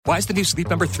Why is the new Sleep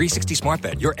Number 360 smart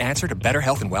bed your answer to better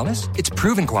health and wellness? It's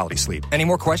proven quality sleep. Any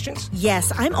more questions?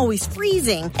 Yes, I'm always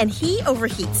freezing, and he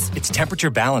overheats. It's temperature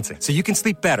balancing, so you can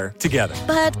sleep better together.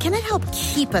 But can it help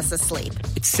keep us asleep?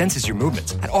 It senses your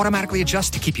movements and automatically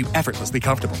adjusts to keep you effortlessly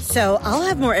comfortable. So I'll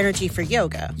have more energy for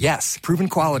yoga. Yes, proven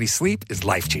quality sleep is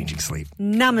life-changing sleep.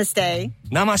 Namaste.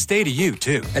 Namaste to you,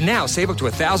 too. And now, save up to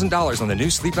 $1,000 on the new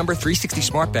Sleep Number 360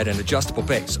 smart bed and adjustable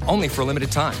base, only for a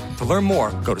limited time. To learn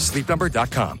more, go to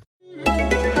sleepnumber.com.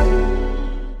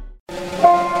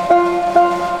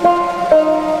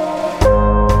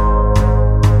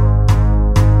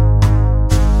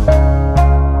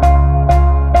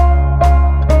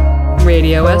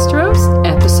 Radio Westeros,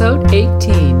 Episode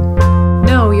 18.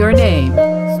 Know Your Name.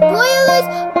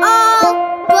 Spoilers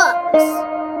all books.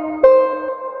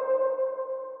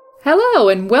 Hello,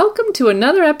 and welcome to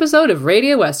another episode of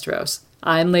Radio Westeros.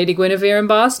 I'm Lady Guinevere in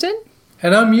Boston.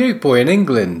 And I'm Yokeboy in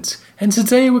England. And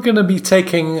today we're going to be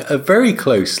taking a very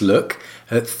close look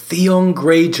at Theon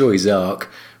Greyjoy's arc,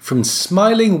 from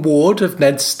smiling ward of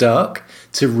Ned Stark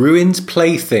to ruined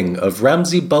plaything of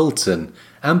Ramsay Bolton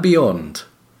and beyond.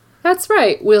 That's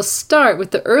right, we'll start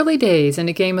with the early days in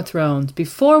A Game of Thrones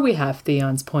before we have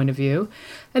Theon's point of view,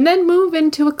 and then move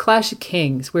into A Clash of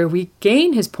Kings where we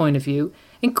gain his point of view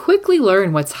and quickly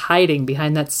learn what's hiding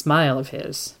behind that smile of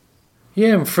his.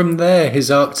 Yeah, and from there his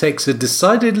arc takes a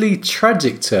decidedly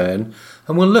tragic turn,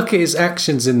 and we'll look at his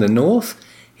actions in the north,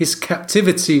 his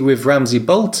captivity with Ramsay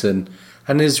Bolton,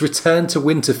 and his return to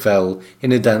Winterfell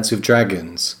in A Dance with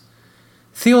Dragons.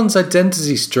 Theon's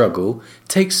identity struggle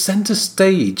takes centre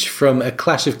stage from A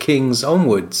Clash of Kings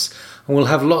onwards, and we'll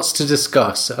have lots to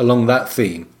discuss along that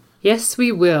theme. Yes,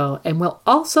 we will, and we'll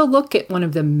also look at one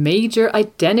of the major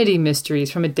identity mysteries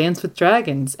from A Dance with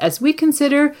Dragons as we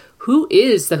consider who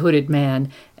is the hooded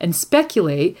man and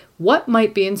speculate what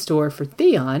might be in store for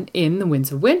Theon in the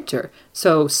Winds of Winter.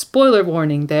 So, spoiler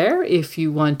warning there if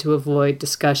you want to avoid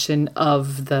discussion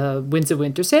of the Winds of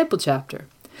Winter sample chapter.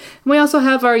 And we also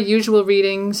have our usual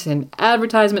readings, an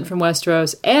advertisement from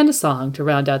Westeros, and a song to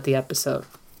round out the episode.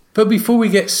 But before we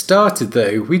get started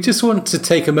though, we just want to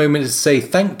take a moment to say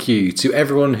thank you to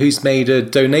everyone who's made a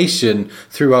donation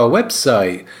through our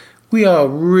website. We are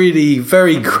really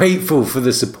very grateful for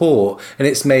the support, and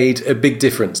it's made a big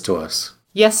difference to us.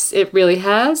 Yes, it really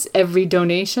has. Every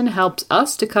donation helps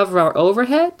us to cover our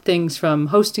overhead, things from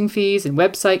hosting fees and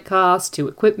website costs to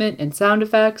equipment and sound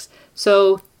effects.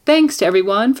 So thanks to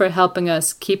everyone for helping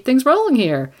us keep things rolling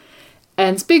here.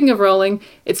 And speaking of rolling,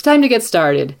 it's time to get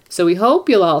started. So we hope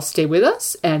you'll all stay with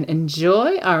us and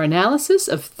enjoy our analysis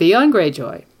of Theon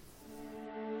Greyjoy.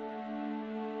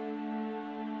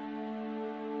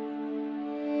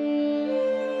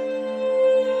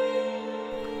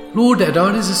 Lord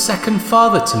Eddard is a second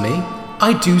father to me.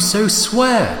 I do so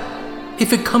swear.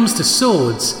 If it comes to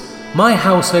swords, my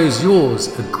house owes yours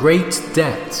a great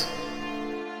debt.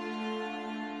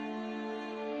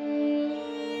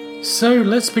 So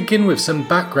let's begin with some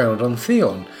background on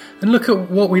Theon and look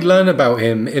at what we learn about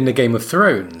him in the Game of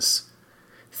Thrones.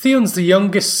 Theon's the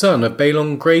youngest son of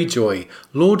Balon Greyjoy,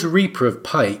 Lord Reaper of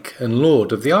Pike and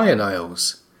Lord of the Iron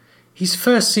Isles. He's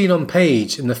first seen on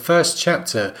page in the first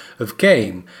chapter of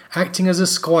Game, acting as a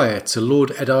squire to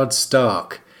Lord Eddard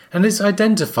Stark, and is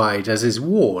identified as his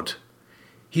ward.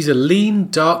 He's a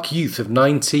lean, dark youth of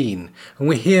 19, and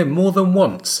we hear more than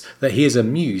once that he is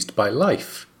amused by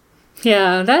life.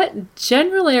 Yeah, that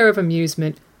general air of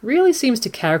amusement really seems to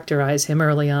characterize him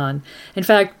early on. In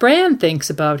fact, Bran thinks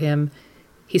about him.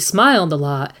 He smiled a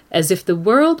lot, as if the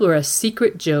world were a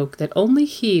secret joke that only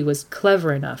he was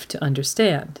clever enough to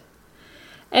understand.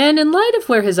 And in light of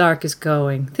where his arc is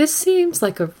going, this seems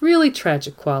like a really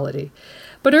tragic quality.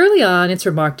 But early on, it's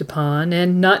remarked upon,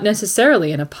 and not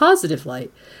necessarily in a positive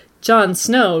light. Jon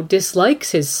Snow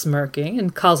dislikes his smirking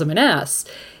and calls him an ass.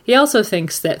 He also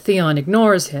thinks that Theon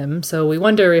ignores him, so we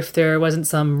wonder if there wasn't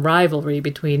some rivalry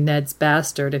between Ned's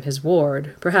bastard and his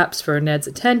ward, perhaps for Ned's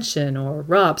attention or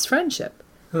Robb's friendship.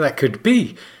 That could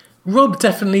be. Robb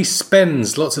definitely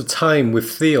spends lots of time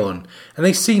with Theon, and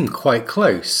they seem quite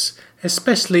close,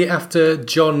 especially after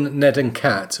Jon, Ned and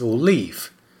Cat all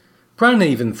leave. Bran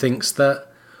even thinks that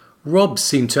Robb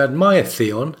seemed to admire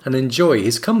Theon and enjoy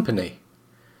his company.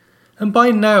 And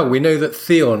by now we know that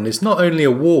Theon is not only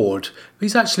a ward, but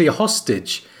he's actually a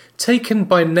hostage, taken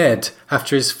by Ned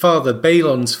after his father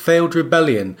Balon's failed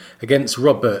rebellion against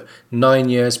Robert 9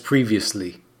 years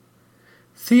previously.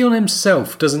 Theon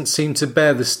himself doesn't seem to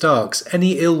bear the Starks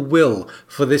any ill will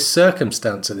for this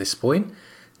circumstance at this point,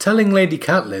 telling Lady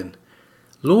Catelyn,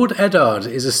 "Lord Eddard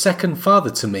is a second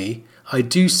father to me, I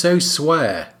do so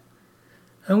swear."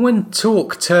 And when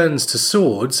talk turns to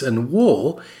swords and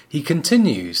war, he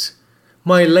continues,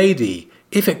 "My lady,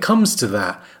 if it comes to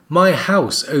that, my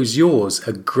house owes yours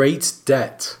a great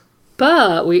debt."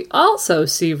 But we also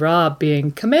see Robb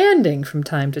being commanding from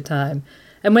time to time.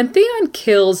 And when Theon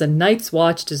kills a Night's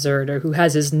Watch deserter who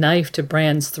has his knife to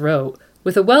Bran's throat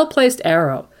with a well-placed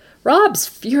arrow, Robb's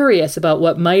furious about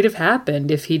what might have happened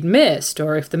if he'd missed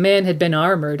or if the man had been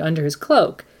armored under his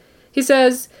cloak. He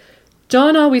says,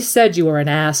 "Jon always said you were an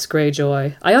ass,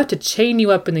 Greyjoy. I ought to chain you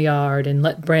up in the yard and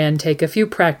let Bran take a few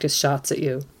practice shots at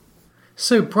you."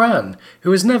 So Bran,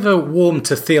 who has never warmed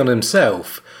to Theon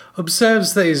himself,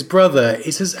 observes that his brother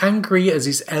is as angry as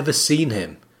he's ever seen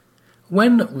him.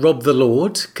 When Robb the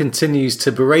Lord continues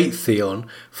to berate Theon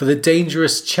for the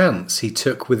dangerous chance he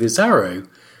took with his arrow,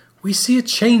 we see a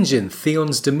change in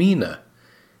Theon's demeanour.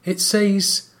 It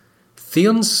says,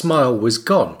 "Theon's smile was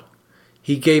gone.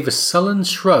 He gave a sullen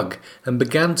shrug and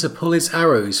began to pull his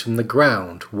arrows from the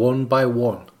ground one by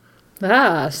one."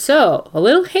 So a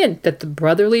little hint that the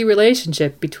brotherly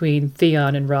relationship between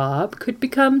Theon and Robb could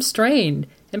become strained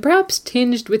and perhaps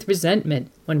tinged with resentment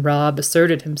when Robb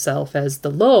asserted himself as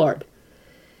the Lord.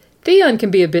 Theon can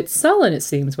be a bit sullen, it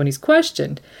seems, when he's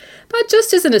questioned. But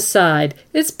just as an aside,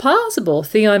 it's possible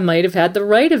Theon might have had the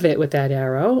right of it with that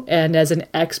arrow, and as an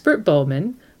expert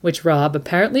bowman, which Robb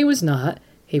apparently was not,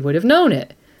 he would have known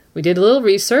it. We did a little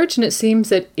research, and it seems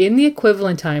that in the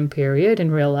equivalent time period in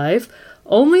real life,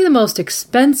 only the most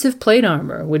expensive plate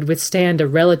armor would withstand a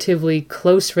relatively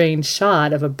close-range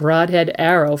shot of a broadhead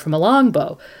arrow from a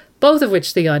longbow, both of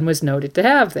which Theon was noted to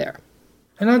have there.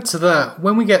 And add to that,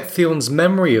 when we get Theon's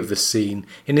memory of the scene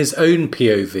in his own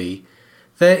POV,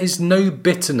 there is no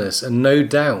bitterness and no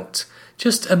doubt,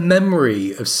 just a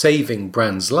memory of saving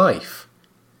Bran's life.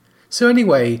 So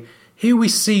anyway, here we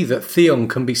see that Theon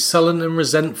can be sullen and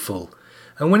resentful,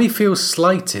 and when he feels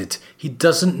slighted, he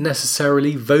doesn't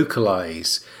necessarily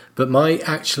vocalise, but might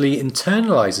actually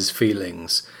internalise his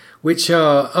feelings, which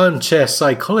our armchair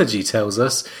psychology tells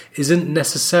us isn't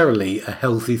necessarily a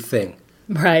healthy thing.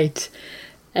 Right.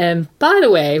 And by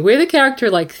the way, with a character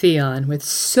like Theon, with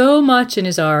so much in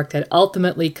his arc that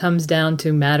ultimately comes down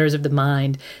to matters of the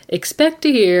mind, expect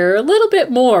to hear a little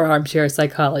bit more armchair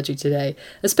psychology today,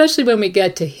 especially when we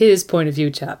get to his point of view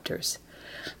chapters.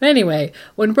 Anyway,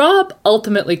 when Robb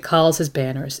ultimately calls his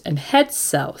banners and heads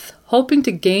south, hoping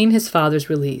to gain his father's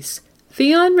release,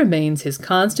 Theon remains his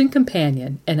constant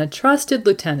companion and a trusted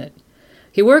lieutenant.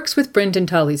 He works with Brynden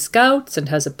Tully's scouts and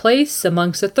has a place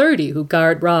amongst the 30 who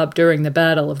guard Robb during the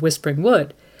Battle of Whispering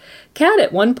Wood. Cat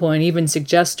at one point even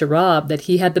suggests to Robb that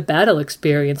he had the battle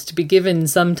experience to be given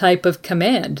some type of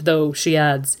command, though she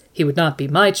adds, "He would not be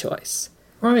my choice."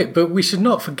 Right, but we should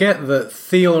not forget that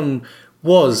Theon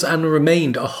was and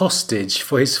remained a hostage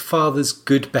for his father's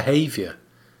good behaviour.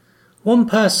 One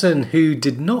person who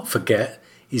did not forget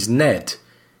is Ned,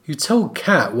 who told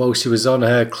Cat while she was on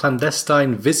her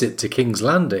clandestine visit to King's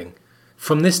Landing,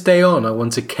 "From this day on I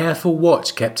want a careful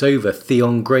watch kept over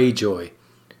Theon Greyjoy.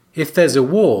 If there's a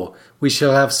war, we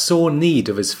shall have sore need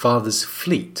of his father's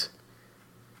fleet."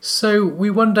 So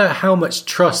we wonder how much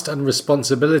trust and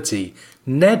responsibility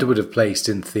Ned would have placed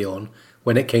in Theon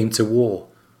when it came to war.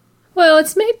 Well,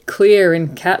 it's made clear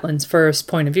in Catelyn's first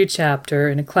point of view chapter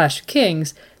in A Clash of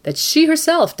Kings that she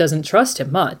herself doesn't trust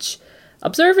him much.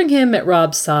 Observing him at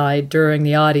Robb's side during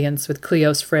the audience with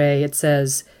Cleos Frey, it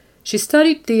says, "She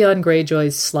studied Theon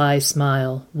Greyjoy's sly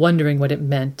smile, wondering what it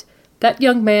meant. That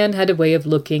young man had a way of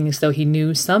looking as though he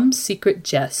knew some secret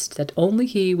jest that only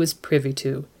he was privy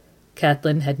to.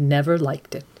 Catelyn had never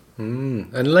liked it."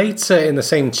 And later in the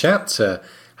same chapter,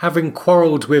 having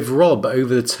quarrelled with Robb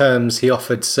over the terms he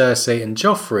offered Cersei and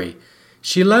Joffrey,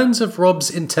 she learns of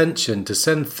Robb's intention to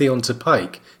send Theon to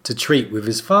Pike to treat with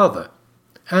his father.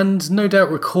 And no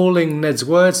doubt recalling Ned's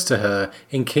words to her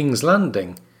in King's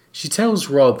Landing, she tells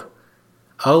Robb,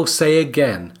 "I'll say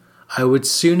again, I would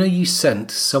sooner you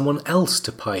sent someone else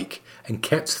to Pike and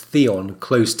kept Theon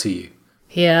close to you."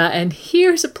 Yeah, and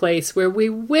here's a place where we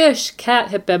wish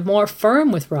Cat had been more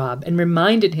firm with Robb and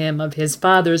reminded him of his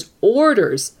father's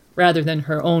orders rather than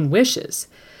her own wishes.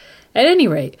 At any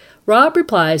rate, Robb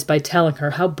replies by telling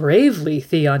her how bravely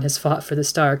Theon has fought for the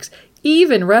Starks,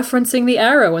 even referencing the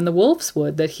arrow in the Wolf's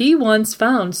Wood that he once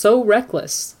found so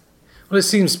reckless. Well, it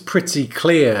seems pretty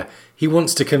clear he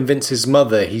wants to convince his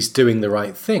mother he's doing the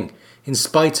right thing, in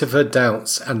spite of her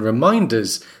doubts and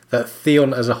reminders that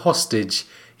Theon as a hostage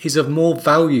is of more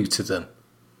value to them.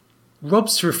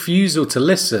 Robb's refusal to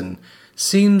listen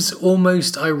seems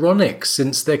almost ironic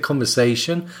since their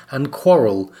conversation and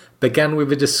quarrel began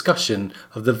with a discussion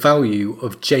of the value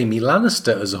of Jaime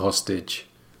Lannister as a hostage.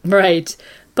 Right,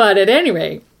 but at any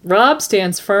rate, Robb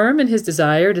stands firm in his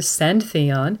desire to send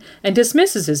Theon and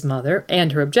dismisses his mother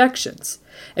and her objections.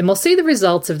 And we'll see the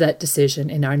results of that decision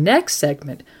in our next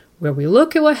segment, where we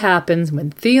look at what happens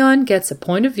when Theon gets a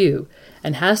point of view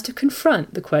and has to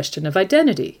confront the question of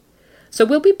identity. So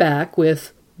we'll be back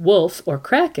with Wolf or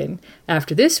Kraken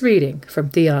after this reading from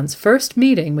Theon's first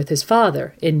meeting with his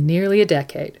father in nearly a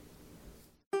decade.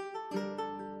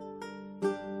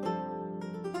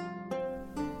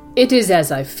 It is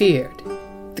as I feared.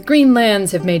 The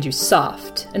Greenlands have made you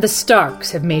soft, and the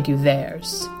Starks have made you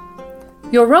theirs.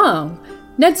 You're wrong.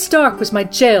 Ned Stark was my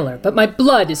jailer, but my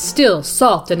blood is still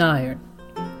salt and iron.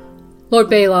 Lord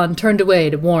Balon turned away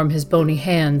to warm his bony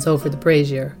hands over the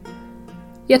brazier.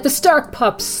 Yet the Stark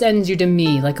pup sends you to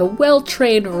me like a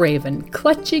well-trained raven,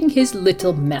 clutching his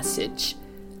little message.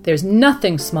 There's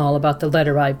nothing small about the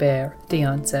letter I bear,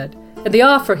 Theon said, and the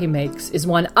offer he makes is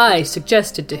one I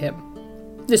suggested to him.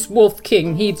 This Wolf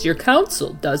King heeds your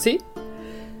counsel, does he?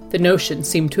 The notion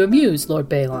seemed to amuse Lord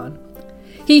Balon.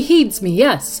 He heeds me,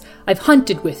 yes. I've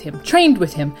hunted with him, trained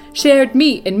with him, shared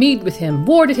meat and mead with him,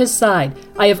 warred at his side.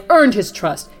 I have earned his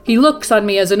trust. He looks on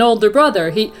me as an older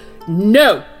brother.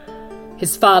 No!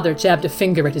 His father jabbed a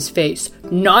finger at his face.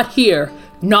 Not here.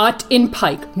 Not in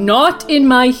Pike. Not in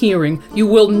my hearing. You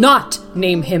will not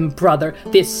name him brother,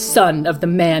 this son of the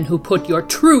man who put your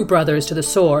true brothers to the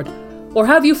sword. Or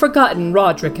have you forgotten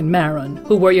Roderick and Maron,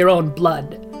 who were your own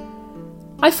blood?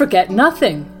 I forget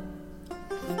nothing.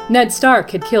 Ned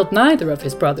Stark had killed neither of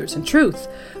his brothers, in truth.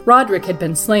 Roderick had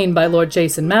been slain by Lord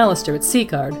Jason Mallister at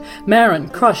Seaguard, Maron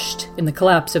crushed in the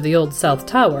collapse of the Old South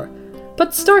Tower.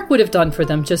 But Stark would have done for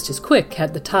them just as quick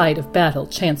had the tide of battle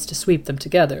chanced to sweep them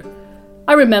together.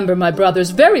 I remember my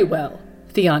brothers very well,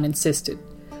 Theon insisted.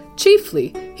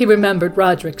 Chiefly, he remembered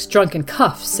Roderick's drunken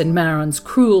cuffs and Maron's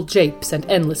cruel japes and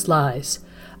endless lies.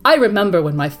 I remember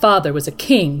when my father was a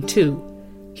king, too.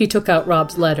 He took out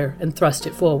Robb's letter and thrust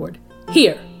it forward.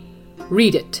 Here,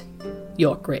 read it,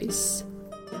 Your Grace.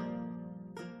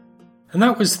 And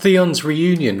that was Theon's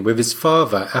reunion with his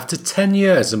father after 10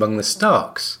 years among the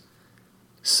Starks.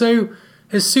 So,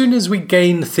 as soon as we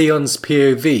gain Theon's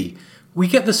POV, we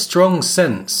get the strong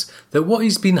sense that what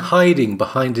he's been hiding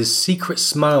behind his secret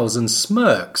smiles and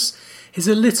smirks is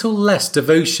a little less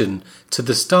devotion to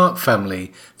the Stark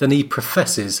family than he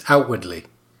professes outwardly.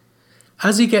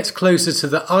 As he gets closer to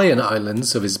the Iron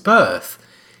Islands of his birth,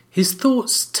 his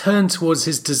thoughts turn towards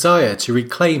his desire to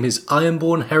reclaim his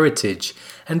Ironborn heritage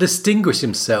and distinguish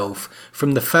himself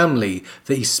from the family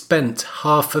that he spent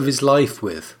half of his life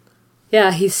with.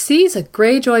 Yeah, he sees a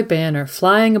Greyjoy banner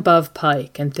flying above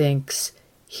Pike and thinks,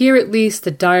 here at least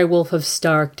the direwolf of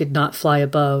Stark did not fly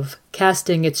above,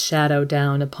 casting its shadow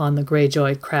down upon the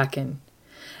Greyjoy Kraken.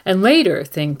 And later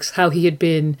thinks how he had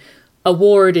been a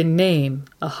ward in name,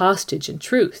 a hostage in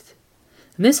truth.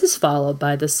 And this is followed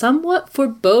by the somewhat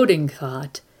foreboding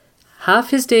thought, half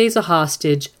his days a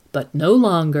hostage, but no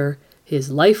longer, his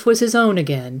life was his own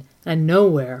again, and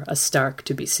nowhere a Stark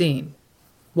to be seen.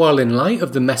 While in light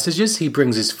of the messages he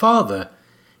brings his father,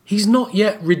 he's not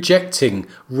yet rejecting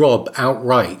Robb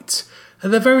outright.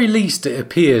 At the very least, it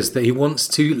appears that he wants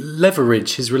to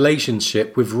leverage his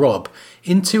relationship with Robb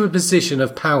into a position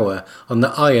of power on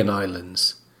the Iron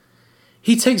Islands.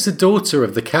 He takes the daughter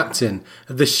of the captain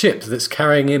of the ship that's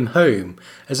carrying him home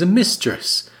as a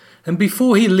mistress, and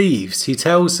before he leaves, he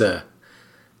tells her,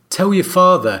 "Tell your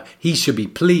father he should be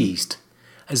pleased.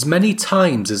 As many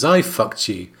times as I've fucked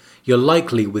you, you're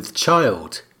likely with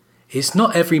child. It's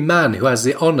not every man who has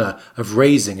the honour of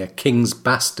raising a king's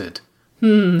bastard."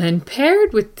 And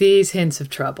paired with these hints of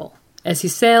trouble, as he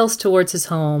sails towards his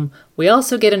home, we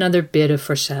also get another bit of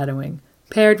foreshadowing,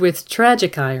 paired with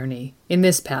tragic irony, in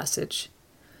this passage.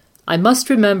 I must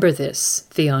remember this,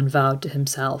 Theon vowed to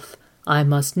himself. I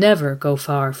must never go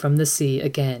far from the sea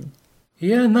again.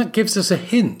 Yeah, and that gives us a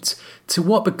hint to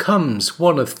what becomes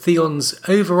one of Theon's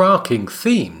overarching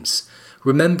themes,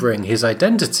 remembering his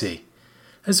identity,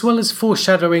 as well as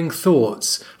foreshadowing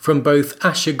thoughts from both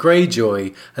Asher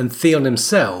Greyjoy and Theon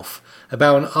himself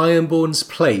about an Ironborn's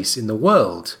place in the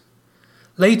world.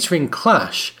 Later in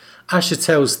Clash, Asher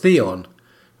tells Theon,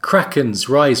 "Krakens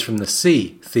rise from the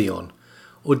sea, Theon.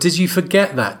 Or did you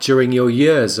forget that during your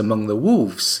years among the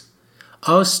wolves?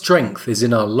 Our strength is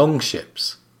in our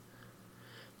longships."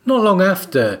 Not long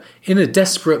after, in a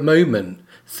desperate moment,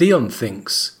 Theon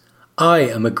thinks, "I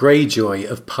am a Greyjoy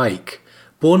of Pike,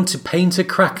 born to paint a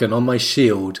kraken on my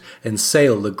shield and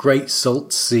sail the great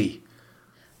salt sea."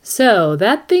 So,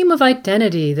 that theme of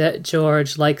identity that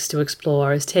George likes to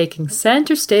explore is taking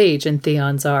center stage in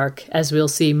Theon's arc, as we'll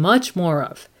see much more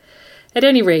of. At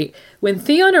any rate, when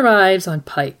Theon arrives on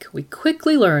Pike, we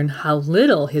quickly learn how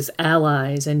little his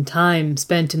allies and time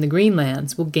spent in the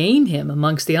Greenlands will gain him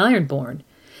amongst the Ironborn.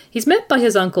 He's met by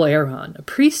his uncle Aeron, a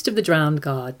priest of the drowned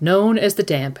god known as the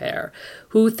Damp Heir,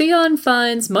 who Theon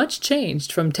finds much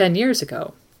changed from 10 years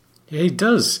ago. Yeah, he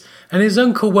does, and his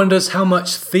uncle wonders how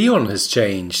much Theon has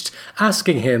changed,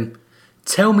 asking him,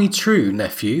 "Tell me true,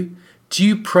 nephew, do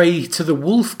you pray to the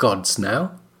wolf gods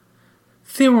now?"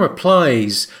 Theon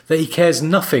replies that he cares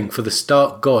nothing for the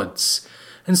Stark gods,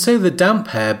 and so the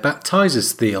Damp Heir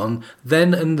baptizes Theon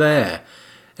then and there,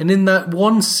 and in that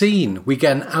one scene we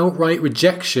get an outright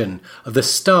rejection of the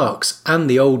Starks and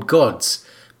the old gods,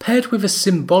 paired with a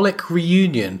symbolic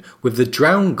reunion with the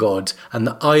drowned god and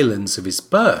the islands of his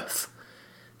birth.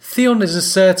 Theon is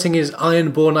asserting his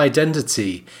Ironborn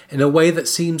identity in a way that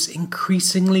seems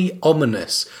increasingly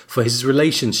ominous for his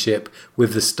relationship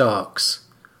with the Starks.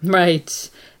 Right.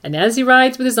 And as he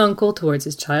rides with his uncle towards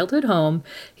his childhood home,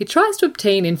 he tries to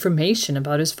obtain information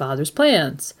about his father's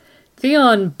plans.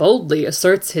 Theon boldly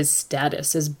asserts his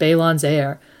status as Balon's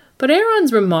heir, but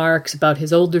Aeron's remarks about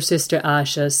his older sister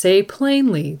Asha say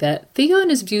plainly that Theon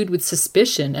is viewed with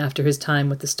suspicion after his time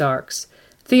with the Starks.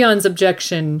 Theon's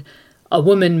objection, "A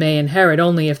woman may inherit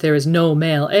only if there is no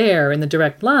male heir in the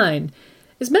direct line,"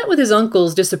 is met with his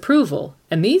uncle's disapproval,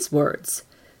 and these words,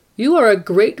 "You are a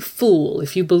great fool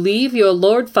if you believe your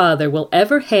Lord Father will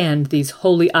ever hand these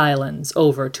holy islands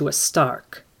over to a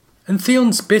Stark." And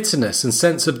Theon's bitterness and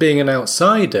sense of being an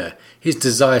outsider, his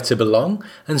desire to belong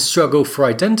and struggle for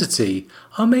identity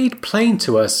are made plain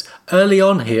to us early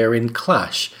on here in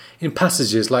Clash, in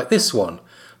passages like this one,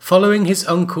 following his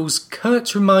uncle's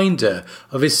curt reminder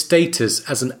of his status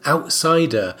as an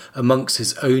outsider amongst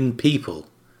his own people.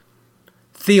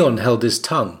 Theon held his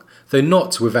tongue, though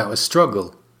not without a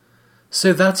struggle.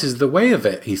 So that is the way of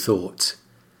it, he thought.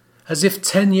 As if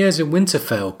 10 years in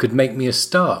Winterfell could make me a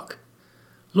Stark.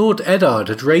 Lord Eddard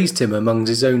had raised him among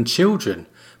his own children,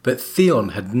 but Theon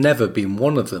had never been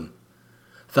one of them.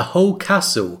 The whole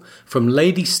castle, from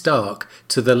Lady Stark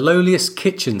to the lowliest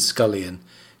kitchen scullion,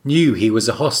 knew he was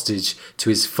a hostage to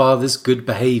his father's good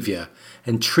behaviour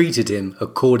and treated him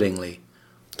accordingly.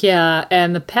 Yeah,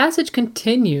 and the passage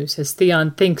continues as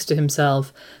Theon thinks to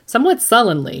himself, somewhat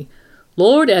sullenly,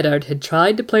 Lord Eddard had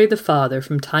tried to play the father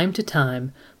from time to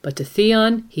time, but to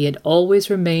Theon he had always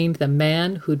remained the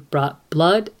man who'd brought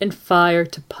blood and fire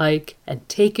to Pike and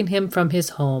taken him from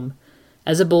his home.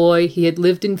 As a boy he had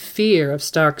lived in fear of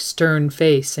Stark's stern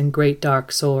face and great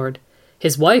dark sword.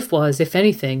 His wife was, if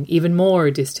anything, even more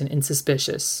distant and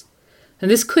suspicious. And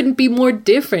this couldn't be more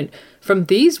different from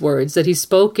these words that he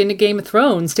spoke in A Game of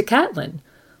Thrones to Catelyn.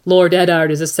 Lord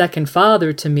Eddard is a second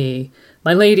father to me.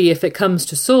 My lady, if it comes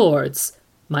to swords,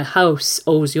 my house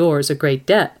owes yours a great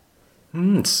debt.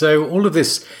 So all of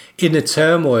this inner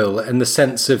turmoil and the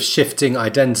sense of shifting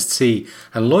identity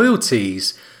and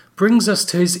loyalties brings us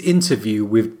to his interview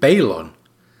with Balon.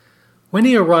 When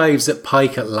he arrives at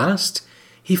Pike at last,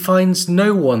 he finds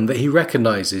no one that he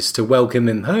recognises to welcome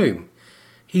him home.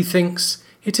 He thinks,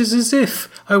 "It is as if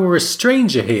I were a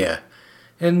stranger here,"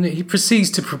 and he proceeds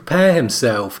to prepare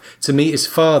himself to meet his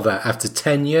father after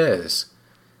 10 years.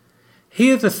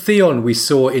 Here the Theon we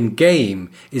saw in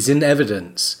game is in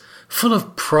evidence. Full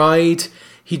of pride,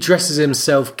 he dresses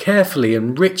himself carefully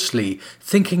and richly,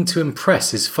 thinking to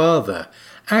impress his father,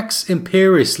 acts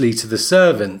imperiously to the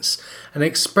servants, and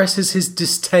expresses his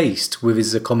distaste with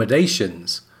his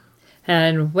accommodations.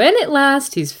 And when at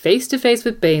last he's face to face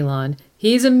with Balon,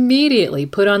 he's immediately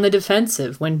put on the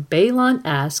defensive when Balon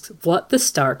asks what the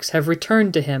Starks have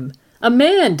returned to him. "A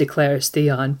man," declares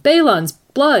Theon, "Balon's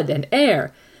blood and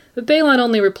heir." But Balon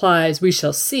only replies, "We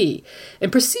shall see," and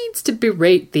proceeds to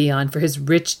berate Theon for his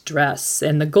rich dress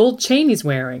and the gold chain he's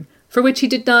wearing, for which he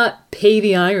did not pay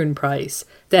the iron price,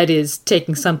 that is,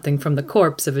 taking something from the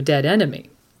corpse of a dead enemy.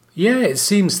 Yeah, it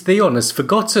seems Theon has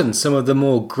forgotten some of the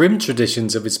more grim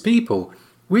traditions of his people,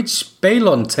 which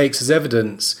Balon takes as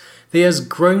evidence that he has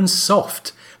grown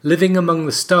soft, living among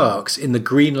the Starks in the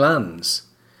Green Lands.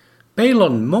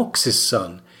 Balon mocks his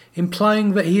son,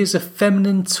 implying that he is a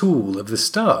feminine tool of the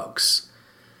Starks.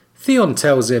 Theon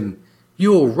tells him,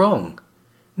 "You're wrong.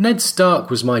 Ned Stark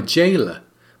was my jailer,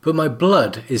 but my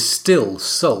blood is still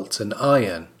salt and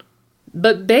iron."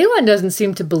 But Balon doesn't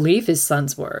seem to believe his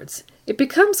son's words. It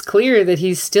becomes clear that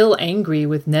he's still angry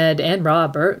with Ned and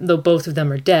Robert, though both of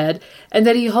them are dead, and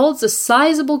that he holds a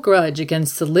sizable grudge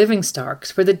against the living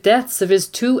Starks for the deaths of his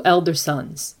 2 elder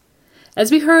sons. As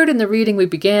we heard in the reading we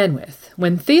began with,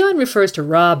 when Theon refers to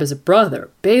Robb as a brother,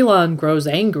 Balon grows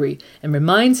angry and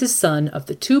reminds his son of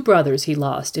the 2 brothers he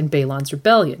lost in Balon's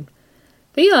rebellion.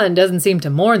 Theon doesn't seem to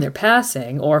mourn their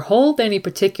passing or hold any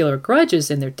particular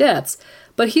grudges in their deaths,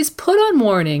 but he's put on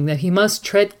warning that he must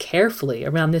tread carefully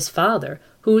around this father,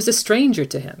 who is a stranger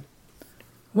to him.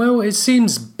 Well, it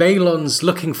seems Balon's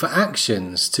looking for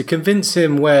actions to convince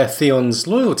him where Theon's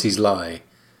loyalties lie.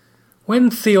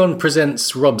 When Theon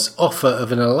presents Robb's offer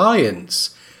of an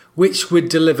alliance, which would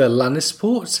deliver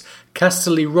Lannisport,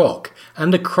 Casterly Rock,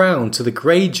 and a crown to the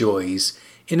Greyjoys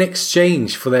in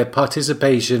exchange for their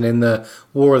participation in the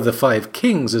War of the Five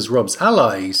Kings as Robb's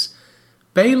allies,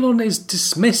 Balon is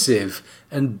dismissive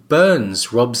and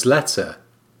burns Robb's letter.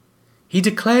 He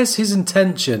declares his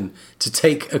intention to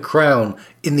take a crown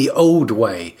in the old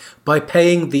way, by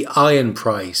paying the iron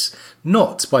price,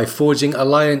 not by forging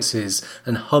alliances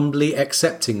and humbly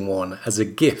accepting one as a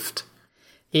gift.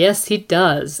 Yes, he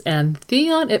does, and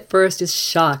Theon at first is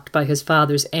shocked by his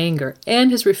father's anger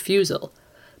and his refusal.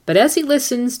 But as he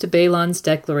listens to Balon's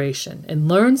declaration and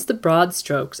learns the broad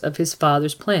strokes of his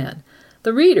father's plan,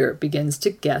 the reader begins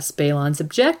to guess Balon's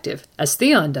objective, as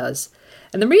Theon does,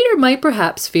 and the reader might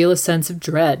perhaps feel a sense of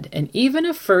dread and even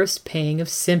a first pang of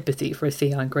sympathy for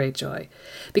Theon Greyjoy.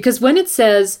 Because when it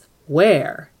says,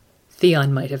 "Where?"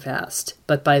 Theon might have asked,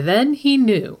 but by then he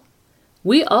knew.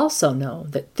 We also know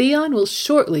that Theon will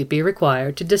shortly be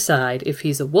required to decide if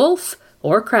he's a wolf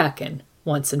or kraken,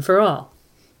 once and for all.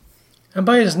 And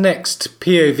by his next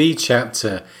POV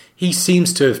chapter, he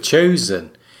seems to have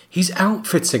chosen. He's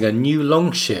outfitting a new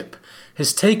longship,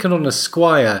 has taken on a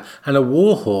squire and a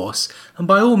warhorse, and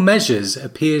by all measures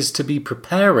appears to be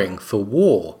preparing for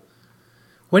war.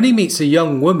 When he meets a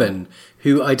young woman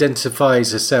who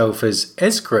identifies herself as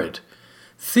Esgred,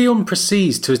 Theon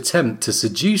proceeds to attempt to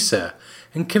seduce her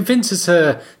and convinces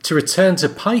her to return to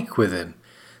Pike with him,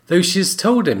 though she has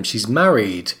told him she's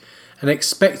married and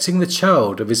expecting the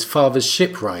child of his father's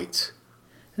shipwright.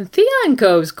 Theon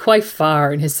goes quite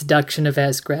far in his seduction of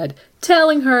Esgred,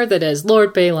 telling her that as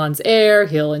Lord Balon's heir,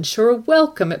 he'll ensure a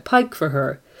welcome at Pike for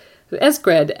her.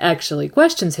 Esgred actually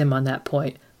questions him on that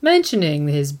point, mentioning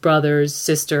his brothers,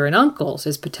 sister, and uncles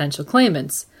as potential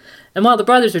claimants. And while the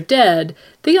brothers are dead,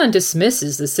 Theon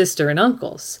dismisses the sister and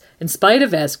uncles, in spite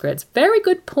of Esgred's very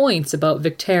good points about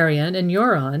Victarion and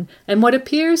Euron and what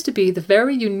appears to be the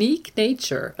very unique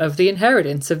nature of the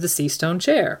inheritance of the Seastone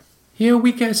chair. Here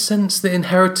we get a sense that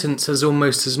inheritance has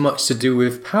almost as much to do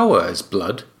with power as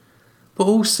blood, but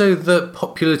also that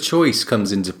popular choice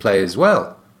comes into play as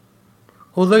well.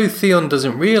 Although Theon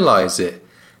doesn't realise it,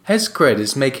 Esgred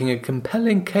is making a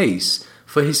compelling case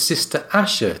for his sister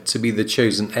Asha to be the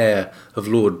chosen heir of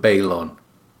Lord Balon.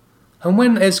 And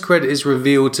when Esgred is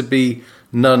revealed to be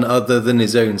none other than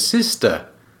his own sister,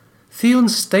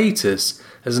 Theon's status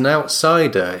as an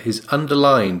outsider is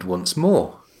underlined once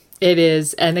more. It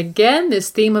is, and again this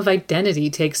theme of identity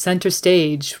takes center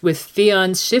stage, with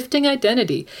Theon's shifting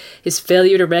identity, his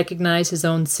failure to recognize his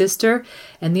own sister,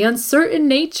 and the uncertain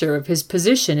nature of his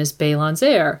position as Balon's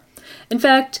heir. In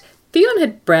fact, Theon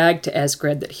had bragged to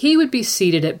Esgred that he would be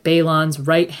seated at Balon's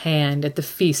right hand at the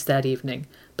feast that evening,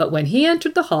 but when he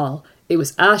entered the hall, it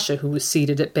was Asha who was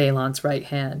seated at Balon's right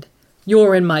hand.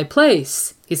 "You're in my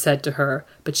place," he said to her,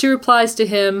 but she replies to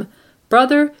him,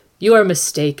 "Brother, you are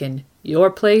mistaken.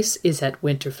 Your place is at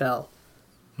Winterfell."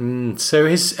 So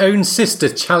his own sister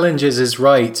challenges his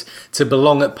right to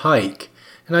belong at Pike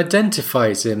and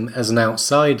identifies him as an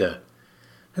outsider.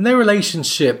 And their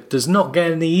relationship does not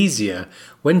get any easier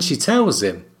when she tells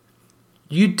him,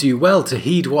 "You'd do well to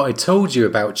heed what I told you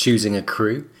about choosing a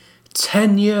crew.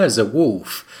 10 years a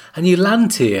wolf, and you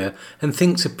land here and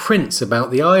think to prince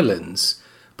about the islands,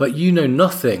 but you know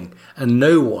nothing and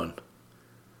no one.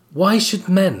 Why should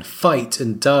men fight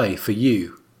and die for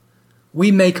you?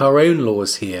 We make our own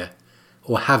laws here,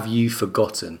 or have you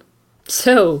forgotten?"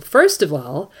 So, first of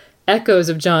all, echoes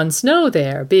of Jon Snow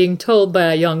there, being told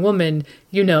by a young woman,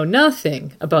 "You know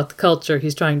nothing," about the culture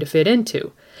he's trying to fit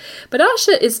into. But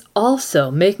Asha is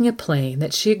also making it plain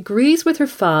that she agrees with her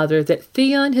father that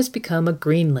Theon has become a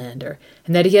Greenlander,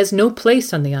 and that he has no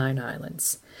place on the Iron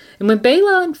Islands. And when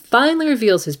Balon finally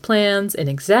reveals his plans and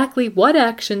exactly what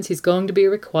actions he's going to be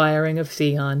requiring of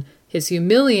Theon, his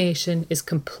humiliation is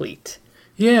complete.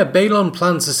 Yeah, Balon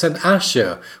plans to send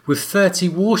Asha with 30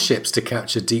 warships to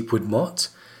capture Deepwood Motte,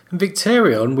 and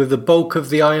Victarion with the bulk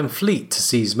of the Iron Fleet to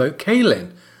seize Moat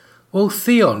Cailin, while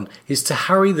Theon is to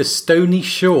harry the stony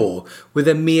shore with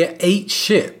a mere 8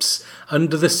 ships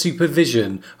under the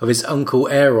supervision of his uncle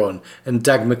Aeron and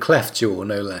Dagmar Cleftjaw,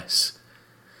 no less.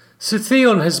 So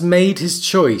Theon has made his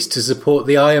choice to support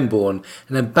the Ironborn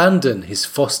and abandon his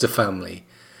foster family,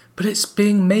 but it's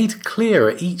being made clear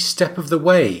at each step of the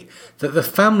way that the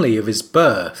family of his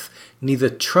birth neither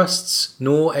trusts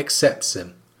nor accepts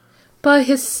him. But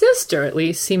his sister at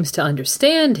least seems to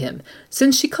understand him,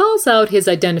 since she calls out his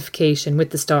identification with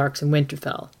the Starks in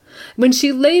Winterfell. When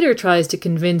she later tries to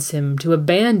convince him to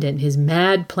abandon his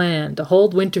mad plan to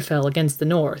hold Winterfell against the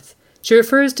North, she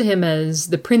refers to him as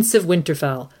the Prince of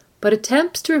Winterfell, but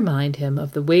attempts to remind him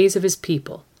of the ways of his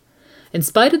people. In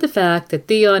spite of the fact that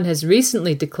Theon has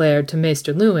recently declared to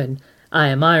Maester Luwin, "I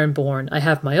am Ironborn, I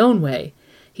have my own way,"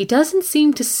 he doesn't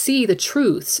seem to see the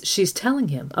truths she's telling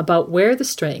him about where the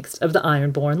strengths of the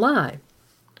Ironborn lie.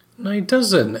 No, he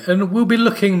doesn't, and we'll be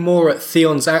looking more at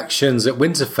Theon's actions at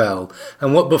Winterfell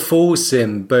and what befalls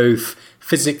him both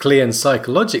physically and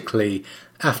psychologically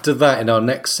after that in our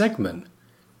next segment.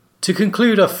 To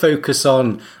conclude our focus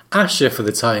on Asha for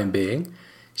the time being,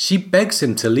 she begs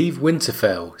him to leave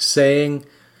Winterfell, saying,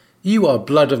 "You are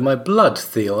blood of my blood,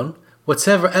 Theon,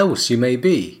 whatever else you may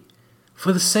be.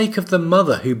 For the sake of the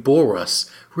mother who bore us,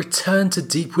 return to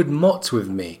Deepwood Motte with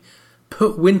me.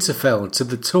 Put Winterfell to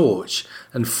the torch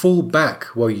and fall back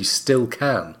while you still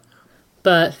can."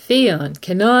 But Theon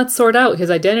cannot sort out his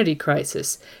identity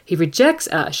crisis. He rejects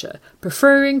Asha,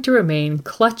 preferring to remain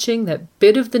clutching that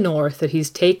bit of the North that he's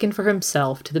taken for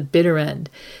himself to the bitter end,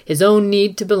 his own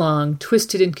need to belong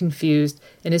twisted and confused,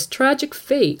 and his tragic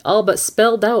fate all but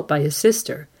spelled out by his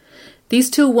sister.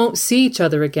 These two won't see each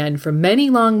other again for many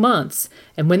long months,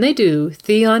 and when they do,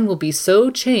 Theon will be so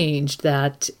changed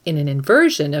that, in an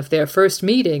inversion of their first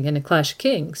meeting in A Clash of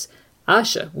Kings,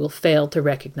 Asha will fail to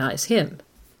recognize him.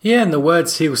 Yeah, and the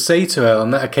words he'll say to her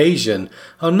on that occasion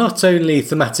are not only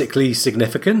thematically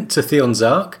significant to Theon's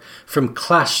arc, from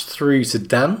clash through to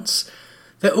dance,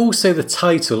 they're also the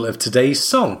title of today's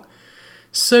song.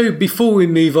 So before we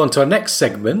move on to our next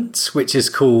segment, which is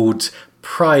called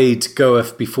Pride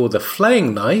Goeth Before the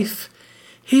Flaying Knife,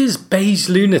 here's Beige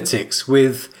Lunatics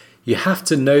with You Have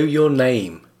to Know Your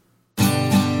Name.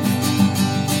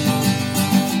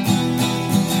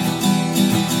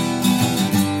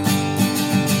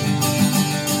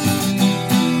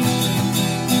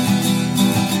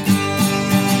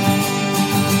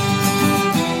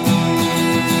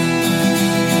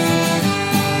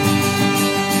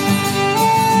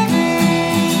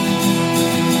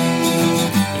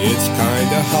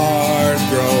 Hard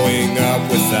growing up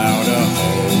without a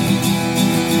home.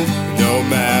 No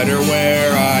matter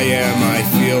where I am, I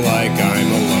feel like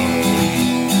I'm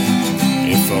alone.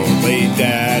 If only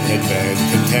Dad had been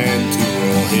content to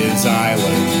rule his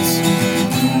islands,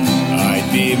 I'd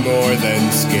be more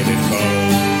than skin and bone.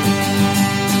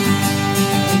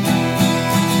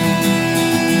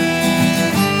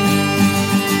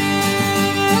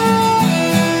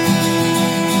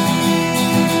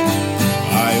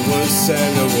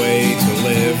 Sent away to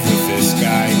live with this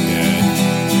guy Ned.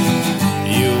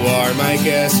 You are my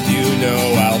guest, you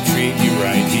know I'll treat you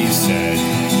right, he said.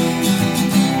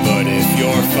 But if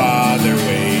your father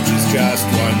wages just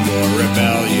one more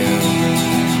rebellion,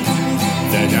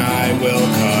 then I will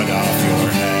cut off your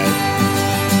head.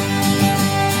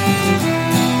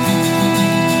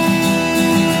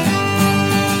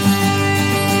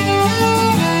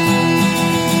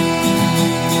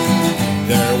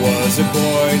 There was a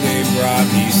boy named Rob,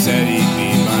 he said he'd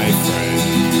be my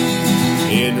friend.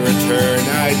 In return,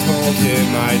 I told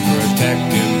him I'd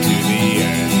protect him to the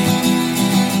end.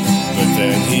 But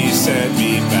then he sent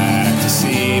me back to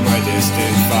see my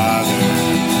distant father.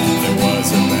 There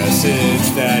was a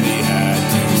message that he had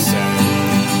to send.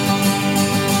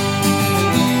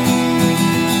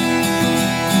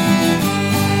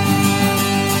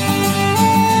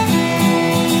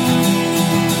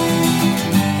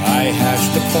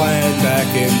 Hatched a plan back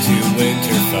into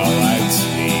Winterfell I'd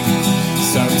sneak.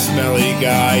 Some smelly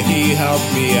guy, he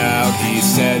helped me out, he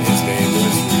said his name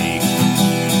was Reek.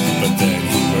 But then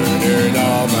he murdered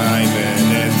all my men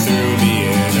and threw me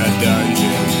in a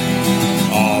dungeon.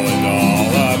 All in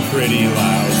all, a pretty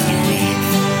lousy week.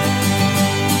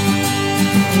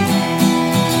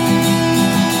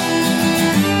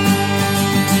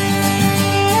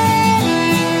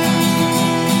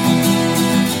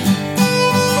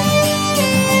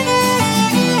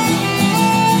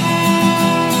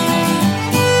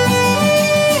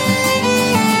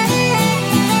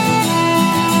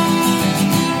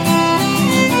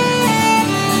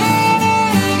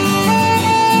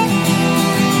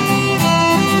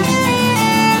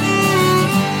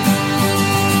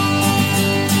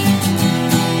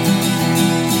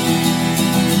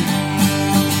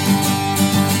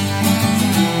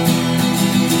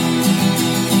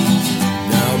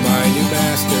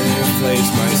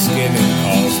 My skin and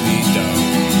calls me dumb.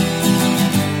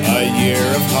 A year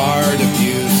of hard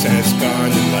abuse has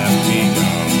gone and left me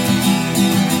numb.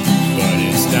 But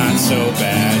it's not so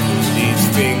bad, who needs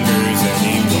fingers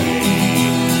anyway?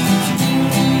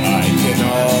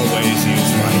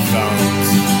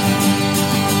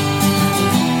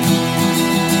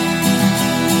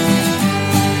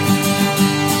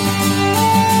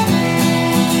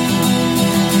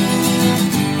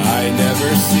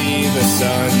 never see the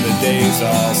sun, the days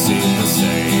all seem the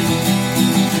same.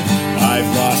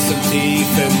 I've lost some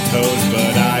teeth and toes,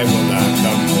 but I will not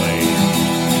complain.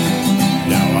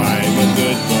 Now I'm a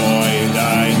good boy and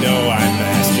I know I'm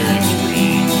master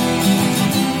 3,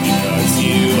 because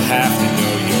you have to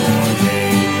know your name.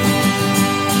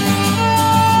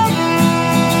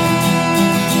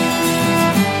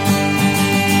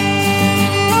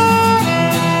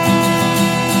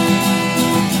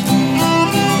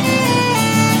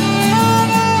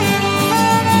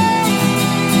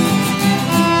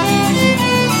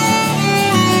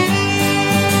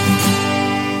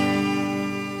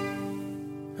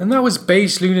 And that was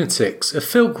Beige Lunatics, a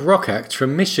folk rock act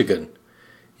from Michigan.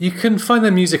 You can find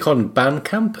their music on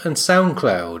Bandcamp and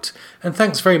SoundCloud, and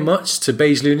thanks very much to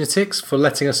Beige Lunatics for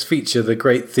letting us feature the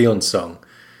great Theon song.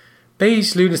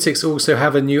 Beige Lunatics also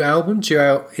have a new album due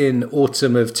out in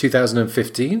autumn of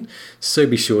 2015, so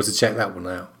be sure to check that one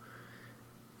out.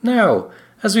 Now,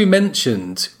 as we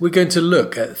mentioned, we're going to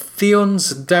look at Theon's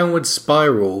downward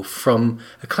spiral from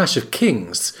A Clash of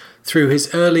Kings through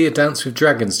his earlier Dance with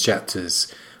Dragons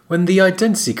chapters, when the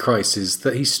identity crisis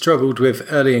that he struggled with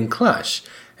early in Clash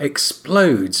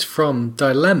explodes from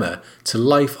dilemma to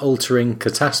life-altering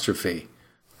catastrophe.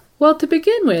 Well, to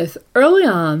begin with, early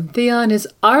on, Theon is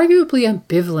arguably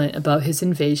ambivalent about his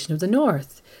invasion of the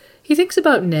North. He thinks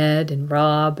about Ned and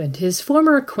Robb and his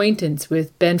former acquaintance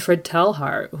with Benfred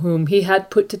Talhart, whom he had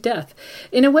put to death,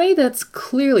 in a way that's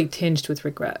clearly tinged with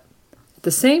regret. At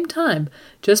the same time,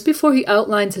 just before he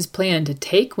outlines his plan to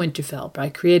take Winterfell by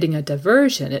creating a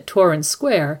diversion at Torrhen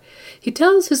Square, he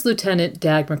tells his lieutenant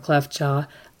Dagmar Cleftjaw,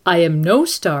 "I am no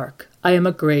Stark, I am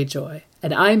a Greyjoy,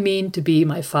 and I mean to be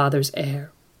my father's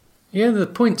heir." Yeah, the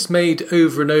point's made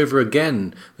over and over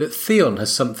again that Theon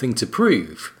has something to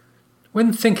prove.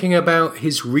 When thinking about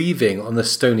his reaving on the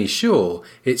stony shore,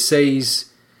 it says,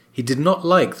 he did not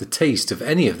like the taste of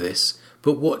any of this,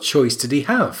 but what choice did he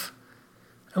have?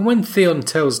 And when Theon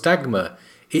tells Dagmar,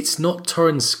 it's not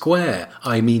Torrhen Square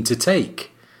I mean to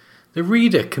take, the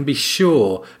reader can be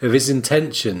sure of his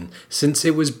intention, since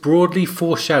it was broadly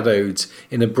foreshadowed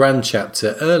in a Bran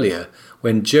chapter earlier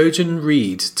when Jojen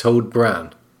Reed told Bran,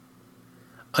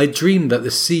 "I dreamed that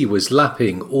the sea was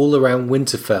lapping all around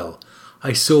Winterfell.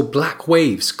 I saw black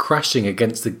waves crashing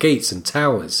against the gates and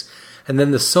towers, and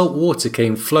then the salt water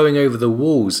came flowing over the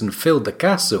walls and filled the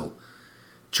castle.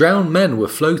 Drowned men were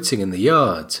floating in the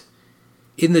yard.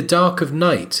 In the dark of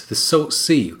night, the salt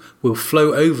sea will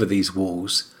flow over these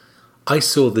walls. I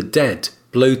saw the dead,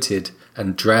 bloated,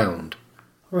 and drowned."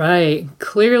 Right,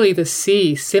 clearly the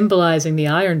sea symbolizing the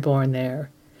Ironborn there.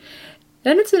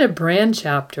 Then it's in a Bran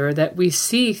chapter that we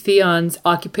see Theon's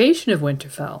occupation of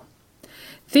Winterfell.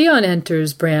 Theon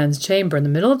enters Bran's chamber in the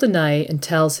middle of the night and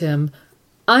tells him,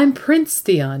 "I'm Prince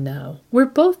Theon now. We're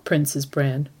both princes,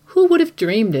 Bran. Who would have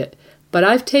dreamed it? But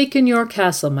I've taken your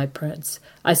castle, my prince.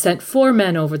 I sent 4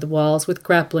 men over the walls with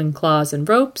grappling claws and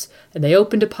ropes, and they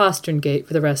opened a postern gate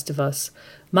for the rest of us.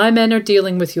 My men are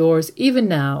dealing with yours even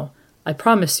now. I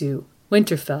promise you,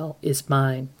 Winterfell is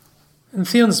mine." And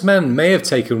Theon's men may have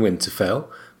taken Winterfell,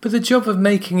 but the job of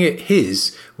making it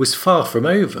his was far from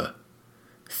over.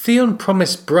 Theon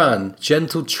promised Bran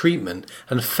gentle treatment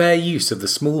and fair use of the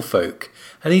small folk,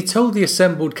 and he told the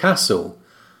assembled castle,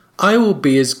 "I will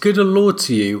be as good a lord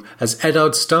to you as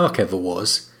Eddard Stark ever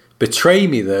was. Betray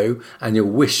me, though, and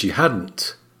you'll wish you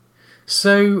hadn't."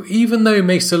 So, even though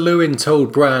Maester Luwin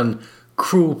told Bran,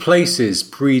 "Cruel places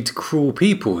breed cruel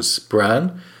peoples,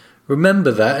 Bran. Remember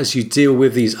that as you deal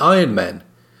with these Iron Men.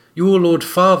 Your Lord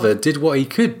Father did what he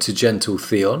could to gentle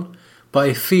Theon, but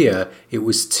I fear it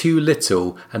was too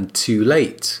little and too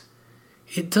late."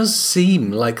 It does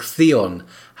seem like Theon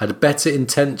had better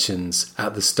intentions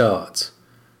at the start.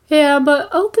 Yeah, but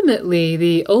ultimately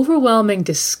the overwhelming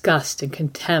disgust and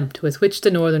contempt with which the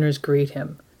Northerners greet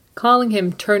him, calling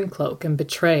him turncloak and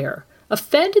betrayer,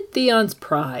 offended Theon's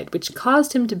pride, which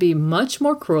caused him to be much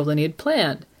more cruel than he had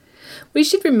planned. We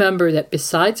should remember that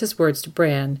besides his words to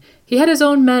Bran, he had his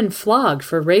own men flogged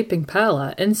for raping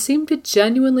Palla and seemed to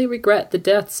genuinely regret the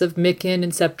deaths of Mikken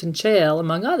and Septon Chael,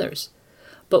 among others.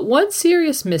 But one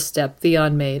serious misstep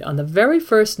Theon made on the very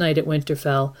first night at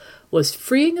Winterfell was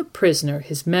freeing a prisoner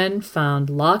his men found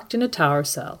locked in a tower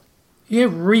cell. Yeah,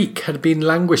 Reek had been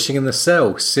languishing in the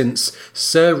cell since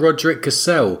Sir Roderick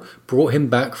Cassell brought him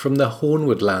back from the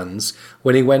Hornwood lands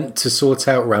when he went to sort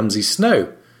out Ramsay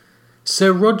Snow.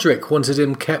 Sir Roderick wanted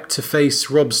him kept to face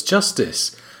Robb's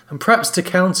justice, and perhaps to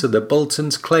counter the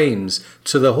Boltons' claims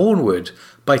to the Hornwood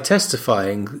by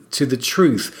testifying to the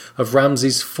truth of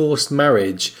Ramsay's forced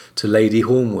marriage to Lady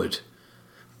Hornwood.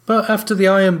 But after the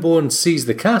Ironborn seized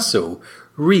the castle,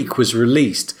 Reek was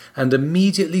released and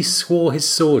immediately swore his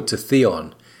sword to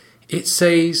Theon. It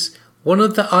says, one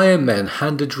of the Iron Men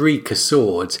handed Reek a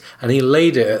sword, and he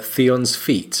laid it at Theon's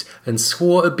feet and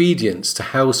swore obedience to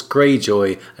House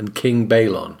Greyjoy and King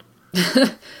Balon.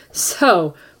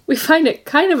 So, we find it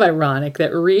kind of ironic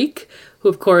that Reek, who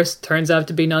of course turns out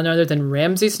to be none other than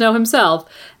Ramsay Snow himself,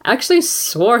 actually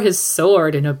swore his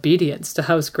sword in obedience to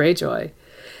House Greyjoy.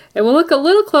 And we'll look a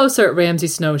little closer at Ramsay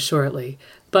Snow shortly.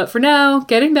 But for now,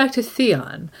 getting back to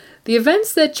Theon, the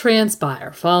events that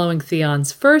transpire following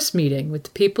Theon's first meeting with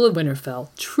the people of Winterfell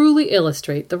truly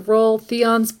illustrate the role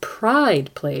Theon's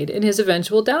pride played in his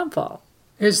eventual downfall.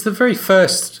 It's the very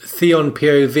first Theon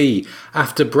POV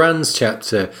after Bran's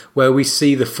chapter where we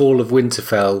see the fall of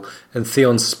Winterfell and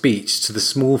Theon's speech to the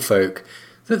small folk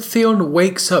that Theon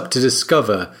wakes up to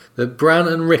discover that Bran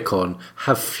and Rickon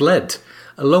have fled,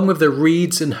 along with the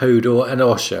Reeds and Hodor and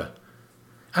Osha.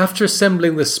 After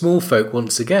assembling the small folk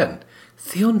once again,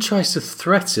 Theon tries to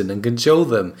threaten and cajole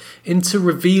them into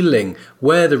revealing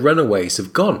where the runaways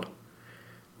have gone.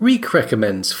 Reek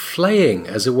recommends flaying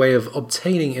as a way of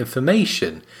obtaining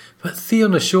information, but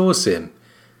Theon assures him,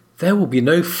 there will be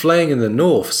no flaying in the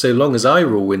north so long as I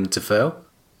rule Winterfell.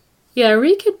 Yeah,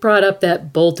 Reek had brought up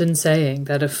that Bolton saying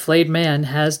that a flayed man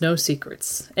has no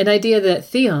secrets, an idea that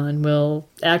Theon will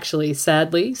actually,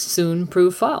 sadly, soon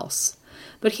prove false.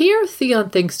 But here Theon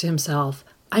thinks to himself,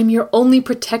 I'm your only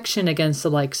protection against the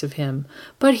likes of him.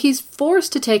 But he's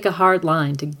forced to take a hard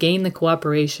line to gain the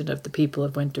cooperation of the people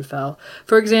of Winterfell.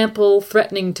 For example,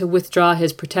 threatening to withdraw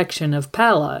his protection of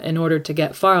Pala in order to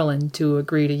get Farland to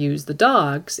agree to use the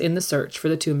dogs in the search for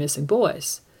the two missing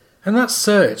boys. And that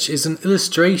search is an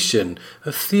illustration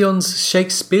of Theon's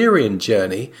Shakespearean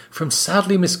journey from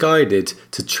sadly misguided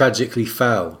to tragically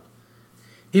foul.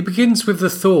 He begins with the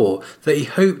thought that he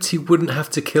hoped he wouldn't have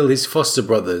to kill his foster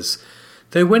brothers,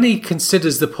 though when he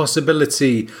considers the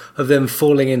possibility of them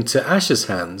falling into Asher's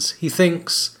hands, he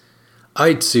thinks,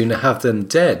 I'd sooner have them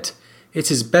dead.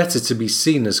 It is better to be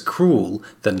seen as cruel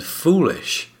than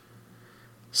foolish.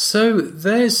 So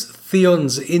there's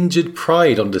Theon's injured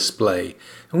pride on display,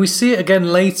 and we see it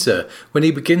again later when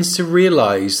he begins to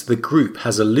realise the group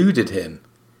has eluded him.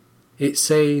 It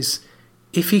says,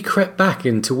 if he crept back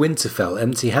into Winterfell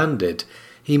empty-handed,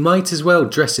 he might as well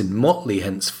dress in motley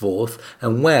henceforth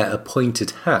and wear a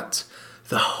pointed hat.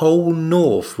 The whole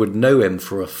north would know him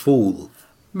for a fool.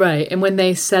 Right, and when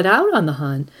they set out on the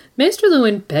hunt, Maester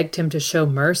Luwin begged him to show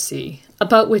mercy,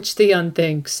 about which Theon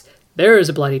thinks, there is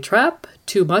a bloody trap,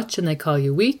 too much and they call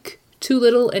you weak, too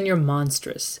little and you're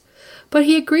monstrous. But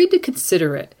he agreed to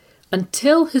consider it,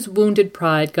 until his wounded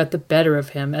pride got the better of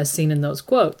him, as seen in those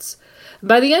quotes.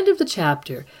 By the end of the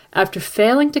chapter, after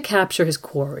failing to capture his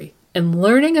quarry, and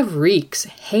learning of Reek's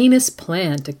heinous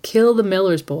plan to kill the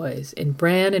Miller's boys in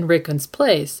Bran and Rickon's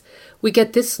place, we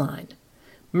get this line.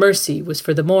 Mercy was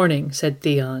for the morning, said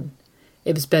Theon.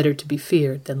 It was better to be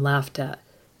feared than laughed at.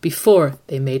 Before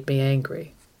they made me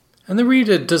angry. And the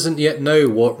reader doesn't yet know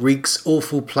what Reek's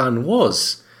awful plan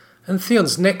was, and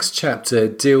Theon's next chapter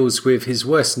deals with his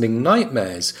worsening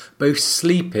nightmares, both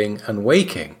sleeping and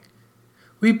waking.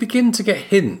 We begin to get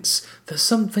hints that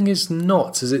something is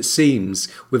not as it seems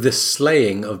with the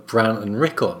slaying of Bran and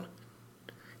Rickon.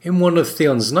 In one of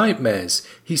Theon's nightmares,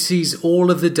 he sees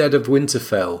all of the dead of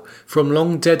Winterfell, from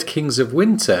long-dead kings of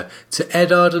Winter to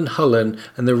Eddard and Hullen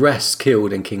and the rest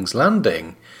killed in King's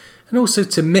Landing, and also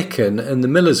to Mikken and the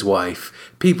miller's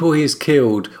wife, people he has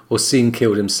killed or seen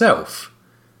killed himself.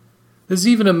 There's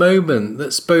even a moment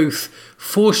that's both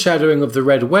foreshadowing of the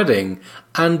Red Wedding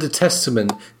and a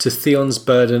testament to Theon's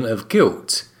burden of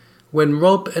guilt, when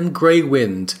Robb and Grey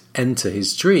Wind enter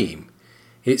his dream.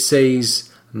 It says,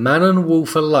 man and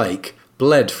wolf alike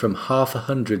bled from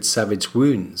 100 savage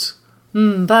wounds.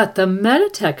 But the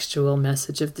metatextual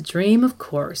message of the dream, of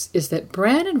course, is that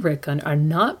Bran and Rickon are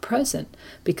not present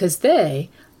because they,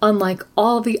 unlike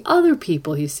all the other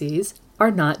people he sees,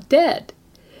 are not dead.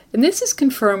 And this is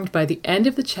confirmed by the end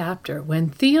of the chapter when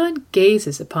Theon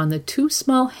gazes upon the two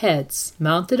small heads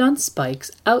mounted on spikes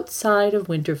outside of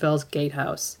Winterfell's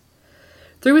gatehouse.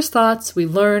 Through his thoughts, we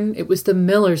learn it was the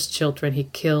Miller's children he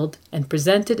killed and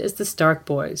presented as the Stark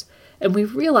boys, and we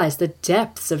realize the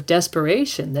depths of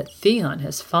desperation that Theon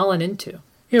has fallen into.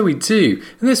 Yeah, we do.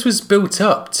 And this was built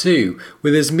up too,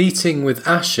 with his meeting with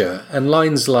Asher and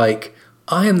lines like,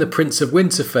 I am the Prince of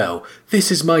Winterfell,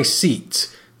 this is my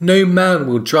seat. No man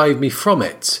will drive me from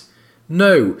it.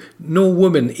 No, nor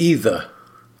woman either.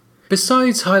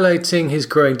 Besides highlighting his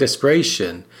growing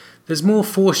desperation, there's more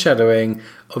foreshadowing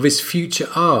of his future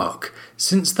arc,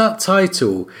 since that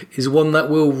title is one that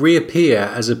will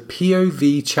reappear as a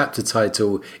POV chapter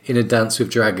title in A Dance with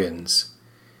Dragons.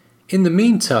 In the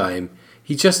meantime,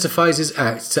 he justifies his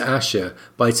act to Asha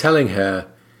by telling her,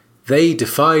 "They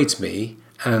defied me,"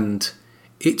 and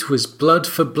 "It was blood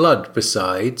for blood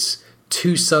besides,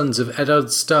 2 sons of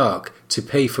Eddard Stark to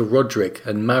pay for Roderick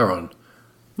and Maron."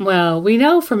 Well, we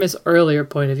know from his earlier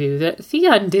point of view that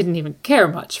Theon didn't even care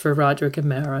much for Roderick and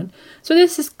Maron, so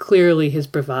this is clearly his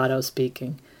bravado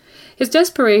speaking. His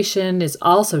desperation is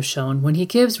also shown when he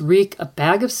gives Reek a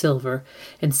bag of silver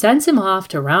and sends him off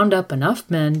to round up enough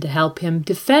men to help him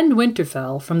defend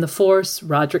Winterfell from the force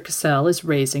Roderick Cassel is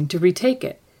raising to retake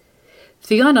it.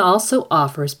 Theon also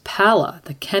offers Palla,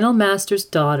 the Kennel Master's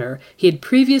daughter he had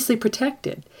previously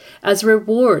protected, as a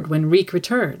reward when Reek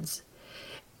returns.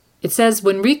 It says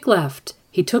when Reek left,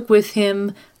 he took with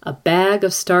him a bag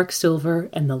of Stark silver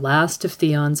and the last of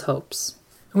Theon's hopes.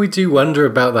 We do wonder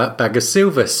about that bag of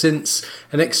silver, since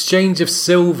an exchange of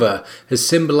silver has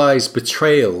symbolised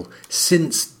betrayal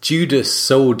since Judas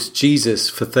sold Jesus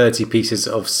for 30 pieces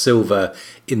of silver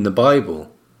in the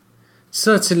Bible.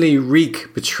 Certainly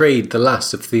Reek betrayed the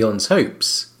last of Theon's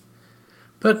hopes.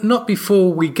 But not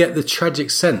before we get the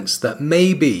tragic sense that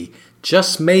maybe,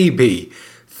 just maybe,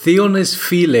 Theon is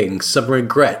feeling some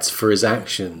regret for his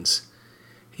actions.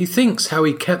 He thinks how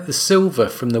he kept the silver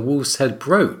from the Wolf's Head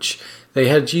brooch they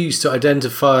had used to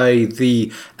identify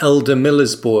the elder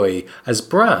miller's boy as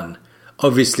Bran,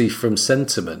 obviously from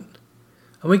sentiment.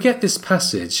 And we get this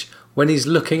passage when he's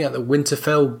looking at the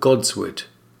Winterfell godswood.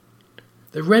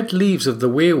 The red leaves of the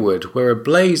weirwood were a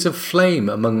blaze of flame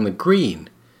among the green.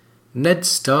 Ned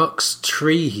Stark's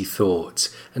tree, he thought,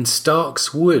 and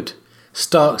Stark's wood.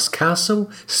 Stark's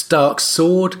castle, Stark's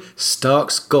sword,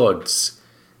 Stark's gods.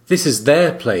 This is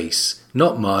their place,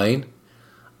 not mine.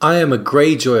 I am a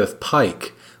Greyjoy of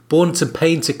Pike, born to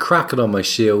paint a kraken on my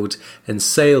shield and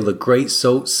sail the great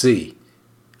salt sea.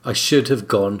 I should have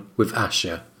gone with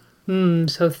Asha.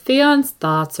 So Theon's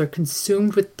thoughts are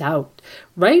consumed with doubt,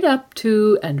 right up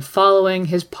to and following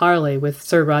his parley with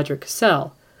Sir Roderick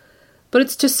Cassel. But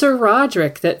it's to Sir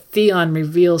Roderick that Theon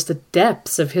reveals the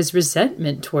depths of his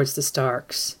resentment towards the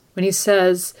Starks, when he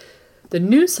says, "The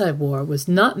noose I wore was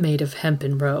not made of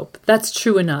hempen rope. That's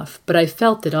true enough, but I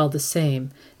felt it all the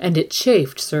same, and it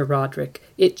chafed, Sir Roderick.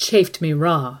 It chafed me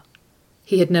raw."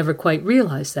 He had never quite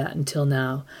realized that until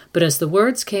now, but as the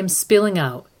words came spilling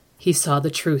out, he saw the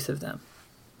truth of them.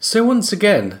 So once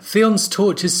again, Theon's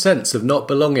tortured sense of not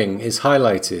belonging is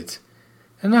highlighted.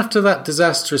 And after that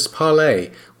disastrous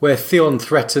parley, where Theon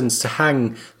threatens to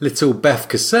hang little Beth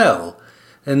Cassel,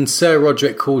 and Sir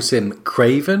Roderick calls him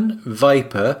craven,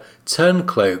 viper,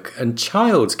 turncloak, and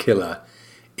child killer,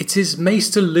 it is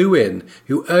Maester Luwin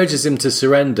who urges him to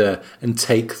surrender and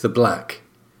take the black.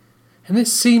 And it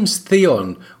seems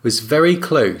Theon was very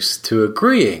close to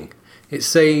agreeing. It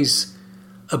says,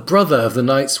 "A brother of the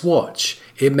Night's Watch,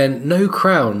 it meant no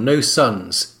crown, no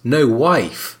sons, no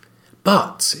wife.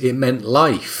 But it meant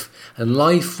life, and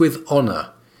life with honour.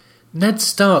 Ned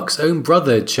Stark's own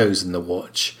brother had chosen the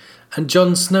watch, and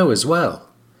Jon Snow as well.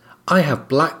 I have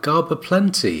black garb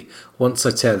aplenty once I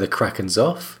tear the krakens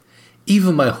off.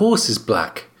 Even my horse is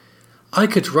black. I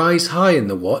could rise high in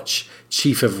the watch,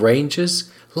 chief of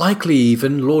rangers, likely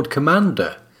even Lord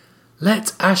Commander.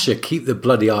 Let Asha keep the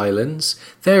bloody islands,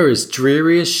 they're as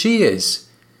dreary as she is.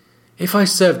 If I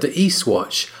served the East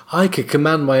Watch, I could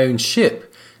command my own ship,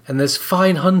 and there's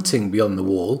fine hunting beyond the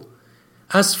wall.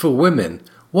 As for women,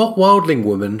 what wildling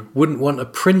woman wouldn't want a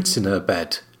prince in her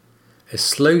bed?" A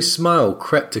slow smile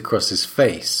crept across his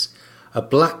face. "A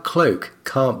black cloak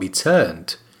can't be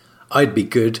turned. I'd be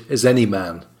good as any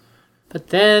man." But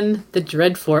then the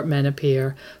Dreadfort men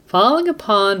appear, falling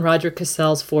upon Roderick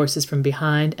Cassel's forces from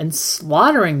behind and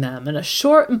slaughtering them in a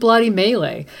short and bloody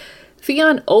melee.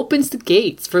 Theon opens the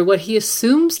gates for what he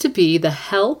assumes to be the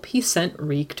help he sent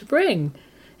Reek to bring.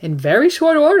 In very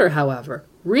short order, however,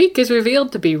 Reek is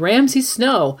revealed to be Ramsay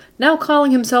Snow, now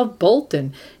calling himself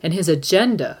Bolton, and his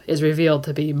agenda is revealed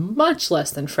to be much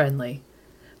less than friendly.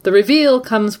 The reveal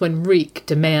comes when Reek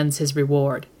demands his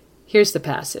reward. Here's the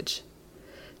passage.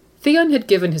 Theon had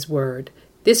given his word.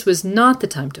 This was not the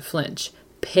time to flinch.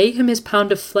 Pay him his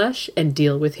pound of flesh and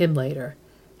deal with him later.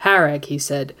 "Harag," he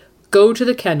said, "go to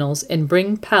the kennels and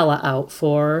bring Palla out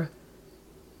for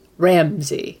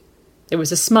Ramsay." There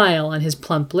was a smile on his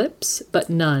plump lips, but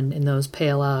none in those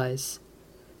pale eyes.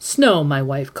 "Snow, my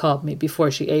wife called me before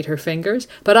she ate her fingers,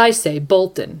 but I say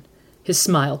Bolton." His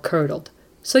smile curdled.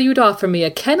 "So you'd offer me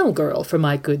a kennel girl for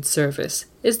my good service.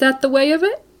 Is that the way of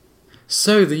it?"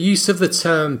 So the use of the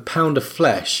term pound of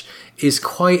flesh is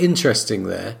quite interesting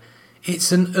there.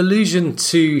 It's an allusion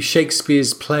to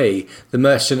Shakespeare's play The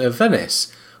Merchant of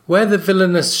Venice, where the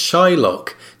villainous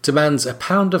Shylock demands a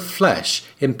pound of flesh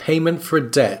in payment for a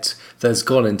debt that has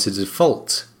gone into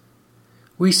default.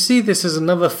 We see this as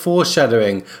another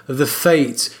foreshadowing of the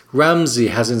fate Ramsay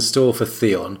has in store for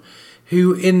Theon,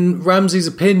 who, in Ramsay's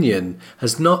opinion,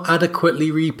 has not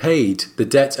adequately repaid the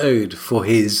debt owed for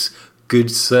his good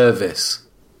service.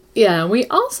 Yeah, we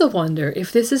also wonder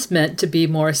if this is meant to be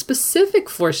more specific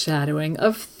foreshadowing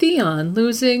of Theon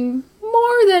losing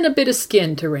more than a bit of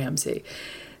skin to Ramsay.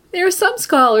 There are some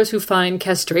scholars who find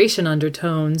castration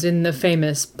undertones in the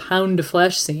famous pound of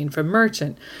flesh scene from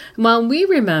Merchant, while we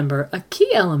remember a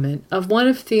key element of one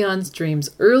of Theon's dreams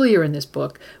earlier in this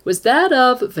book was that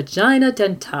of vagina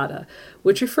dentata,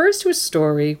 which refers to a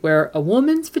story where a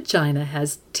woman's vagina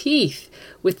has teeth,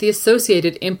 with the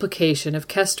associated implication of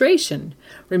castration.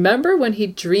 Remember when he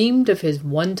dreamed of his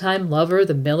one-time lover,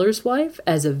 the miller's wife,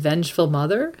 as a vengeful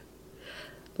mother?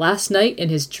 Last night in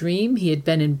his dream he had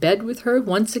been in bed with her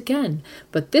once again,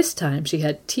 but this time she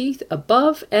had teeth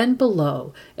above and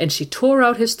below, and she tore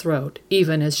out his throat,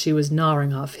 even as she was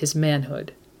gnawing off his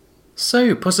manhood.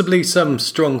 So, possibly some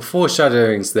strong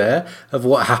foreshadowings there of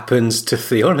what happens to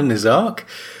Theon in his arc,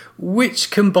 which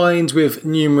combined with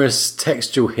numerous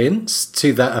textual hints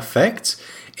to that effect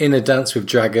in A Dance with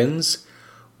Dragons,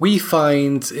 we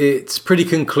find it pretty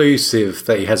conclusive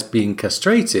that he has been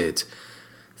castrated.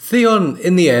 Theon,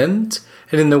 in the end,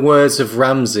 and in the words of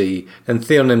Ramsay and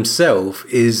Theon himself,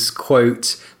 is,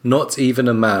 quote, not even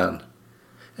a man.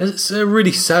 It's a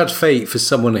really sad fate for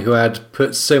someone who had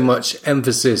put so much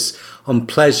emphasis on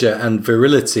pleasure and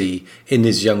virility in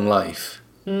his young life.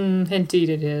 Indeed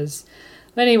it is.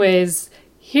 Anyways,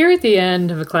 here at the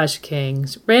end of A Clash of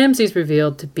Kings, Ramsay's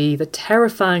revealed to be the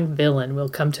terrifying villain we'll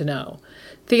come to know.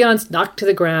 Theon's knocked to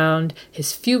the ground,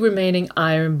 his few remaining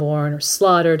Ironborn are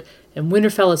slaughtered, and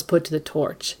Winterfell is put to the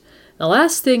torch. The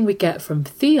last thing we get from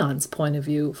Theon's point of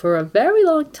view for a very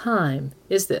long time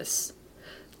is this.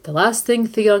 The last thing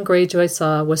Theon Greyjoy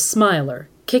saw was Smiler,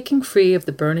 kicking free of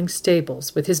the burning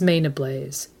stables with his mane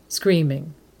ablaze,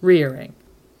 screaming, rearing.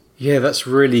 Yeah, that's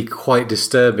really quite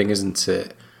disturbing, isn't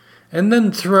it? And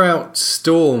then throughout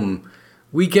Storm,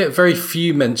 we get very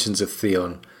few mentions of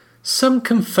Theon. Some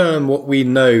confirm what we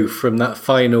know from that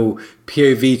final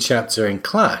POV chapter in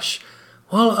Clash,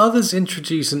 while others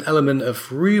introduce an element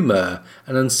of rumour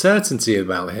and uncertainty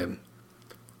about him.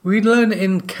 We learn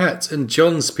in Kat and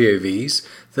Jon's POVs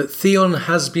that Theon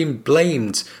has been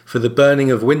blamed for the burning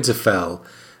of Winterfell,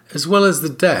 as well as the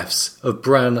deaths of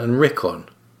Bran and Rickon.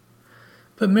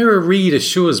 But Mira Reed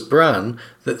assures Bran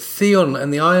that Theon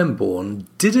and the Ironborn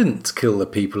didn't kill the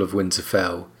people of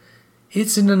Winterfell.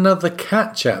 It's in another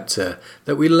Cat chapter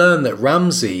that we learn that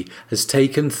Ramsay has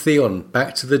taken Theon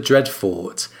back to the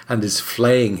Dreadfort and is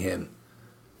flaying him.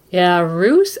 Yeah,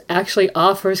 Roose actually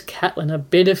offers Catelyn a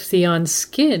bit of Theon's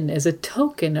skin as a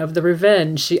token of the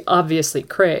revenge she obviously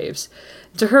craves.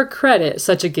 To her credit,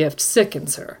 such a gift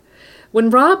sickens her. When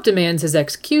Robb demands his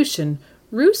execution,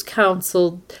 Roose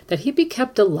counseled that he be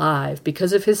kept alive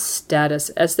because of his status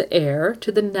as the heir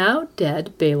to the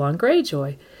now-dead Balon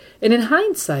Greyjoy. And in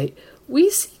hindsight, we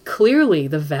see clearly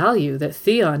the value that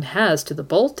Theon has to the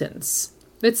Boltons.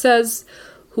 It says,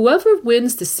 "Whoever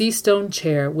wins the Seastone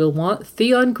chair will want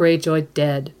Theon Greyjoy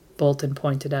dead," Bolton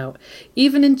pointed out.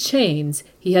 "Even in chains,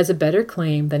 he has a better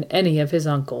claim than any of his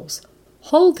uncles.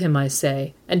 Hold him, I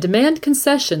say, and demand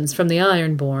concessions from the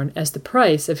Ironborn as the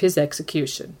price of his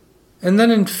execution." And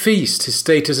then in Feast, his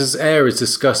status as heir is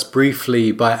discussed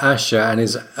briefly by Asha and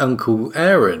his uncle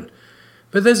Aeron.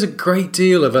 But there's a great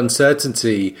deal of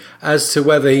uncertainty as to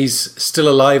whether he's still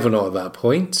alive or not at that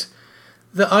point.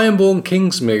 The Ironborn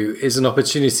Kingsmoot is an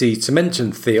opportunity to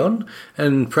mention Theon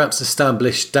and perhaps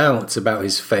establish doubt about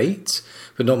his fate,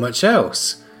 but not much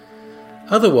else.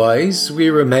 Otherwise, we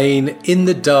remain in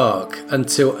the dark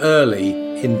until early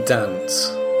in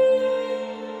Dance.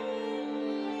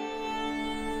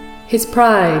 His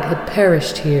pride had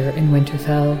perished here in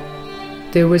Winterfell.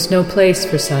 There was no place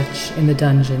for such in the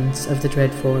dungeons of the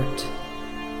Dreadfort.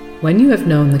 When you have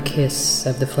known the kiss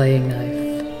of the flaying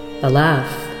knife, a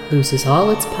laugh loses all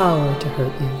its power to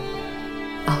hurt you.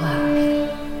 A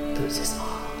laugh loses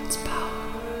all its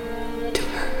power to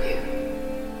hurt you.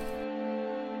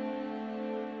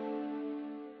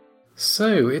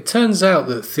 So, it turns out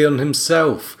that Theon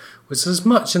himself was as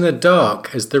much in the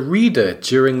dark as the reader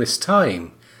during this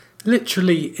time.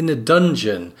 Literally in a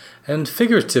dungeon, and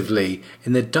figuratively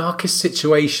in the darkest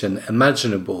situation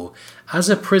imaginable as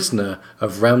a prisoner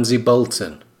of Ramsay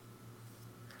Bolton.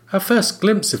 Our first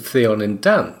glimpse of Theon in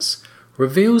Dance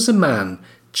reveals a man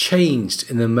changed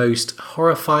in the most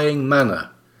horrifying manner.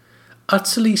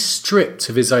 Utterly stripped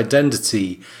of his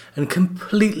identity and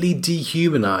completely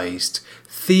dehumanized,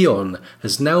 Theon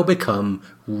has now become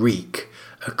Reek,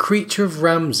 a creature of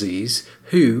Ramsay's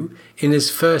who, in his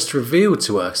first reveal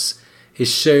to us,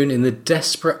 is shown in the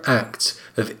desperate act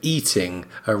of eating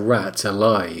a rat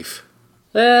alive.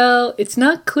 Well, it's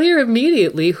not clear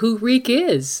immediately who Reek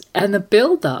is, and the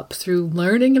build-up through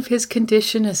learning of his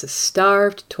condition as a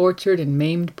starved, tortured, and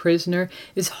maimed prisoner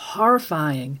is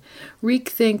horrifying. Reek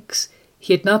thinks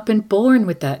he had not been born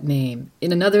with that name.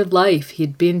 In another life he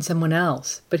had been someone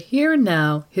else, but here and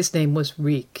now his name was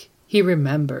Reek. He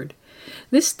remembered.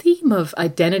 This theme of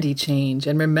identity change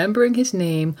and remembering his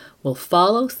name will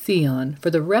follow Theon for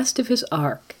the rest of his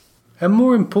arc. And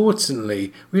more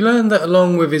importantly, we learn that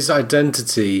along with his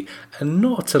identity, and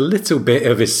not a little bit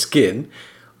of his skin,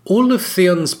 all of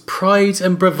Theon's pride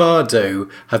and bravado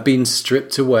have been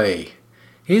stripped away.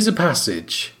 Here's a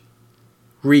passage.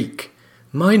 Reek.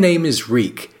 My name is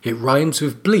Reek. It rhymes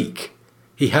with bleak.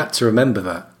 He had to remember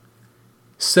that.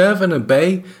 Serve and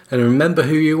obey and remember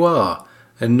who you are,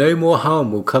 and no more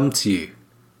harm will come to you.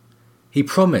 He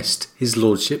promised, his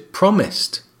lordship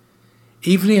promised.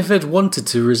 Even if he had wanted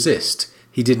to resist,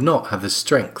 he did not have the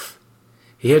strength.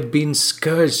 He had been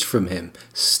scourged from him,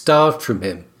 starved from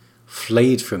him,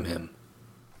 flayed from him.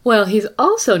 Well, he's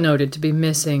also noted to be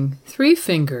missing 3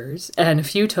 fingers and a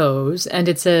few toes, and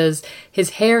it says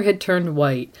his hair had turned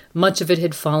white, much of it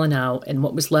had fallen out, and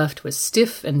what was left was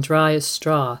stiff and dry as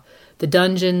straw. The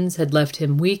dungeons had left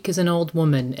him weak as an old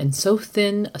woman, and so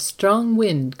thin a strong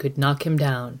wind could knock him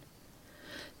down.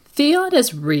 Theon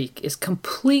as Reek is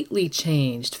completely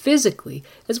changed physically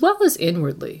as well as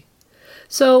inwardly.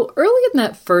 So early in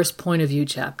that first point of view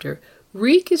chapter,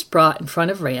 Reek is brought in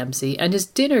front of Ramsay and his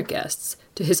dinner guests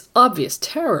to his obvious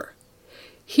terror.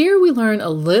 Here we learn a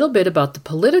little bit about the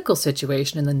political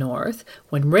situation in the north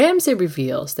when Ramsay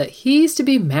reveals that he's to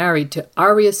be married to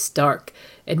Arya Stark,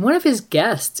 and one of his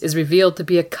guests is revealed to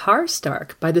be a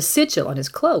Karstark by the sigil on his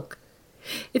cloak.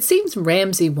 It seems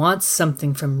Ramsay wants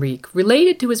something from Reek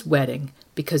related to his wedding,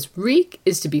 because Reek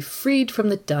is to be freed from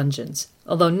the dungeons,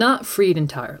 although not freed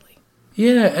entirely.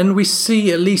 Yeah, and we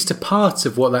see at least a part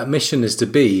of what that mission is to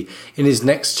be in his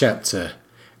next chapter.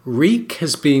 Reek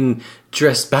has been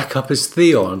dressed back up as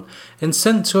Theon and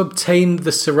sent to obtain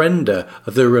the surrender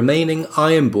of the remaining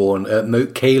Ironborn at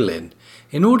Moat Cailin,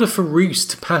 in order for Roose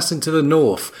to pass into the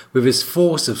north with his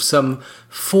force of some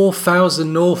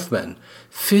 4,000 Northmen,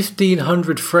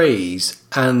 1,500 Freys,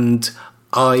 and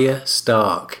Arya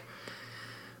Stark.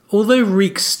 Although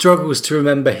Reek struggles to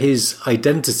remember his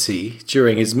identity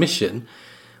during his mission,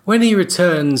 when he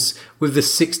returns with the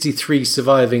 63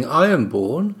 surviving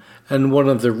Ironborn, and one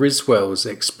of the Riswells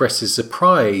expresses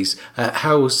surprise at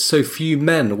how so few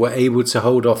men were able to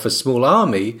hold off a small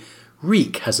army,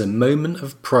 Reek has a moment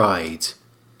of pride.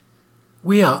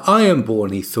 We are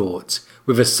Ironborn, he thought,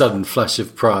 with a sudden flash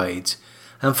of pride,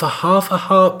 and for half a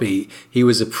heartbeat he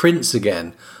was a prince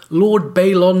again, Lord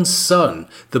Balon's son,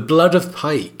 the blood of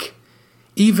Pike.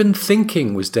 Even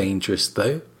thinking was dangerous,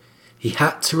 though. He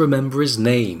had to remember his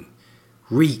name.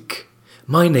 Reek.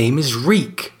 My name is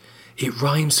Reek. It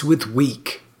rhymes with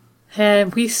weak.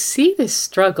 And we see this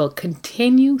struggle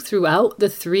continue throughout the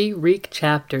 3 Reek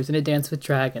chapters in A Dance with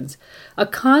Dragons, a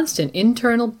constant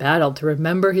internal battle to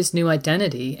remember his new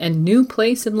identity and new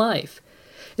place in life.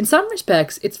 In some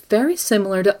respects, it's very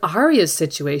similar to Arya's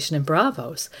situation in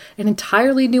Braavos. An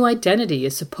entirely new identity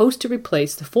is supposed to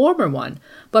replace the former one,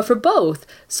 but for both,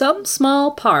 some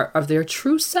small part of their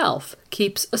true self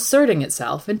keeps asserting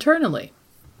itself internally.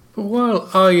 But while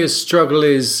Arya's struggle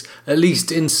is, at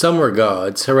least in some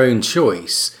regards, her own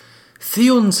choice,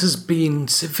 Theon's has been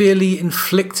severely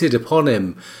inflicted upon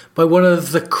him by one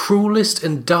of the cruelest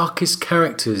and darkest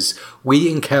characters we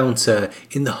encounter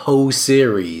in the whole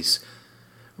series.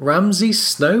 Ramsay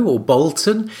Snow, or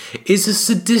Bolton, is a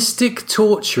sadistic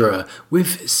torturer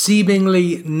with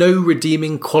seemingly no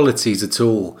redeeming qualities at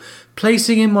all,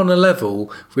 placing him on a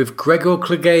level with Gregor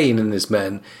Clegane and his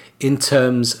men in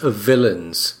terms of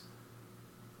villains.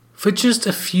 For just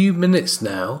a few minutes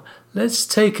now, let's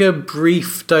take a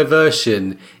brief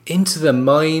diversion into the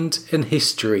mind and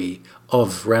history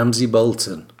of Ramsay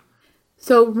Bolton.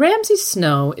 So Ramsay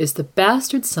Snow is the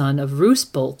bastard son of Roose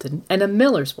Bolton and a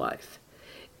miller's wife.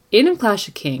 In A Clash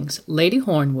of Kings, Lady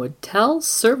Hornwood tells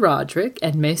Sir Roderick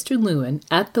and Maester Luwin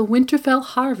at the Winterfell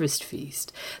harvest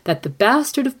feast that the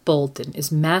bastard of Bolton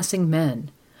is massing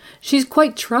men. She's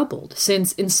quite troubled,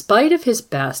 since in spite of his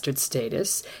bastard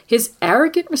status, his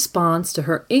arrogant response to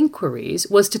her inquiries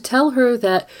was to tell her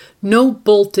that no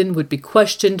Bolton would be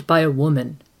questioned by a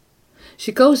woman.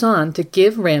 She goes on to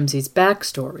give Ramsay's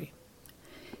backstory.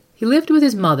 He lived with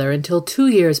his mother until 2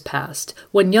 years passed,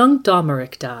 when young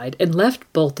Domeric died and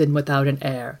left Bolton without an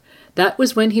heir. That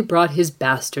was when he brought his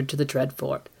bastard to the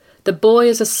Dreadfort. The boy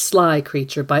is a sly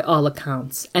creature by all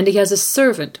accounts, and he has a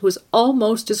servant who is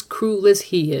almost as cruel as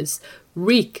he is.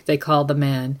 Reek, they call the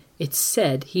man. It's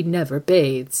said he never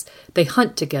bathes. They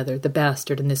hunt together, the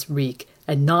bastard and this Reek,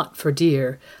 and not for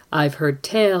deer. I've heard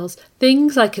tales,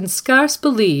 things I can scarce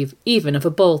believe, even of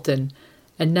a Bolton.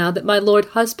 And now that my lord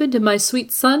husband and my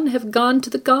sweet son have gone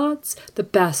to the gods, the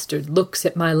bastard looks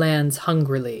at my lands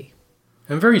hungrily.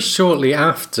 And very shortly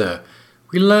after,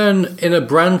 we learn in a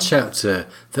Bran chapter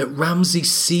that Ramsay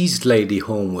seized Lady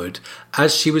Hornwood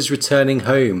as she was returning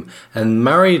home and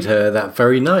married her that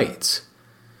very night.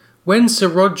 When Sir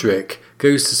Roderick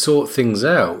goes to sort things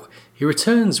out, he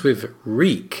returns with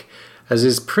Reek as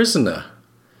his prisoner.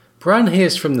 Bran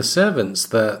hears from the servants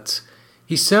that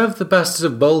he served the bastard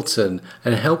of Bolton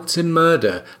and helped him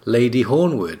murder Lady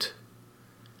Hornwood.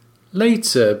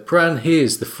 Later, Bran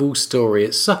hears the full story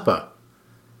at supper.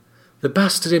 The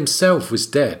bastard himself was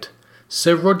dead.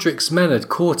 Sir Roderick's men had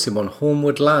caught him on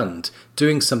Hornwood land,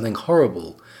 doing something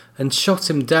horrible, and shot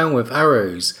him down with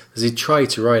arrows as he tried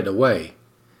to ride away.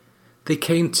 They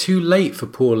came too late for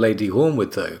poor Lady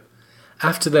Hornwood, though.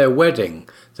 After their wedding,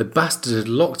 the bastard had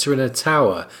locked her in a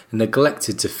tower and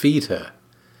neglected to feed her.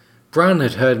 Bran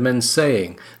had heard men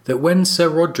saying that when Sir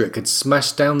Roderick had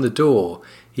smashed down the door,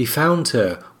 he found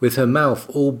her with her mouth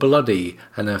all bloody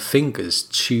and her fingers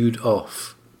chewed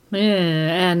off.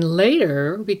 And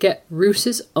later we get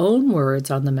Roos's own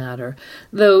words on the matter,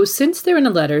 though since they're in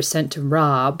a letter sent to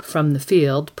Robb from the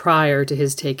field prior to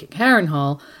his taking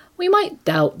Harrenhal, we might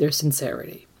doubt their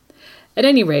sincerity. At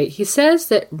any rate, he says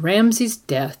that Ramsay's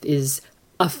death is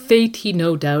a fate he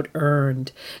no doubt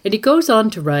earned, and he goes on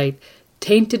to write,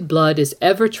 "Tainted blood is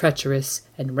ever treacherous,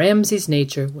 and Ramsay's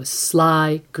nature was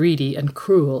sly, greedy, and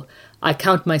cruel. I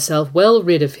count myself well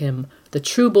rid of him. The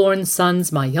true-born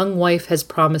sons my young wife has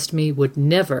promised me would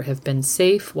never have been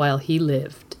safe while he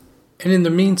lived." And in the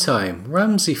meantime,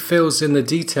 Ramsay fills in the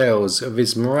details of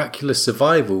his miraculous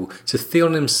survival to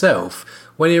Theon himself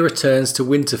when he returns to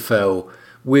Winterfell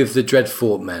with the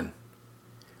Dreadfort men.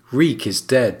 Reek is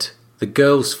dead, the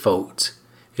girl's fault.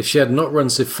 If she had not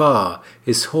run so far,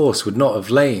 his horse would not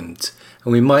have lamed,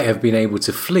 and we might have been able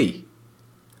to flee.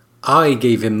 I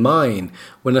gave him mine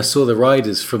when I saw the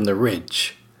riders from the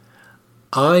ridge.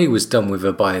 I was done with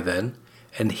her by then,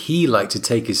 and he liked to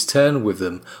take his turn with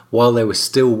them while they were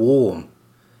still warm.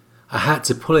 I had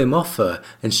to pull him off her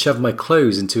and shove my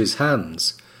clothes into his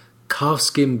hands.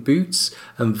 Calfskin boots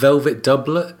and velvet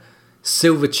doublet,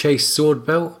 silver chased sword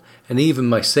belt, and even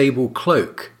my sable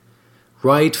cloak.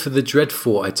 Ride for the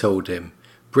Dreadfort, I told him.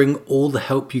 Bring all the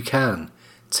help you can.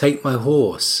 Take my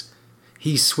horse.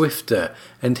 He's swifter,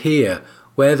 and here,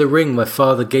 wear the ring my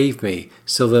father gave me,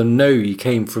 so they'll know you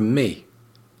came from me.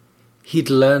 He'd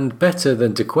learned better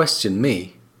than to question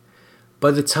me.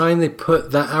 By the time they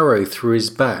put that arrow through his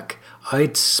back,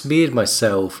 I'd smeared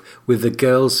myself with the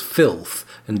girl's filth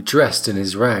and dressed in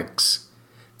his rags.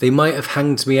 They might have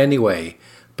hanged me anyway,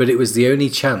 but it was the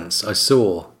only chance I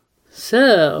saw.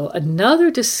 So, another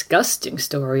disgusting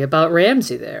story about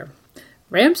Ramsay there.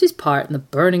 Ramsay's part in the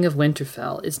burning of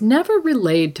Winterfell is never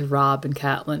relayed to Robb and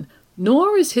Catelyn,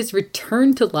 nor is his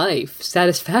return to life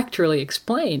satisfactorily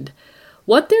explained.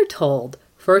 What they're told,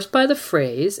 first by the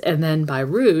Freys and then by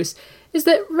Roose, is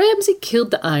that Ramsay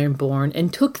killed the Ironborn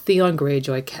and took Theon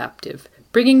Greyjoy captive,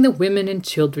 bringing the women and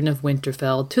children of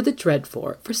Winterfell to the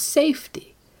Dreadfort for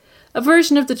safety. A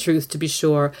version of the truth, to be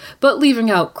sure, but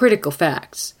leaving out critical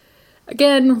facts.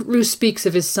 Again, Roose speaks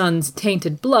of his son's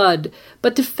tainted blood,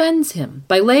 but defends him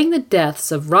by laying the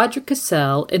deaths of Roderick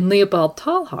Cassel and Leopold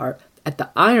Tallhart at the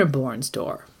Ironborn's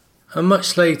door. And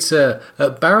much later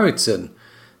at Barrowton,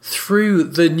 through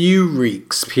the new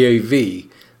Reek's POV,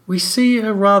 we see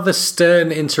a rather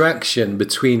stern interaction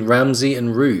between Ramsay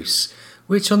and Roose,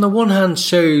 which on the one hand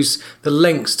shows the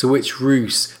lengths to which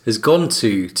Roose has gone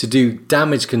to do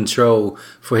damage control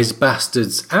for his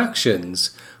bastard's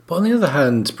actions, but on the other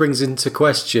hand brings into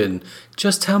question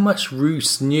just how much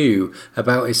Roose knew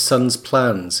about his son's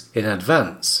plans in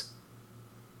advance.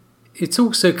 It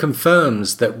also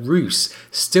confirms that Roose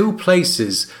still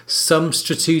places some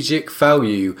strategic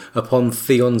value upon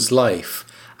Theon's life,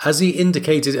 as he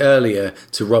indicated earlier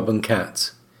to Robb and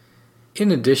Cat.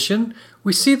 In addition,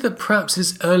 we see that perhaps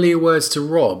his earlier words to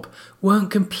Robb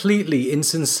weren't completely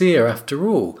insincere after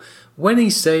all, when he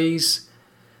says,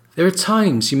 "There are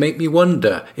times you make me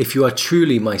wonder if you are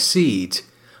truly my seed.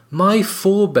 My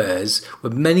forebears were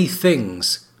many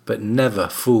things, but never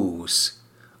fools.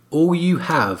 All you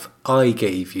have, I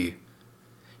gave you.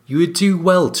 You would do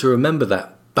well to remember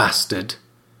that, bastard.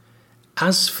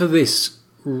 As for this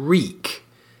reek,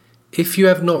 if you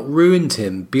have not ruined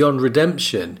him beyond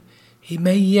redemption, he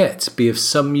may yet be of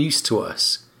some use to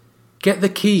us. Get the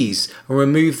keys and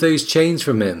remove those chains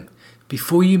from him,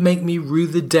 before you make me rue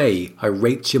the day I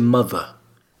raped your mother."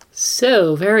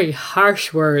 So, very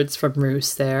harsh words from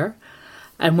Roose there.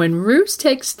 And when Roose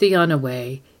takes Theon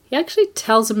away, he actually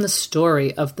tells him the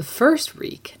story of the first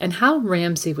reek and how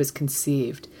Ramsay was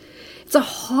conceived. It's a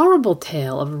horrible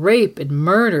tale of rape and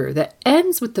murder that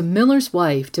ends with the miller's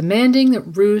wife demanding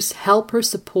that Roose help her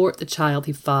support the child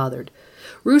he fathered.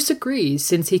 Roose agrees,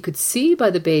 since he could see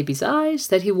by the baby's eyes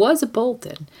that he was a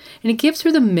Bolton, and he gives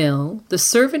her the mill, the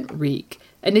servant Reek,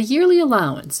 and a yearly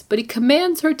allowance, but he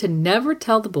commands her to never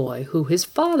tell the boy who his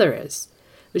father is.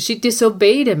 But she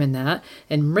disobeyed him in that,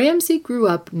 and Ramsay grew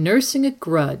up nursing a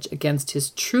grudge against his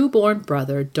true-born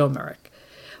brother Domeric.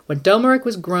 When Domeric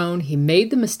was grown, he made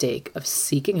the mistake of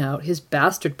seeking out his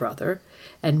bastard brother,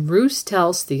 and Roose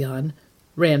tells Theon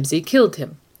Ramsay killed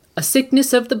him. A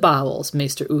sickness of the bowels,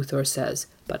 Maester Uthor says,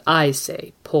 but I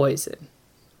say poison.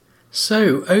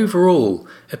 So, overall,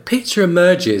 a picture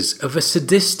emerges of a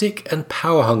sadistic and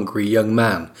power-hungry young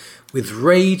man, with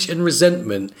rage and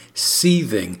resentment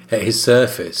seething at his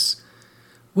surface.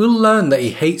 We'll learn that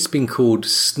he hates being called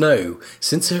Snow,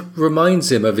 since it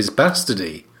reminds him of his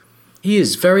bastardy. He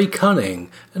is very cunning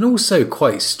and also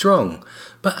quite strong,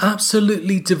 but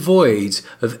absolutely devoid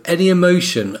of any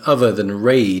emotion other than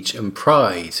rage and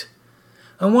pride.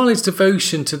 And while his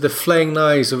devotion to the flaying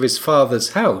knives of his father's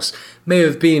house may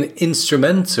have been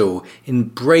instrumental in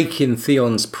breaking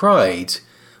Theon's pride,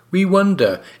 we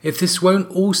wonder if this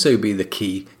won't also be the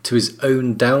key to his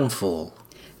own downfall.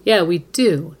 Yeah, we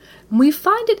do. And we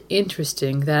find it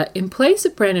interesting that in place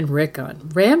of Bran and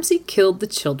Rickon, Ramsay killed the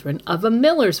children of a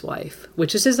miller's wife,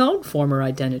 which is his own former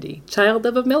identity, child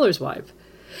of a miller's wife.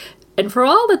 And for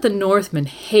all that the Northmen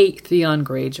hate Theon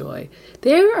Greyjoy,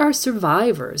 there are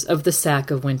survivors of the sack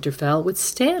of Winterfell with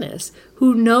Stannis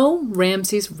who know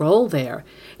Ramsay's role there,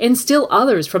 and still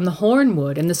others from the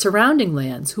Hornwood and the surrounding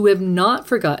lands who have not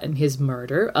forgotten his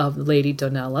murder of Lady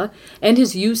Donella and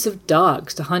his use of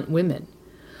dogs to hunt women.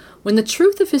 When the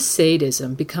truth of his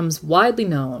sadism becomes widely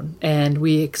known, and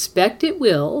we expect it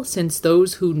will since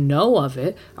those who know of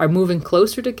it are moving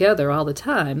closer together all the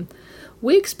time,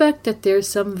 we expect that there's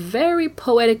some very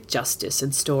poetic justice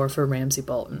in store for Ramsay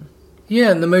Bolton.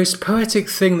 Yeah, and the most poetic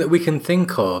thing that we can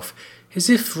think of is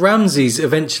if Ramsay's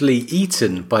eventually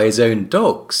eaten by his own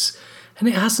dogs. And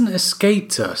it hasn't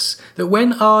escaped us that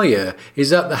when Arya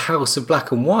is at the House of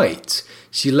Black and White,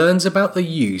 she learns about the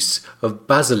use of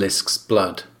basilisk's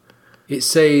blood. It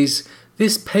says,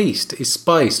 "This paste is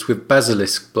spiced with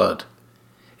basilisk blood.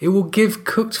 It will give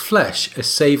cooked flesh a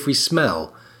savoury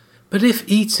smell, but if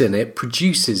eaten it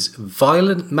produces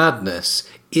violent madness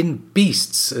in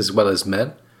beasts as well as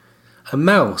men. A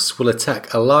mouse will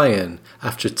attack a lion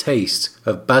after a taste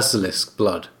of basilisk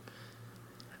blood."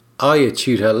 Arya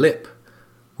chewed her lip.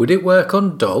 Would it work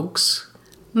on dogs?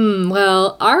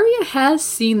 Well, Arya has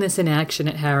seen this in action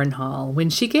at Harrenhal when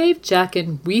she gave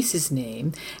Jaqen Rhys's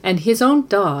name and his own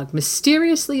dog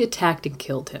mysteriously attacked and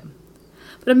killed him.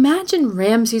 But imagine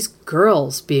Ramsay's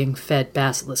girls being fed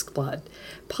basilisk blood,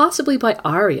 possibly by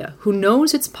Arya, who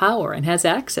knows its power and has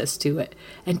access to it,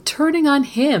 and turning on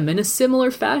him in a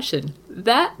similar fashion.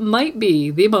 That might be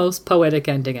the most poetic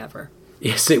ending ever.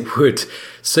 Yes, it would.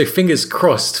 So fingers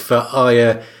crossed for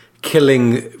Arya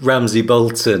killing Ramsay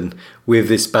Bolton with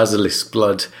this basilisk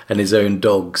blood and his own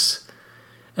dogs.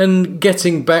 And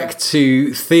getting back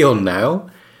to Theon now,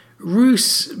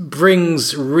 Roose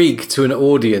brings Reek to an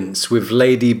audience with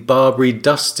Lady Barbary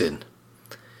Dustin.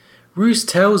 Roose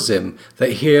tells him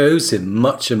that he owes him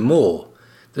much and more.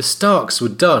 The Starks were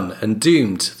done and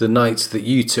doomed the night that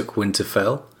you took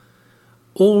Winterfell.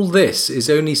 All this is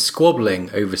only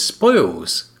squabbling over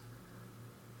spoils.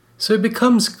 So it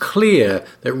becomes clear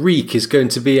that Reek is going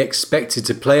to be expected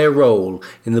to play a role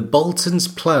in the Boltons'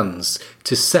 plans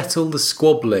to settle the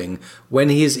squabbling when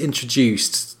he is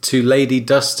introduced to Lady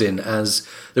Dustin as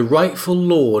the rightful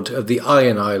lord of the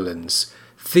Iron Islands,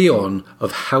 Theon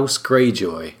of House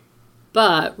Greyjoy.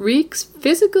 But Reek's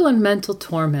physical and mental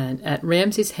torment at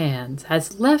Ramsay's hands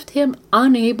has left him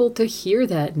unable to hear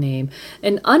that name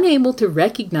and unable to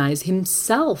recognize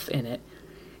himself in it.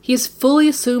 He has fully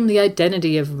assumed the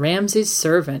identity of Ramsay's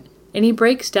servant, and he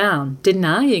breaks down,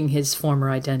 denying his former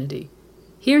identity.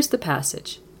 Here's the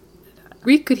passage.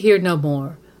 Reek could hear no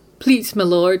more. "Please, my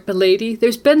lord, my lady,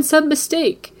 there's been some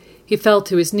mistake." He fell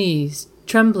to his knees,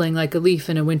 trembling like a leaf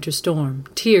in a winter storm,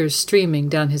 tears streaming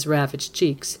down his ravaged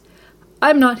cheeks.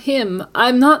 I'm not him.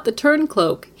 I'm not the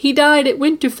Turncloak. He died at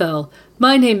Winterfell.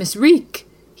 My name is Reek.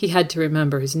 He had to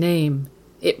remember his name.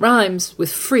 It rhymes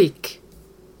with freak.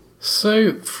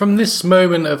 So, from this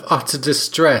moment of utter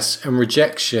distress and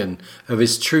rejection of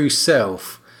his true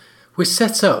self, we're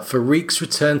set up for Reek's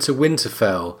return to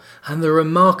Winterfell and the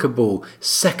remarkable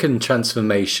second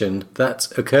transformation that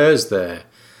occurs there,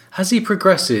 as he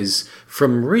progresses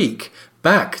from Reek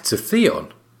back to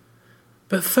Theon.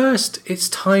 But first, it's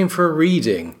time for a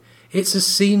reading. It's a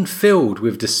scene filled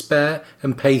with despair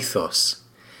and pathos.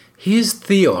 Here's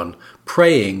Theon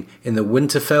praying in the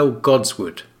Winterfell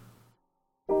Godswood.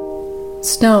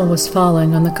 Snow was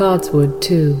falling on the Godswood,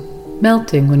 too,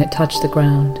 melting when it touched the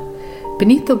ground.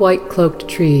 Beneath the white-cloaked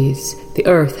trees, the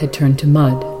earth had turned to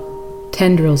mud.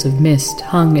 Tendrils of mist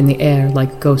hung in the air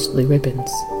like ghostly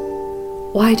ribbons.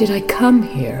 Why did I come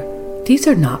here? These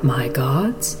are not my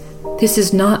gods. This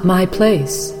is not my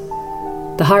place.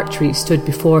 The heart tree stood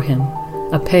before him,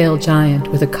 a pale giant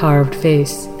with a carved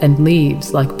face and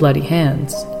leaves like bloody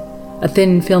hands. A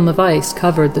thin film of ice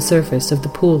covered the surface of the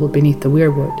pool beneath the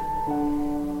weirwood.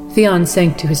 Theon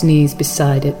sank to his knees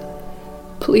beside it.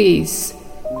 "Please,"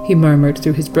 he murmured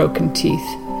through his broken teeth.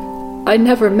 "I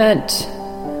never meant—"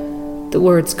 The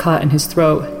words caught in his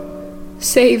throat.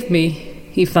 "Save me,"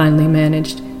 he finally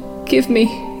managed. "Give me—"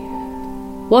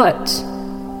 What?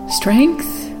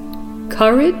 Strength?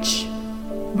 Courage?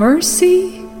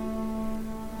 Mercy?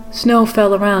 Snow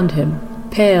fell around him,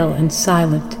 pale and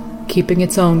silent, keeping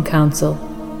its own counsel.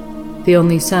 The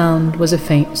only sound was a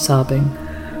faint sobbing.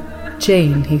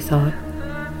 Jane, he thought.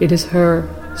 It is her,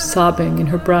 sobbing in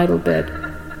her bridal bed.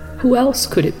 Who else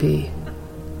could it be?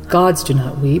 Gods do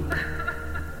not weep.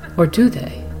 Or do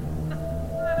they?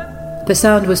 The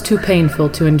sound was too painful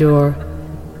to endure.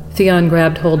 Theon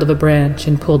grabbed hold of a branch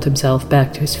and pulled himself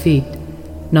back to his feet,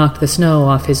 knocked the snow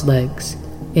off his legs,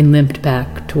 and limped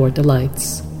back toward the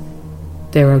lights.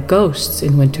 There are ghosts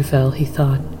in Winterfell, he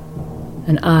thought,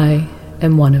 and I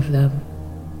am one of them.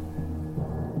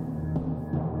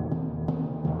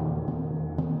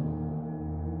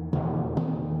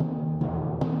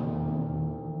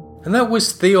 And that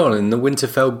was Theon in the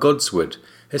Winterfell Godswood,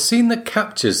 a scene that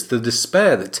captures the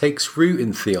despair that takes root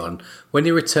in Theon when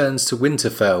he returns to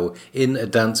Winterfell in A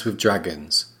Dance with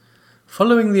Dragons.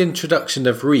 Following the introduction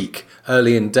of Reek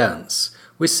early in Dance,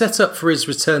 we're set up for his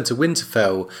return to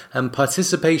Winterfell and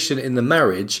participation in the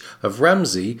marriage of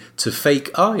Ramsay to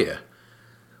fake Arya.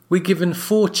 We're given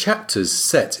 4 chapters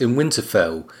set in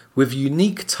Winterfell with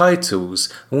unique titles,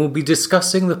 and we'll be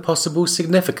discussing the possible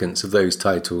significance of those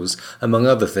titles, among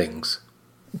other things.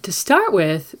 To start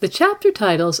with, the chapter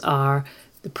titles are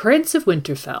The Prince of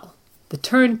Winterfell, The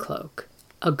Turncloak,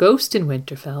 A Ghost in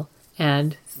Winterfell,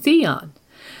 and Theon.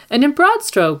 And in broad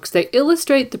strokes, they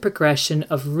illustrate the progression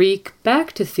of Reek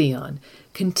back to Theon,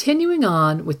 continuing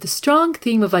on with the strong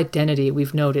theme of identity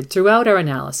we've noted throughout our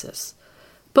analysis.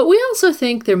 But we also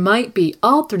think there might be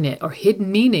alternate or hidden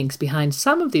meanings behind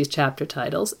some of these chapter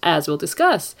titles, as we'll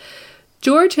discuss.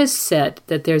 George has said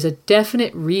that there's a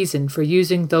definite reason for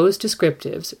using those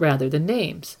descriptives rather than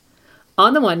names.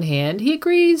 On the one hand, he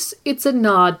agrees it's a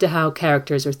nod to how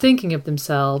characters are thinking of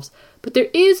themselves, but there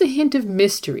is a hint of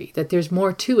mystery that there's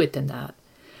more to it than that.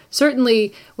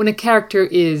 Certainly, when a character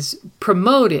is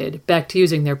promoted back to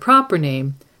using their proper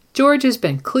name, George has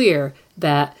been clear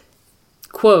that,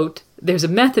 quote, "There's a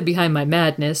method behind my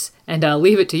madness, and I'll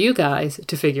leave it to you guys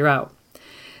to figure out."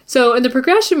 So in the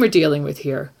progression we're dealing with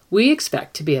here, we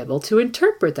expect to be able to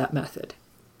interpret that method.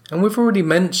 And we've already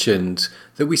mentioned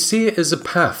that we see it as a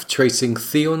path tracing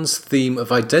Theon's theme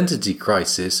of identity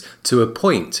crisis to a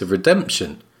point of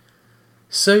redemption.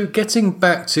 So getting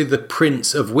back to the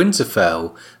Prince of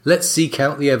Winterfell, let's seek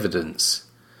out the evidence.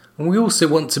 And we also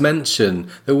want to mention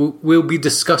that we'll be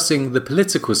discussing the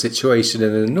political situation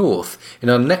in the north in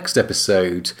our next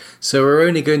episode, so we're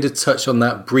only going to touch on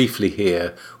that briefly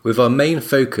here, with our main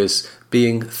focus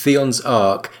being Theon's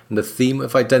arc and the theme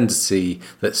of identity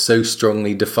that so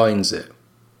strongly defines it.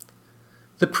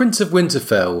 The Prince of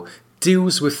Winterfell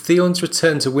deals with Theon's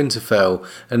return to Winterfell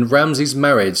and Ramsay's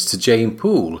marriage to Jane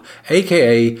Poole,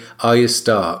 aka Arya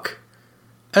Stark.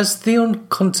 As Theon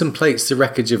contemplates the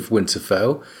wreckage of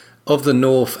Winterfell, of the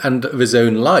North and of his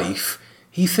own life,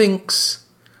 he thinks,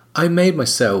 I made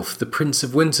myself the Prince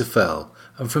of Winterfell,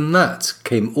 and from that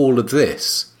came all of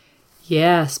this.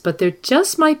 Yes, but there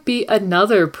just might be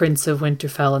another Prince of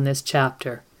Winterfell in this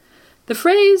chapter. The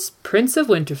phrase Prince of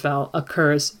Winterfell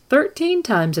occurs 13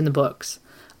 times in the books.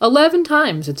 11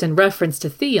 times it's in reference to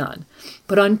Theon,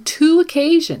 but on 2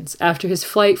 occasions after his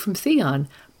flight from Theon,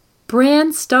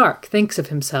 Bran Stark thinks of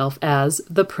himself as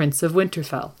the Prince of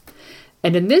Winterfell.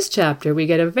 And in this chapter, we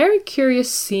get a very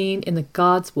curious scene in the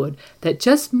Godswood that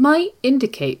just might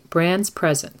indicate Bran's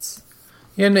presence.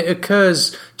 Yeah, and it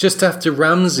occurs just after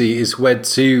Ramsay is wed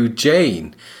to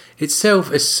Jane, itself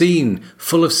a scene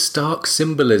full of stark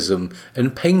symbolism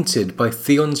and painted by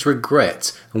Theon's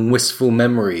regret and wistful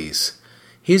memories.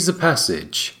 Here's the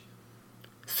passage.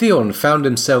 Theon found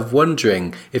himself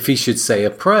wondering if he should say a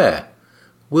prayer.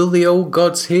 Will the old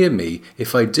gods hear me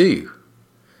if I do?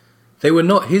 They were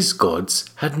not his gods,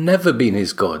 had never been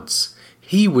his gods.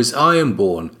 He was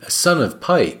Ironborn, a son of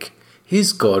Pike.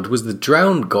 His god was the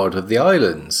drowned god of the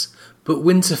islands, but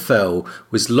Winterfell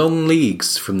was long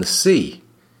leagues from the sea.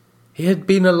 It had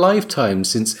been a lifetime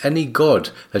since any god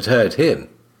had heard him.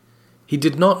 He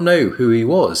did not know who he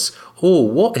was, or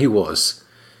what he was,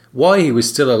 why he was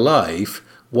still alive,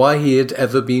 why he had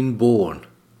ever been born.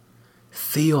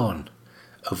 Theon,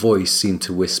 a voice seemed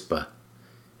to whisper.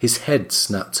 His head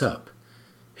snapped up.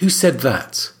 Who said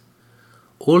that?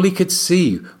 All he could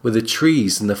see were the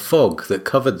trees and the fog that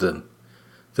covered them.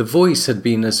 The voice had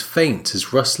been as faint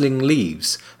as rustling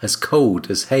leaves, as cold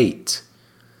as hate.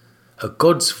 A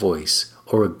god's voice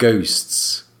or a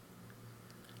ghost's?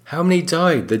 How many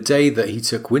died the day that he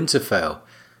took Winterfell?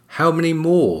 How many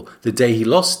more the day he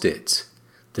lost it?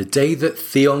 The day that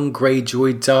Theon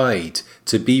Greyjoy died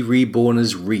to be reborn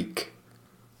as Reek.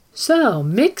 So,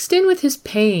 mixed in with his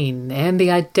pain and the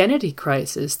identity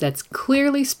crisis that's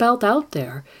clearly spelled out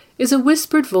there is a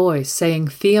whispered voice saying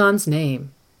Theon's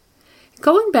name.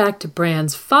 Going back to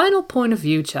Bran's final point of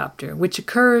view chapter, which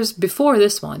occurs before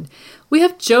this one, we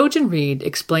have Jojen Reed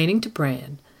explaining to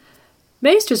Bran.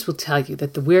 Maesters will tell you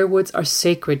that the weirwoods are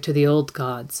sacred to the old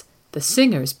gods. The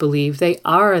singers believe they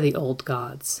are the old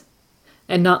gods.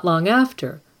 And not long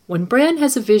after, when Bran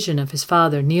has a vision of his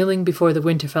father kneeling before the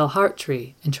Winterfell heart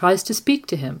tree and tries to speak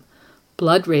to him,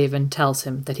 Bloodraven tells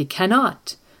him that he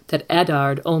cannot, that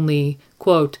Eddard only,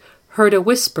 quote, heard a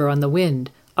whisper on the wind,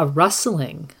 a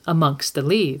rustling amongst the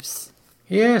leaves.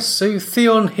 Yes, so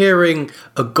Theon hearing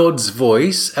a god's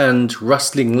voice and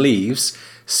rustling leaves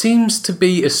seems to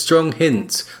be a strong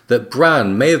hint that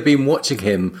Bran may have been watching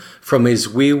him from his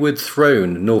weirwood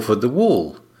throne north of the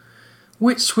wall,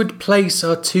 which would place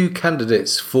our two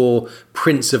candidates for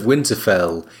Prince of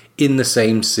Winterfell in the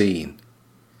same scene.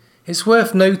 It's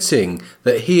worth noting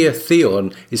that here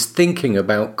Theon is thinking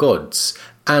about gods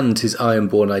and his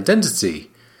Ironborn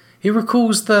identity. He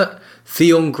recalls that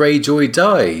Theon Greyjoy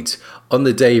died on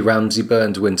the day Ramsay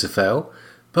burned Winterfell,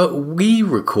 but we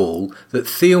recall that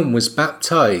Theon was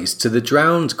baptised to the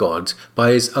drowned god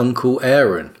by his uncle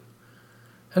Aeron.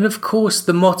 And of course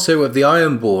the motto of the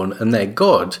Ironborn and their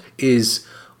god is,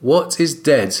 "What is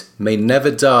dead may never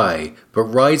die, but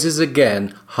rises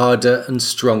again harder and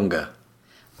stronger."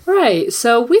 Right,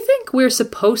 so we think we're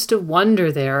supposed to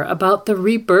wonder there about the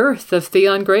rebirth of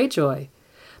Theon Greyjoy.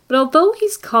 But although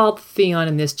he's called Theon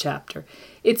in this chapter,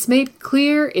 it's made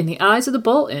clear in the eyes of the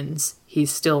Boltons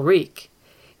he's still Reek.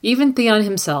 Even Theon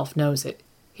himself knows it.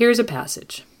 Here's a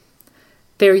passage.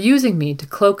 "They are using me to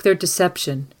cloak their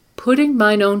deception, putting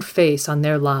mine own face on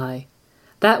their lie.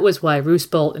 That was why Roose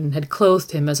Bolton had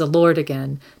clothed him as a lord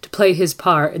again, to play his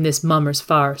part in this mummer's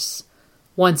farce.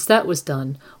 Once that was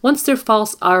done, once their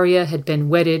false Arya had been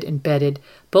wedded and bedded,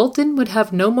 Bolton would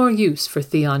have no more use for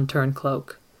Theon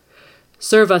Turncloak.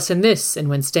 Serve us in this, and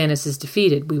when Stannis is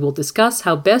defeated, we will discuss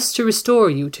how best to restore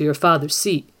you to your father's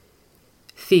seat."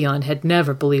 Theon had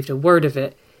never believed a word of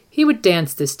it. He would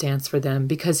dance this dance for them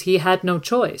because he had no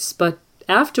choice, but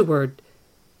afterward,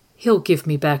 "He'll give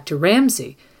me back to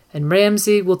Ramsay, and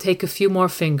Ramsay will take a few more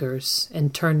fingers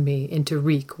and turn me into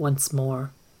Reek once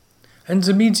more." And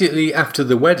immediately after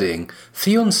the wedding,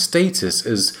 Theon's status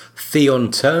as Theon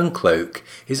Turncloak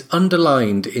is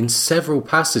underlined in several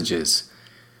passages.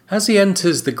 As he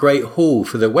enters the great hall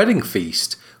for the wedding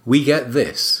feast, we get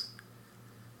this.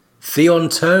 "Theon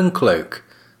Turncloak,"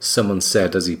 someone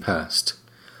said as he passed.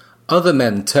 Other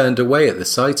men turned away at the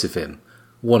sight of him.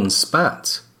 One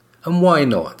spat. And why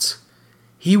not?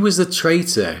 He was the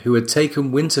traitor who had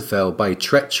taken Winterfell by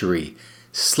treachery,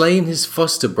 slain his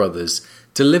foster brothers,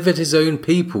 delivered his own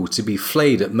people to be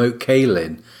flayed at Moat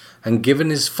Cailin, and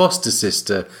given his foster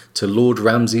sister to Lord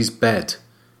Ramsay's bed.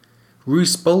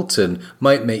 Roose Bolton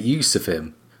might make use of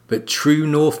him, but true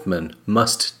Northmen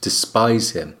must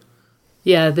despise him.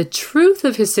 Yeah, the truth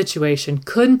of his situation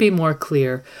couldn't be more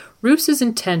clear. Roose's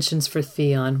intentions for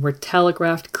Theon were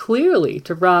telegraphed clearly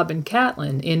to Robb and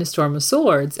Catelyn in A Storm of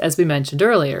Swords, as we mentioned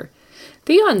earlier.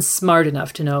 Theon's smart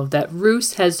enough to know that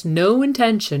Roose has no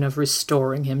intention of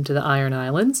restoring him to the Iron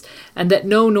Islands, and that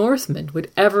no Northman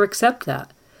would ever accept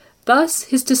that. Thus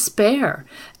his despair,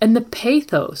 and the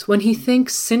pathos when he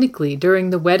thinks cynically during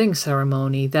the wedding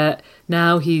ceremony that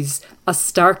now he's a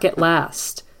Stark at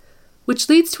last. Which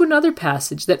leads to another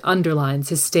passage that underlines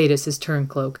his status as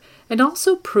Turncloak, and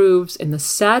also proves in the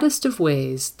saddest of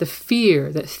ways the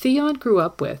fear that Theon grew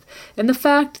up with, and the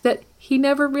fact that he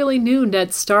never really knew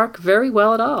Ned Stark very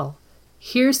well at all.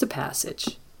 Here's the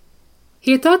passage.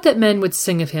 He had thought that men would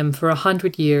sing of him for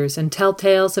 100 years and tell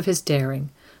tales of his daring.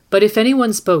 But if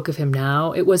anyone spoke of him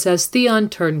now, it was as Theon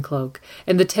Turncloak,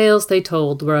 and the tales they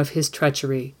told were of his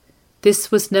treachery.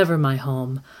 This was never my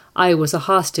home. I was a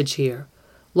hostage here.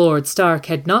 Lord Stark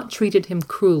had not treated him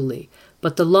cruelly,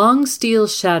 but the long steel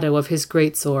shadow of his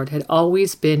greatsword had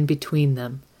always been between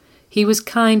them. He was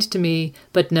kind to me,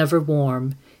 but never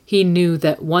warm. He knew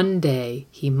that one day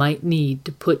he might need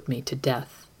to put me to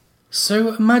death.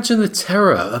 So imagine the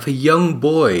terror of a young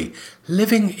boy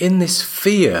living in this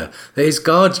fear that his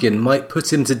guardian might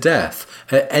put him to death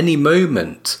at any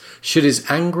moment should his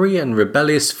angry and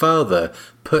rebellious father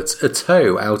put a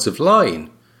toe out of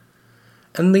line.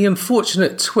 And the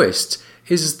unfortunate twist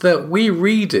is that we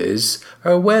readers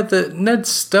are aware that Ned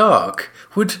Stark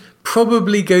would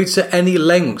probably go to any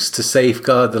lengths to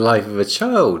safeguard the life of a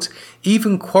child,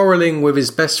 even quarrelling with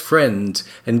his best friend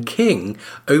and king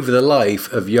over the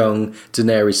life of young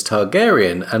Daenerys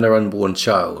Targaryen and her unborn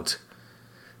child.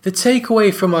 The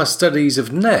takeaway from our studies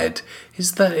of Ned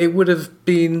is that it would have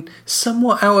been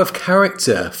somewhat out of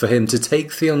character for him to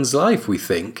take Theon's life, we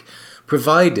think,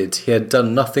 provided he had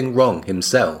done nothing wrong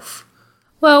himself.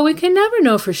 Well, we can never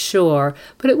know for sure,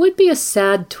 but it would be a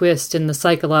sad twist in the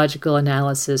psychological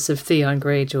analysis of Theon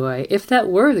Greyjoy if that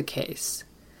were the case.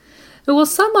 But we'll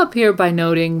sum up here by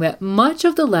noting that much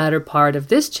of the latter part of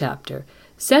this chapter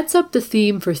sets up the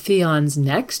theme for Theon's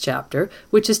next chapter,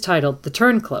 which is titled The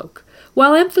Turncloak,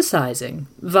 while emphasizing,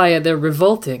 via the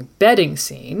revolting bedding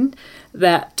scene,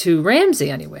 that, to Ramsay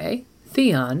anyway,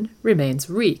 Theon remains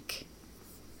Reek.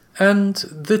 And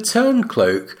the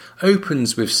Turncloak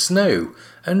opens with snow,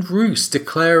 and Roose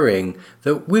declaring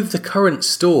that with the current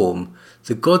storm,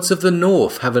 the gods of the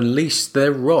north have unleashed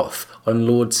their wrath on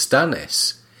Lord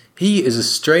Stannis. He is a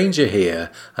stranger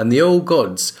here, and the old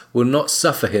gods will not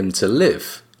suffer him to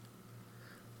live.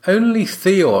 Only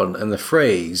Theon and the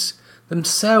Freys,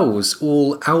 themselves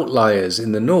all outliers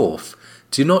in the north,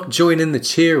 do not join in the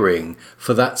cheering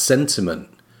for that sentiment.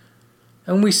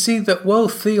 And we see that while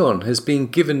Theon has been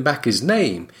given back his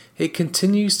name, it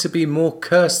continues to be more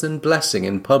curse than blessing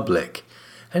in public,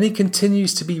 and he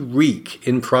continues to be Reek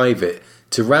in private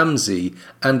to Ramsay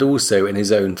and also in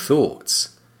his own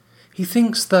thoughts. He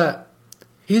thinks that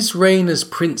his reign as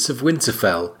Prince of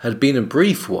Winterfell had been a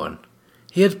brief one.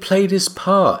 He had played his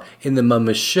part in the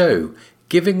Mummer's show,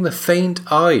 giving the famed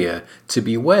Arya to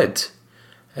be wed,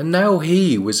 and now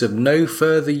he was of no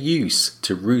further use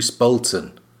to Roose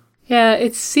Bolton. Yeah,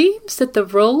 it seems that the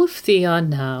role of Theon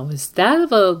now is that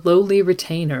of a lowly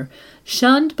retainer,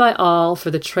 shunned by all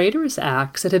for the traitorous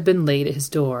acts that have been laid at his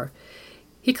door.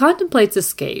 He contemplates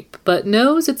escape, but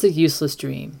knows it's a useless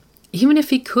dream. Even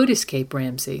if he could escape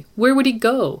Ramsay, where would he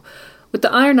go? With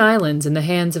the Iron Islands in the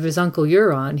hands of his uncle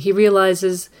Euron, he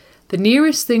realizes the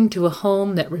nearest thing to a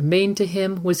home that remained to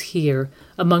him was here,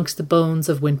 amongst the bones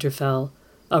of Winterfell.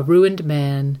 A ruined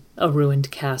man, a ruined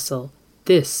castle.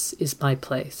 This is my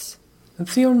place. And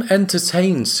Theon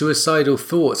entertained suicidal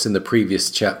thoughts in the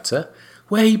previous chapter,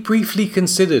 where he briefly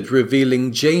considered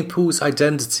revealing Jane Paule's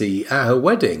identity at her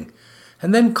wedding,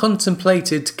 and then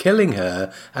contemplated killing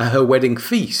her at her wedding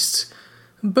feast.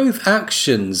 Both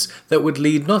actions that would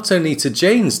lead not only to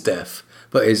Jane's death,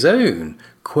 but his own,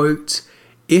 quote,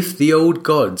 "If the old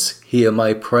gods hear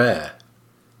my prayer."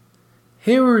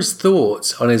 Here are his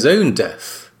thoughts on his own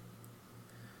death.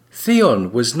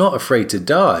 Theon was not afraid to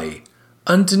die.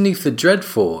 Underneath the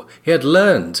Dreadfort, he had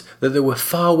learned that there were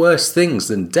far worse things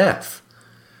than death.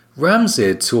 Ramsay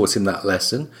had taught him that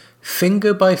lesson,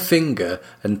 finger by finger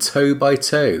and toe by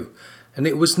toe, and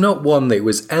it was not one that he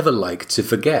was ever like to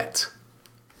forget.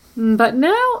 But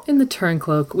now, in the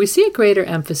Turncloak, we see a greater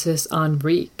emphasis on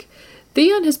Reek.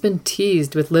 Theon has been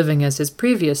teased with living as his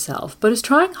previous self, but is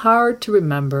trying hard to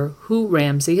remember who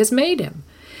Ramsay has made him.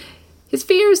 His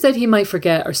fears that he might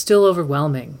forget are still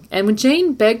overwhelming, and when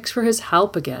Jane begs for his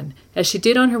help again, as she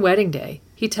did on her wedding day,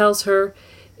 he tells her,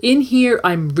 "In here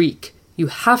I'm Reek. You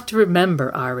have to remember,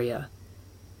 Arya."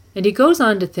 And he goes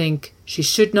on to think she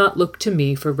should not look to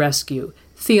me for rescue.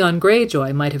 Theon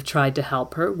Greyjoy might have tried to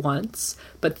help her once,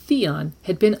 but Theon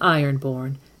had been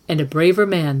Ironborn, and a braver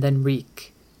man than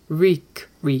Reek. Reek,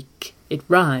 Reek. It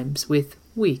rhymes with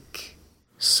weak.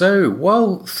 So,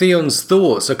 while Theon's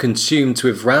thoughts are consumed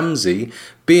with Ramsay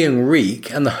being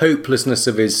Reek and the hopelessness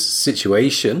of his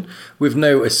situation, with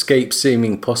no escape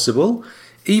seeming possible,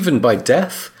 even by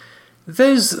death,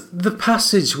 there's the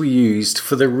passage we used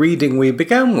for the reading we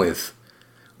began with.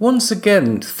 Once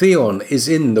again, Theon is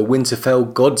in the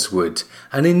Winterfell Godswood,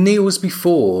 and he kneels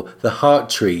before the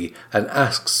heart tree and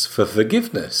asks for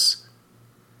forgiveness.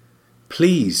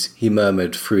 "Please," he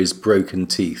murmured through his broken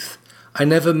teeth, "I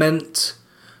never meant..."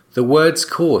 The words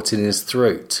caught in his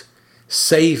throat.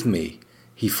 "Save me,"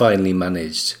 he finally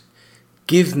managed.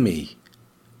 "Give me..."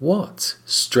 What?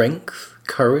 Strength?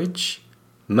 Courage?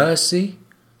 Mercy?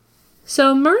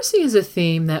 So mercy is a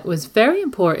theme that was very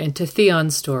important to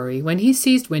Theon's story when he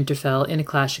seized Winterfell in A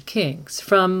Clash of Kings,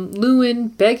 from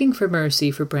Luwin begging for mercy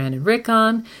for Bran and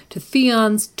Rickon, to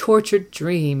Theon's tortured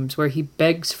dreams where he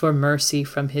begs for mercy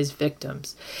from his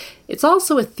victims. It's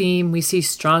also a theme we see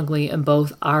strongly in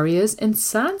both Arya's and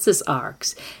Sansa's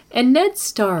arcs, and Ned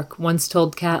Stark once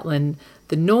told Catelyn,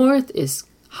 "The North is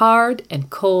hard and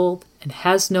cold and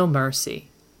has no mercy."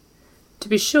 To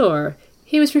be sure,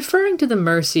 he was referring to the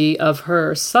mercy of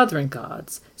her southern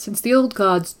gods, since the old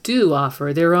gods do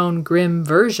offer their own grim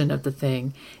version of the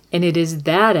thing, and it is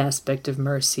that aspect of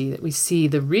mercy that we see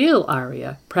the real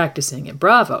Arya practicing in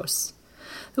Braavos.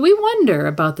 We wonder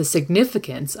about the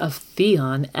significance of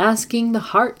Theon asking the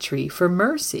Heart Tree for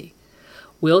mercy.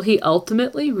 Will he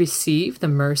ultimately receive the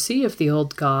mercy of the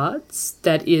old gods,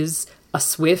 that is, a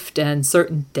swift and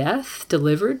certain death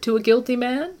delivered to a guilty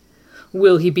man?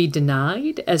 Will he be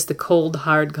denied, as the cold,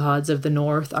 hard gods of the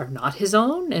North are not his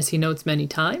own, as he notes many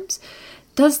times?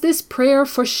 Does this prayer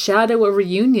foreshadow a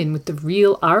reunion with the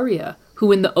real Arya,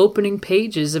 who in the opening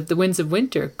pages of The Winds of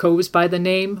Winter goes by the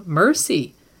name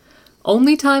Mercy?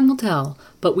 Only time will tell,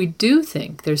 but we do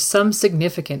think there's some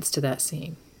significance to that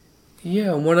scene.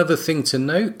 Yeah, and one other thing to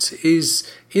note is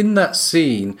in that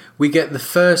scene we get the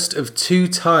first of 2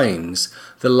 times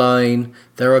the line,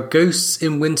 "There are ghosts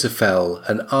in Winterfell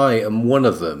and I am one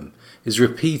of them," is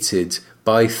repeated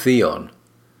by Theon.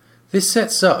 This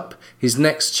sets up his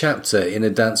next chapter in A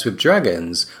Dance with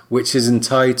Dragons, which is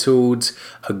entitled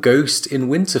A Ghost in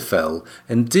Winterfell,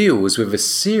 and deals with a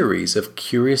series of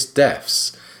curious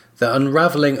deaths, the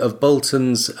unravelling of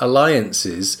Bolton's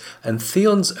alliances, and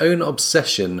Theon's own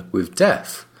obsession with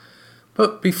death.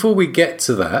 But before we get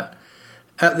to that,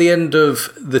 at the end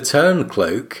of The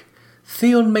Turncloak,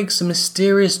 Theon makes a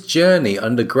mysterious journey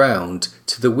underground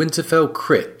to the Winterfell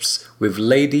crypts with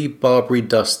Lady Barbary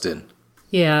Dustin.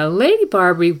 Yeah, Lady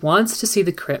Barbary wants to see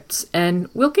the crypts, and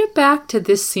we'll get back to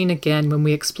this scene again when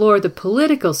we explore the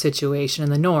political situation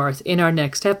in the North in our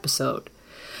next episode.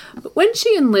 But when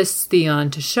she enlists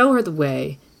Theon to show her the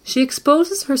way, she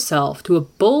exposes herself to a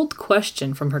bold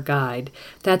question from her guide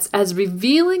that's as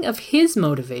revealing of his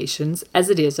motivations as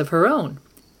it is of her own.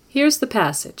 Here's the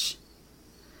passage.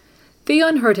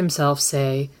 Theon heard himself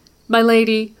say, "My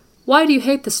lady, why do you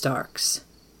hate the Starks?"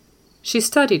 She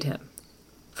studied him.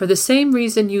 "For the same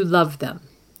reason you love them."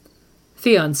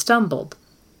 Theon stumbled.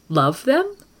 "Love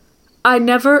them?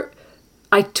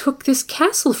 I took this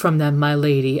castle from them, my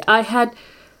lady. I had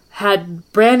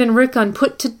Bran and Rickon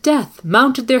put to death,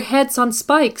 mounted their heads on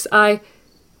spikes.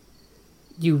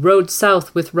 You rode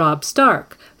south with Robb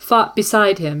Stark, fought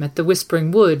beside him at the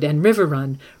Whispering Wood and River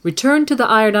Run, returned to the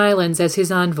Iron Islands as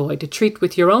his envoy to treat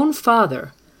with your own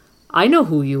father. I know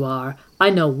who you are. I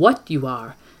know what you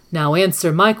are. Now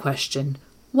answer my question.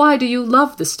 Why do you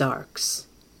love the Starks?"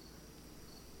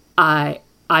 I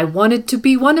wanted to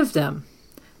be one of them,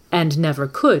 and never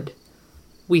could.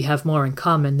 We have more in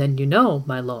common than you know,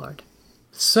 my lord.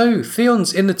 So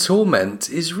Theon's inner torment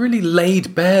is really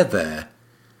laid bare there,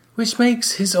 which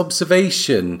makes his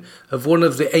observation of one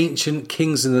of the ancient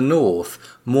kings in the north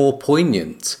more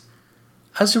poignant.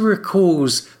 As he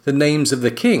recalls the names of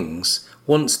the kings,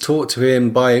 once taught to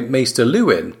him by Maester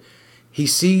Luwin, he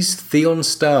sees Theon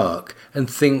Stark and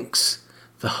thinks,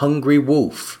 "The hungry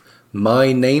wolf,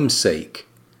 my namesake."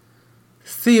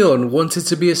 Theon wanted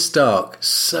to be a Stark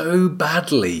so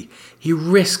badly. He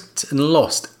risked and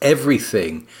lost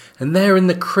everything, and there in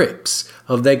the crypts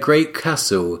of their great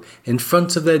castle, in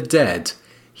front of their dead,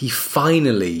 he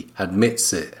finally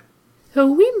admits it. So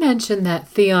we mentioned that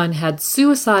Theon had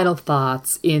suicidal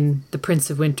thoughts in The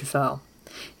Prince of Winterfell.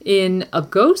 In A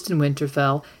Ghost in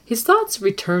Winterfell, his thoughts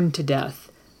return to death,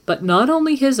 but not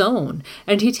only his own,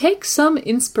 and he takes some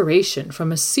inspiration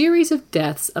from a series of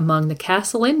deaths among the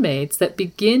castle inmates that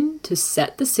begin to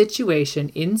set the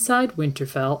situation inside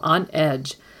Winterfell on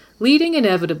edge, leading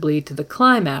inevitably to the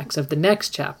climax of the next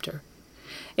chapter.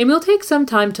 And we'll take some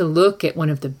time to look at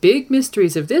one of the big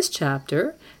mysteries of this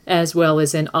chapter, as well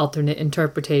as an alternate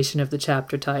interpretation of the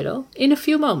chapter title, in a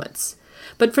few moments.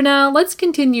 But for now, let's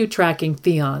continue tracking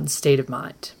Theon's state of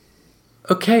mind.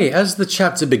 Okay, as the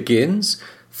chapter begins,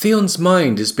 Theon's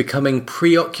mind is becoming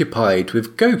preoccupied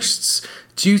with ghosts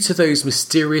due to those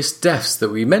mysterious deaths that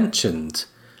we mentioned.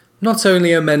 Not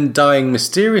only are men dying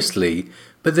mysteriously,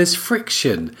 but there's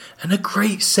friction and a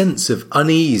great sense of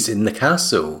unease in the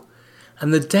castle,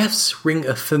 and the deaths ring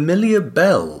a familiar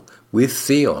bell with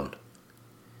Theon.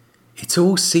 It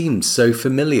all seemed so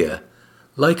familiar,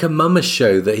 like a mummer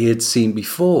show that he had seen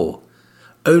before,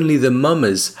 only the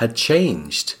mummers had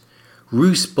changed.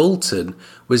 Roose Bolton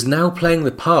was now playing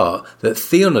the part that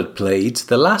Theon had played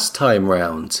the last time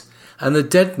round, and the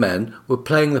dead men were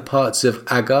playing the parts of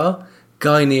Agar,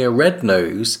 Guinea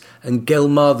Rednose, and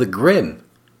Gelmar the Grim.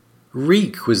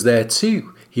 Reek was there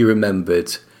too, he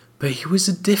remembered, but he was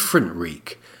a different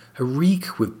Reek, a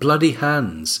Reek with bloody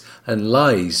hands and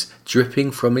lies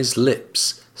dripping from his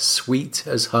lips, sweet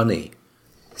as honey.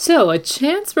 So, a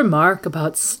chance remark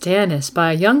about Stannis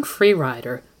by a young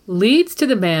freerider leads to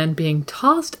the man being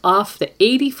tossed off the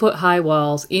 80-foot-high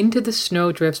walls into the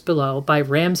snowdrifts below by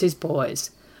Ramsay's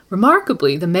boys.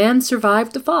 Remarkably, the man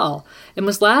survived the fall and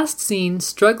was last seen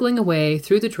struggling away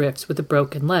through the drifts with a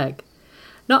broken leg.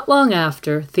 Not long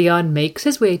after, Theon makes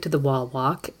his way to the wall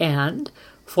walk and,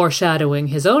 foreshadowing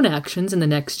his own actions in the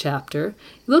next chapter,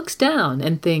 looks down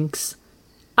and thinks,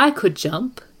 I could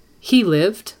jump. He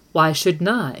lived. Why shouldn't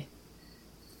I?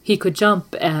 He could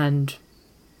jump and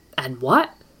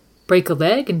what? Break a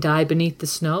leg and die beneath the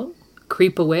snow?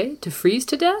 Creep away to freeze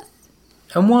to death?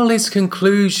 And while his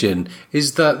conclusion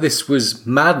is that this was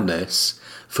madness,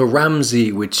 for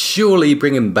Ramsay would surely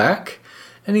bring him back,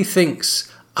 and he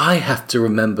thinks, I have to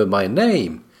remember my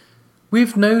name.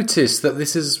 We've noticed that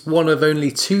this is one of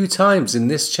only 2 times in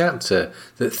this chapter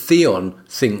that Theon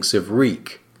thinks of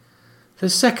Reek. The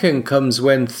second comes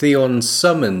when Theon's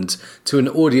summoned to an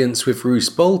audience with Roose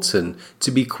Bolton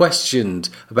to be questioned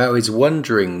about his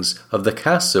wanderings of the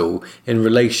castle in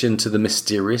relation to the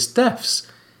mysterious deaths.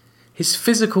 His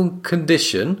physical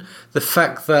condition, the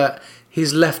fact that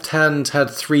his left hand had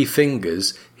 3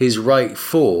 fingers, his right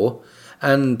 4,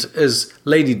 and as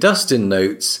Lady Dustin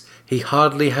notes, he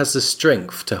hardly has the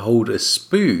strength to hold a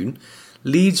spoon,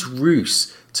 leads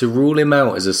Roose to rule him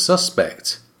out as a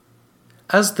suspect.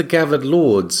 As the gathered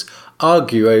lords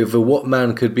argue over what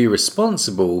man could be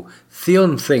responsible,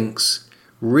 Theon thinks,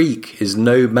 Reek is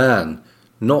no man,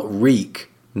 not Reek,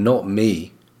 not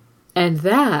me. And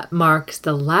that marks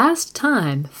the last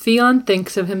time Theon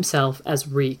thinks of himself as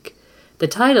Reek. The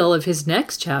title of his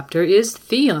next chapter is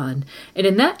Theon, and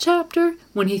in that chapter,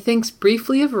 when he thinks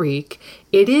briefly of Reek,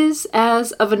 it is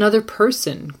as of another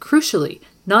person, crucially,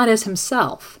 not as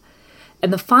himself.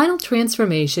 And the final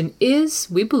transformation is,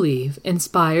 we believe,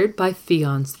 inspired by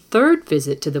Theon's 3rd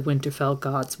visit to the Winterfell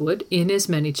Godswood in as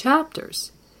many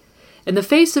chapters. In the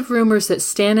face of rumors that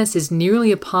Stannis is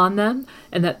nearly upon them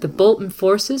and that the Bolton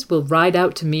forces will ride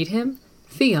out to meet him,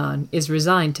 Theon is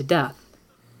resigned to death.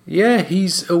 Yeah,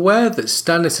 he's aware that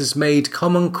Stannis has made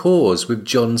common cause with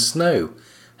Jon Snow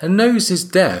and knows his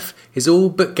death is all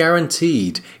but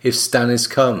guaranteed if Stannis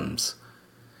comes.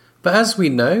 But as we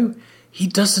know, he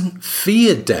doesn't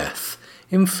fear death.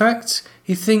 In fact,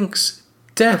 he thinks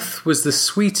death was the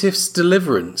sweetest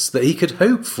deliverance that he could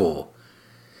hope for.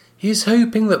 He is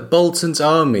hoping that Bolton's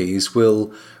armies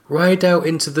will ride out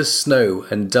into the snow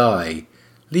and die,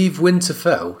 leave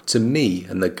Winterfell to me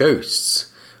and the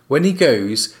ghosts, when he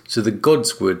goes to the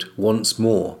Godswood once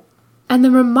more. And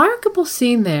the remarkable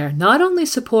scene there not only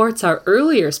supports our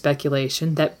earlier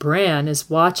speculation that Bran is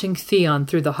watching Theon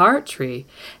through the heart tree,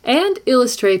 and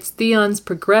illustrates Theon's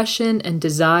progression and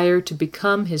desire to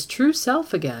become his true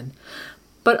self again,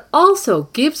 but also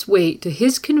gives weight to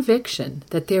his conviction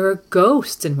that there are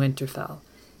ghosts in Winterfell.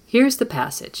 Here's the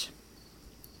passage.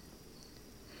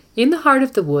 In the heart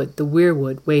of the wood, the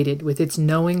weirwood waited with its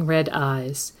knowing red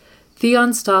eyes.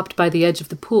 Theon stopped by the edge of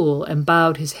the pool and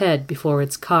bowed his head before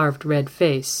its carved red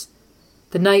face.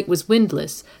 The night was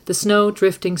windless, the snow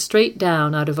drifting straight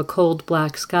down out of a cold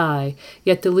black sky,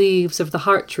 yet the leaves of the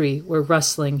heart tree were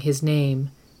rustling his name.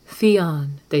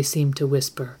 Theon, they seemed to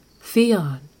whisper.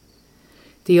 Theon.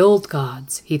 The old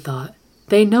gods, he thought.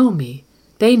 They know me.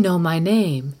 They know my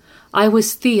name. I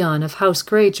was Theon of House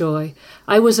Greyjoy.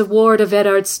 I was a ward of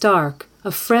Eddard Stark,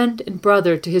 a friend and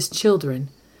brother to his children.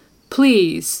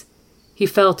 Please. He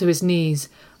fell to his knees.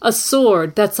 A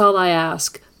sword, that's all I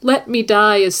ask. Let me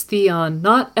die as Theon,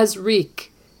 not as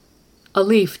Reek. A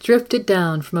leaf drifted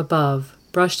down from above,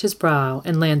 brushed his brow,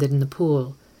 and landed in the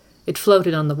pool. It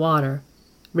floated on the water,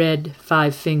 red,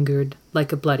 5-fingered,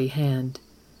 like a bloody hand.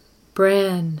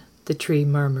 Bran, the tree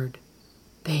murmured.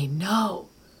 They know.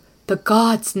 The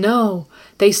gods know.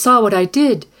 They saw what I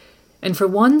did. And for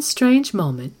one strange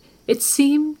moment, it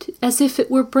seemed as if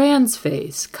it were Bran's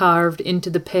face carved into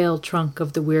the pale trunk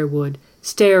of the weirwood,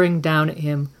 staring down at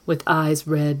him with eyes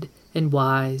red and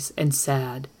wise and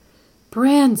sad.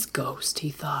 Bran's ghost, he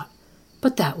thought.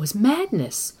 But that was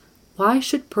madness. Why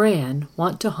should Bran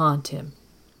want to haunt him?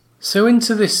 So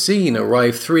into this scene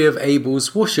arrive 3 of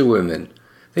Abel's washerwomen.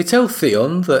 They tell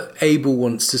Theon that Abel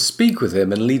wants to speak with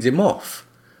him and lead him off.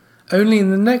 Only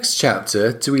in the next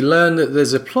chapter do we learn that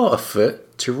there's a plot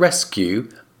afoot to rescue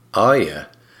Arya.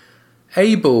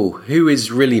 Abel, who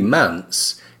is really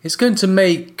Mance, is going to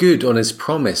make good on his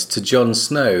promise to Jon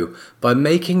Snow by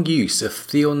making use of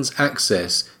Theon's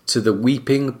access to the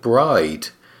Weeping Bride.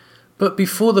 But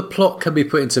before the plot can be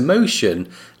put into motion,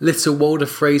 little Walder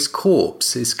Frey's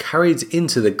corpse is carried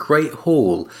into the Great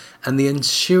Hall, and the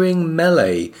ensuing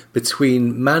melee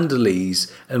between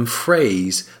Manderlys and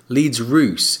Freys leads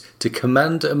Roose to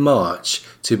command a march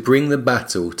to bring the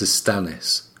battle to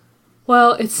Stannis.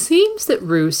 Well, it seems that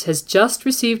Roose has just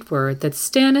received word that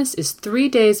Stannis is 3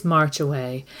 days' march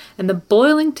away, and the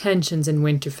boiling tensions in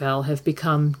Winterfell have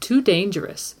become too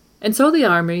dangerous, and so the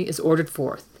army is ordered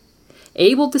forth.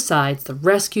 Abel decides the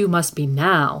rescue must be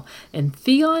now, and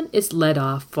Theon is led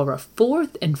off for a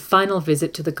 4th and final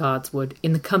visit to the Godswood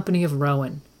in the company of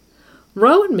Rowan.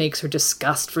 Rowan makes her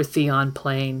disgust for Theon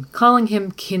plain, calling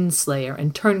him kinslayer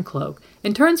and turncloak,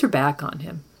 and turns her back on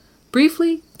him.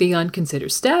 Briefly, Theon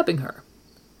considers stabbing her.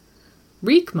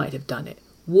 Reek might have done it,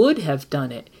 would have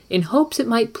done it, in hopes it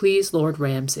might please Lord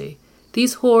Ramsay.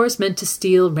 These whores meant to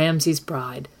steal Ramsay's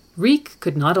bride. Reek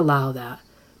could not allow that.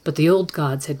 But the old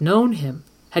gods had known him,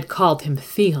 had called him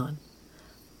Theon.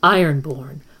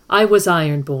 Ironborn, I was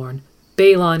Ironborn,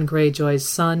 Balon Greyjoy's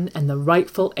son and the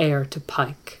rightful heir to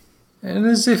Pike. And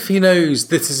as if he knows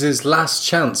this is his last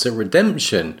chance at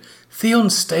redemption,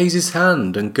 Theon stays his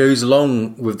hand and goes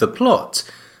along with the plot,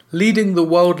 leading the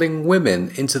wildling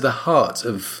women into the heart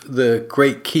of the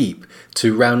Great Keep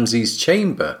to Ramsay's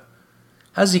chamber.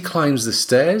 As he climbs the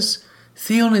stairs,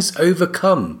 Theon is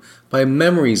overcome by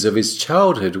memories of his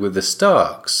childhood with the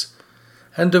Starks,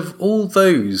 and of all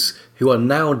those who are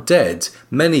now dead,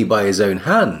 many by his own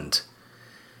hand.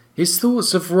 His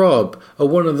thoughts of Robb are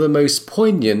one of the most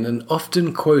poignant and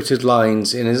often quoted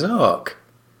lines in his arc.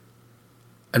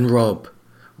 And Robb,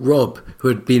 who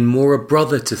had been more a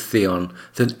brother to Theon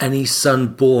than any son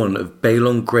born of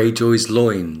Balon Greyjoy's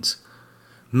loins,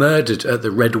 murdered at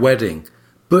the Red Wedding,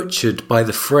 butchered by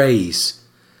the Freys.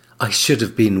 I should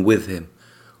have been with him.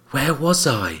 Where was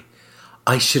I?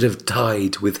 I should have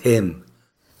died with him.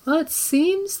 Well, it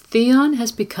seems Theon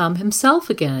has become himself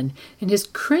again, and his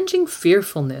cringing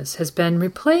fearfulness has been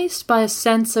replaced by a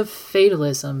sense of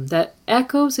fatalism that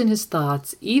echoes in his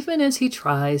thoughts even as he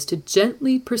tries to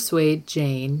gently persuade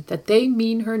Jane that they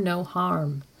mean her no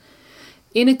harm.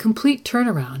 In a complete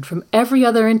turnaround from every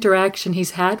other interaction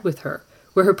he's had with her,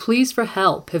 where her pleas for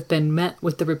help have been met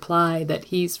with the reply that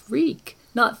he's Reek,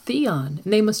 not Theon,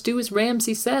 and they must do as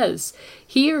Ramsay says.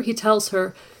 Here he tells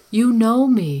her, "You know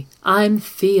me, I'm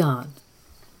Theon."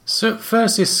 So at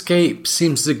first the escape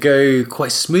seems to go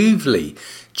quite smoothly.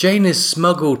 Jane is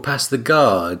smuggled past the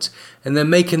guard and they're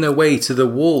making their way to the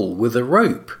wall with a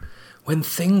rope, when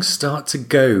things start to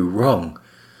go wrong.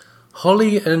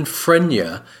 Holly and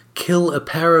Frenya kill a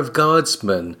pair of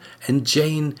guardsmen and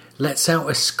Jane lets out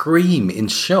a scream in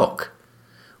shock.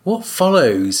 What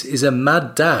follows is a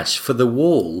mad dash for the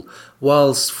wall,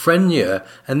 whilst Frenya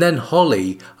and then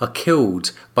Holly are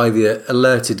killed by the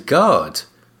alerted guard.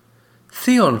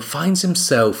 Theon finds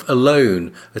himself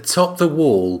alone atop the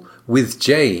wall with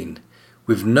Jane,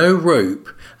 with no rope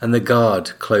and the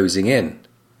guard closing in.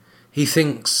 He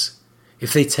thinks,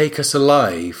 if they take us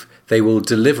alive, they will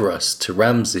deliver us to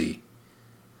Ramsay.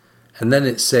 And then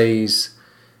it says,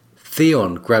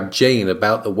 Theon grabbed Jane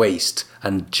about the waist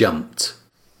and jumped.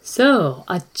 So,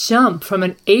 a jump from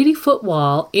an 80-foot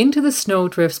wall into the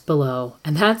snowdrifts below,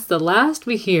 and that's the last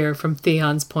we hear from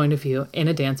Theon's point of view in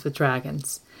A Dance with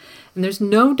Dragons. And there's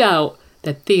no doubt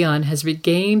that Theon has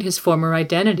regained his former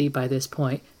identity by this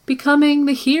point, becoming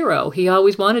the hero he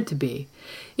always wanted to be.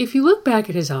 If you look back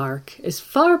at his arc, as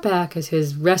far back as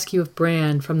his rescue of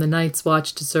Bran from the Night's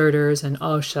Watch deserters and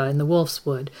Osha in the Wolf's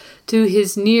Wood, to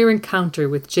his near encounter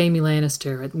with Jaime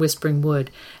Lannister at Whispering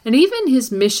Wood, and even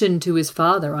his mission to his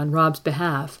father on Robb's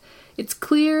behalf, it's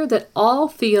clear that all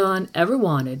Theon ever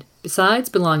wanted, besides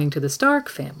belonging to the Stark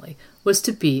family, was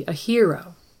to be a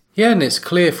hero. Yeah, and it's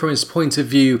clear from his point of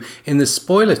view in the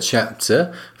spoiler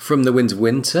chapter from The Wind of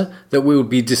Winter that we will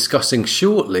be discussing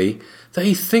shortly that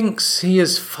he thinks he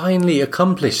has finally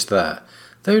accomplished that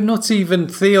though not even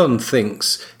Theon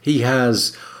thinks he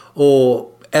has,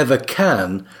 or ever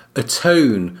can,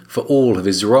 atone for all of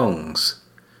his wrongs.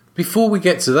 Before we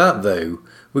get to that though,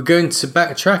 we're going to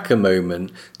backtrack a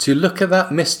moment to look at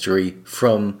that mystery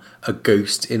from A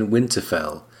Ghost in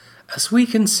Winterfell, as we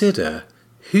consider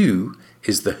who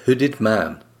is the hooded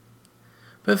man.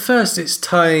 But first it's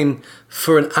time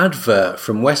for an advert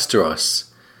from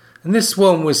Westeros, and this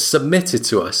one was submitted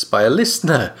to us by a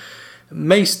listener,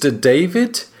 Maester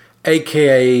David,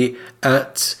 aka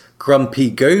at Grumpy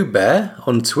Go Bear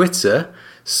on Twitter,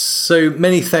 so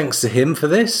many thanks to him for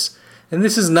this, and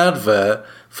this is an advert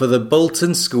for the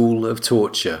Bolton School of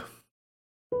Torture.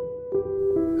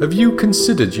 Have you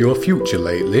considered your future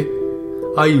lately?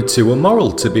 Are you too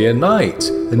immoral to be a knight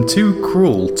and too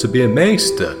cruel to be a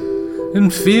maester?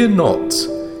 And fear not,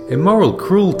 immoral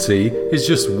cruelty is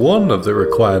just one of the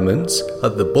requirements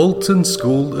at the Bolton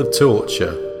School of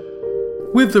Torture.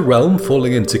 With the realm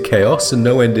falling into chaos and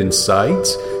no end in sight,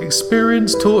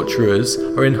 experienced torturers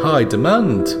are in high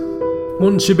demand.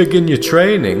 Once you begin your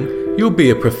training, you'll be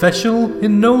a professional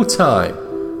in no time.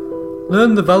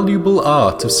 Learn the valuable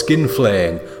art of skin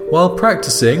flaying while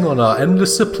practicing on our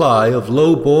endless supply of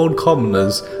low-born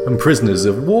commoners and prisoners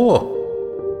of war.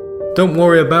 Don't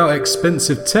worry about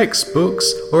expensive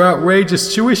textbooks or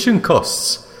outrageous tuition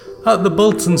costs. At the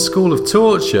Bolton School of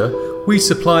Torture, we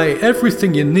supply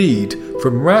everything you need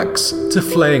from racks to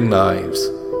flaying knives.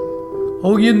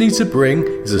 All you need to bring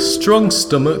is a strong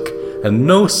stomach and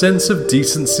no sense of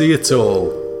decency at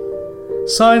all.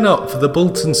 Sign up for the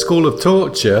Bolton School of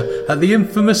Torture at the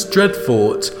infamous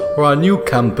Dreadfort or our new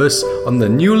campus on the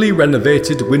newly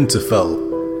renovated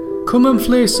Winterfell. Come and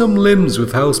flay some limbs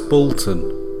with House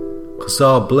Bolton, 'cause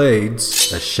our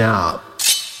blades are sharp.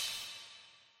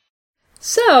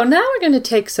 So now we're going to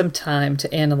take some time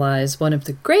to analyze one of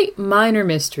the great minor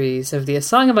mysteries of the A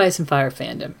Song of Ice and Fire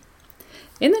fandom.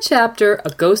 In the chapter A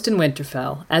Ghost in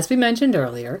Winterfell, as we mentioned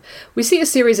earlier, we see a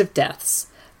series of deaths.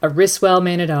 A Risswell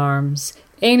man-at-arms,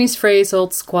 Aenys Frey's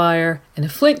old squire, and a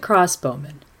flint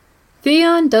crossbowman.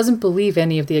 Theon doesn't believe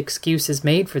any of the excuses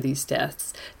made for these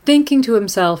deaths, thinking to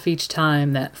himself each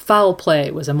time that foul play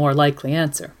was a more likely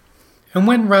answer. And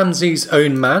when Ramsay's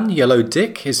own man, Yellow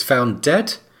Dick, is found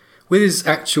dead, with his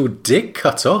actual dick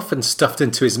cut off and stuffed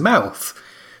into his mouth,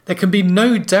 there can be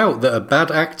no doubt that a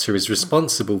bad actor is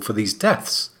responsible for these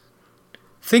deaths.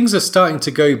 Things are starting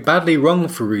to go badly wrong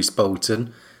for Roose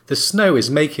Bolton. The snow is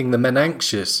making the men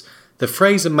anxious, the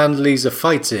Fraser Manderleys are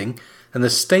fighting, and the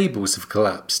stables have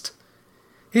collapsed.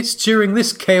 It's during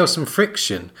this chaos and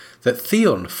friction that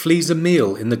Theon flees a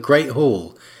meal in the Great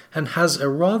Hall and has a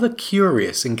rather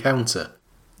curious encounter.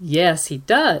 Yes, he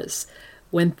does.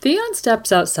 When Theon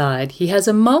steps outside, he has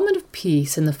a moment of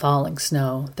peace in the falling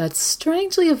snow that's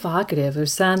strangely evocative of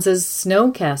Sansa's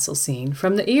snow castle scene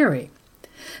from the Eyrie.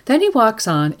 Then he walks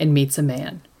on and meets a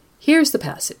man. Here's the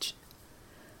passage.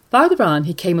 Farther on,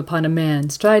 he came upon a man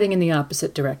striding in the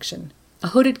opposite direction, a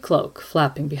hooded cloak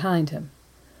flapping behind him.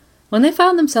 When they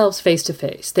found themselves face to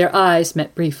face, their eyes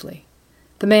met briefly.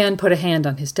 The man put a hand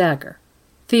on his dagger.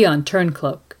 Theon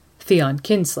Turncloak, Theon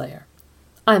Kinslayer.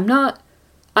 I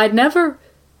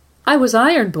was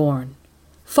Ironborn.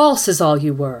 False is all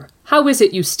you were. How is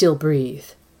it you still breathe?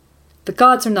 The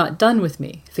gods are not done with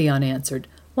me, Theon answered,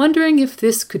 wondering if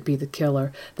this could be the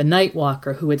killer, the night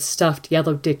walker who had stuffed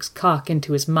Yellow Dick's cock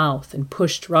into his mouth and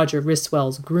pushed Roger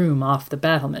Risswell's groom off the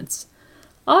battlements.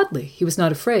 Oddly, he was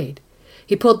not afraid.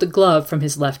 He pulled the glove from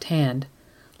his left hand.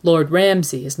 Lord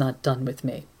Ramsay is not done with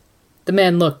me. The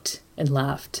man looked and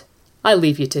laughed. I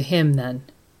leave you to him, then.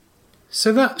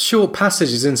 So that short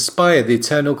passage has inspired the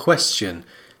eternal question,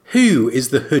 who is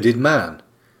the hooded man?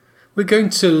 We're going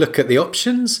to look at the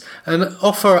options and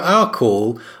offer our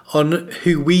call on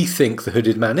who we think the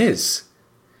hooded man is.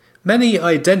 Many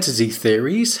identity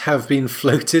theories have been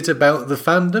floated about the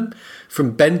fandom,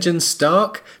 from Benjen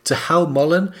Stark to Hal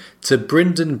Mullen to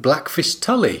Brynden Blackfish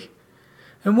Tully.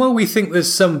 And while we think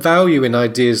there's some value in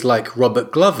ideas like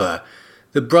Robert Glover,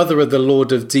 the brother of the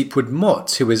Lord of Deepwood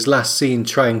Mott who is last seen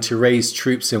trying to raise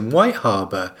troops in White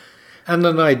Harbour, and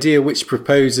an idea which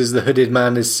proposes the hooded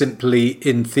man is simply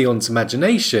in Theon's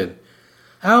imagination,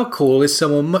 our call is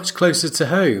someone much closer to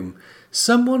home,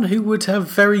 someone who would have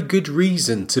very good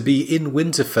reason to be in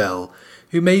Winterfell,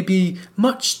 who may be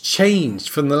much changed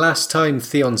from the last time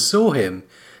Theon saw him,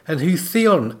 and who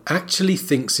Theon actually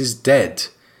thinks is dead,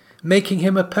 making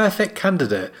him a perfect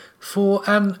candidate for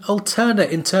an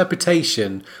alternate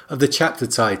interpretation of the chapter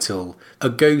title, A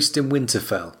Ghost in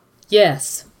Winterfell.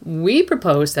 Yes, we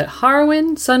propose that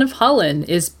Harwin, son of Hullen,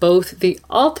 is both the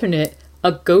alternate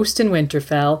A Ghost in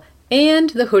Winterfell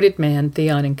and the hooded man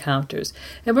Theon encounters.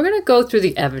 And we're going to go through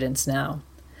the evidence now.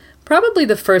 Probably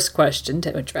the first question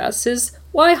to address is,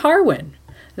 why Harwin?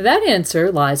 That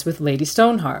answer lies with Lady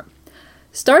Stoneheart.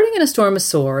 Starting in A Storm of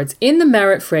Swords, in the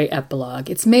Merit Frey epilogue,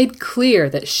 it's made clear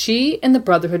that she and the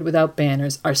Brotherhood Without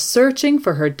Banners are searching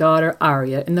for her daughter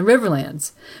Arya in the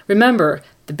Riverlands. Remember,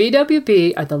 the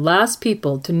BWB are the last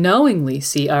people to knowingly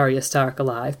see Arya Stark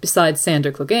alive, besides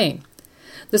Sandor Clegane.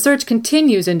 The search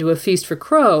continues into A Feast for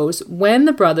Crows when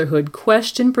the Brotherhood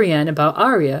question Brienne about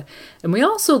Arya, and we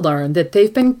also learn that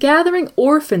they've been gathering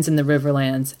orphans in the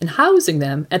Riverlands and housing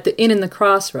them at the Inn in the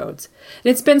Crossroads. And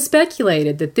it's been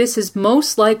speculated that this is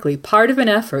most likely part of an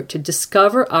effort to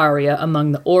discover Arya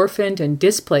among the orphaned and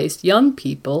displaced young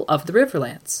people of the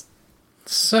Riverlands.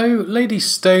 So Lady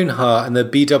Stoneheart and the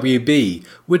BWB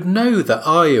would know that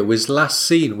Arya was last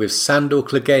seen with Sandor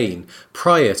Clegane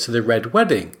prior to the Red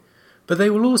Wedding. But they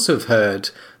will also have heard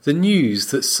the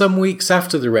news that some weeks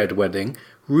after the Red Wedding,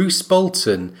 Roose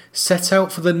Bolton set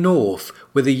out for the north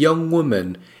with a young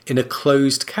woman in a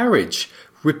closed carriage,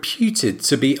 reputed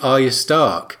to be Arya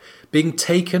Stark, being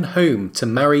taken home to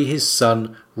marry his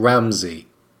son Ramsay.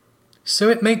 So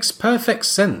it makes perfect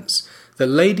sense that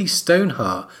Lady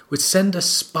Stoneheart would send a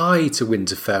spy to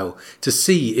Winterfell to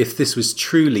see if this was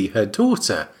truly her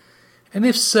daughter, and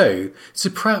if so, to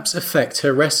perhaps effect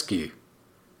her rescue.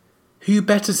 Who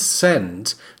better to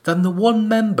send than the one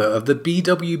member of the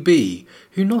BWB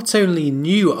who not only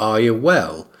knew Arya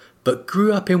well, but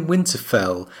grew up in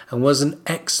Winterfell and was an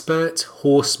expert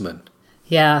horseman?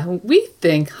 Yeah, we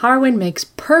think Harwin makes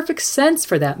perfect sense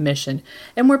for that mission,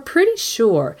 and we're pretty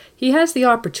sure he has the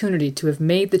opportunity to have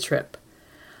made the trip.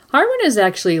 Harwin is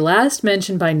actually last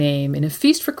mentioned by name in A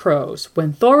Feast for Crows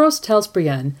when Thoros tells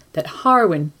Brienne that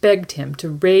Harwin begged him to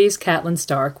raise Catelyn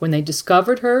Stark when they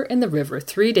discovered her in the river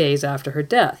 3 days after her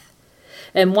death.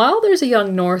 And while there's a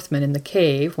young Northman in the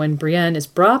cave when Brienne is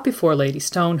brought before Lady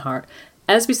Stoneheart,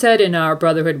 as we said in our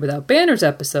Brotherhood Without Banners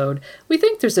episode, we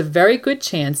think there's a very good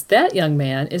chance that young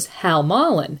man is Hal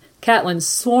Mollin, Catelyn's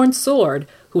sworn sword,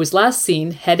 who was last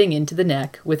seen heading into the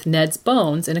neck with Ned's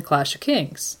bones in A Clash of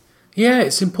Kings. Yeah,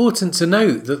 it's important to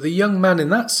note that the young man in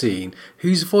that scene,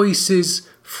 whose voice is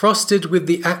frosted with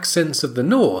the accents of the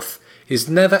North, is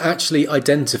never actually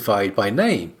identified by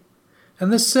name.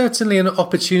 And there's certainly an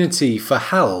opportunity for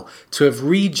Hal to have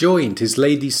rejoined his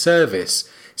lady's service,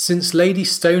 since Lady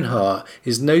Stoneheart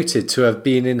is noted to have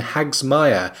been in Hag's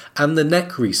Mire and the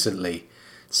Neck recently.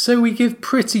 So we give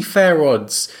pretty fair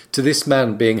odds to this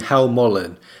man being Hal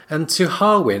Mollin, and to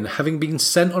Harwin having been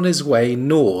sent on his way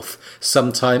north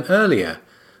sometime earlier,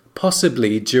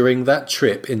 possibly during that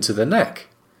trip into the Neck.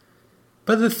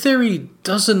 But the theory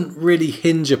doesn't really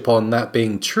hinge upon that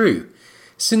being true,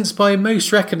 since by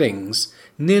most reckonings,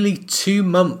 nearly 2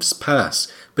 months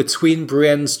pass between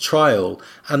Brienne's trial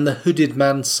and the hooded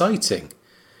man's sighting.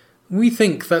 We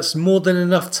think that's more than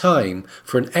enough time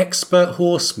for an expert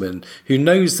horseman who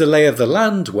knows the lay of the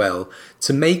land well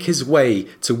to make his way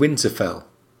to Winterfell.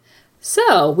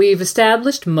 So, we've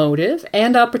established motive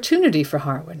and opportunity for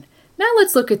Harwin. Now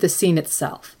let's look at the scene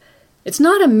itself. It's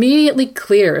not immediately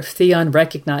clear if Theon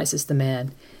recognizes the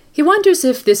man. He wonders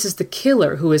if this is the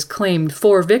killer who has claimed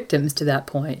 4 victims to that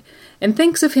point, and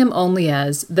thinks of him only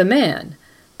as the man.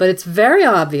 But it's very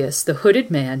obvious the hooded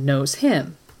man knows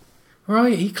him.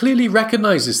 Right, he clearly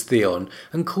recognises Theon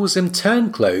and calls him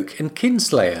Turncloak and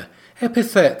Kinslayer,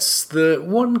 epithets that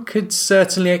one could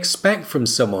certainly expect from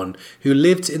someone who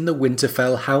lived in the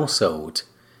Winterfell household.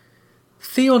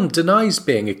 Theon denies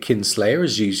being a Kinslayer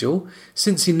as usual,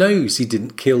 since he knows he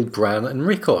didn't kill Bran and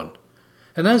Rickon.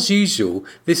 And as usual,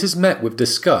 this is met with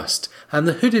disgust, and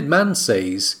the hooded man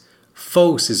says,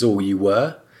 "False is all you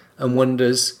were," and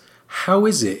wonders, how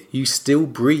is it you still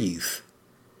breathe?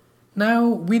 Now,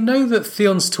 we know that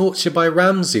Theon's torture by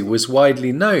Ramsay was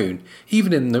widely known,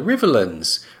 even in the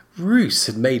Riverlands. Roose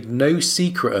had made no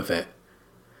secret of it.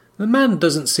 The man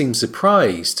doesn't seem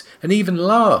surprised, and even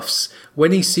laughs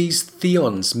when he sees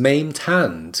Theon's maimed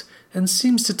hand, and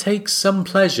seems to take some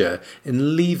pleasure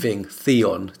in leaving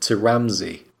Theon to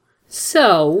Ramsay.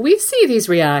 So, we see these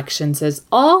reactions as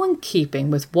all in keeping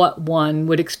with what one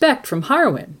would expect from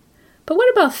Harwin. But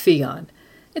what about Theon?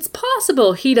 It's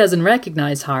possible he doesn't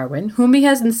recognize Harwin, whom he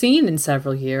hasn't seen in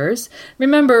several years.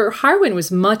 Remember, Harwin was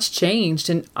much changed,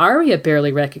 and Arya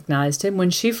barely recognized him when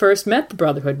she first met the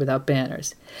Brotherhood Without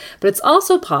Banners. But it's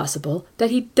also possible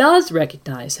that he does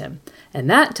recognize him, and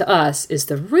that, to us, is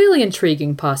the really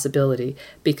intriguing possibility,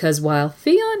 because while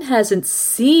Theon hasn't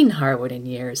seen Harwin in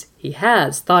years, he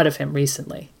has thought of him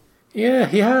recently. Yeah,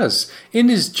 he has. In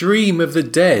his dream of the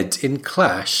dead in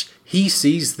Clash, he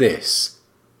sees this.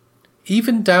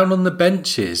 Even down on the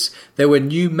benches, there were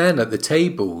new men at the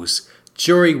tables.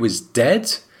 Jory was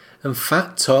dead, and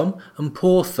Fat Tom and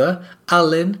Porther,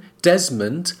 Alyn,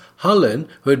 Desmond, Hullen,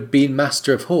 who had been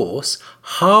Master of Horse,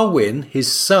 Harwin,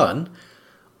 his son,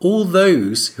 all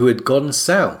those who had gone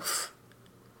south.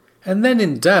 And then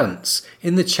in Dance,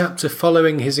 in the chapter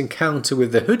following his encounter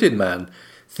with the Hooded Man,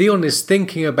 Theon is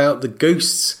thinking about the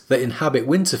ghosts that inhabit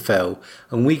Winterfell,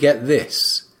 and we get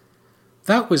this.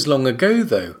 That was long ago,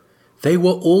 though. They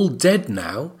were all dead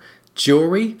now.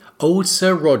 Jory, old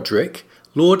Sir Roderick,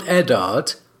 Lord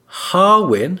Eddard,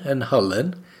 Harwin and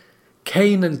Hullen,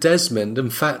 Cain and Desmond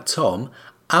and Fat Tom,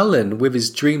 Alyn with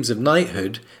his dreams of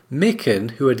knighthood,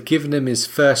 Mikken who had given him his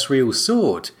first real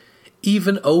sword,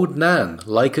 even old Nan,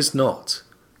 like as not.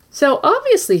 So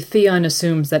obviously Theon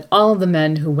assumes that all of the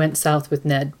men who went south with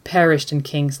Ned perished in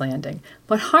King's Landing,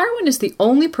 but Harwin is the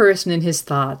only person in his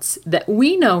thoughts that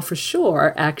we know for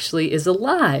sure actually is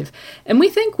alive, and we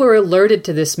think we're alerted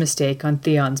to this mistake on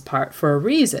Theon's part for a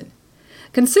reason.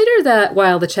 Consider that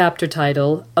while the chapter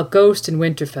title, A Ghost in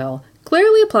Winterfell,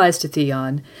 clearly applies to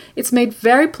Theon, it's made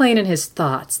very plain in his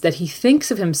thoughts that he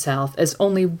thinks of himself as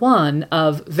only one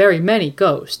of very many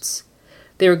ghosts.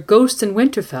 There are ghosts in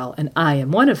Winterfell, and I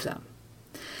am one of them.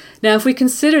 Now, if we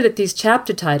consider that these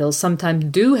chapter titles sometimes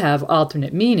do have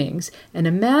alternate meanings, and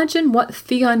imagine what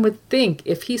Theon would think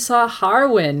if he saw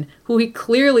Harwin, who he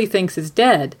clearly thinks is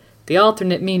dead, the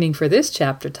alternate meaning for this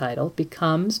chapter title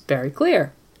becomes very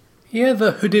clear. Yeah,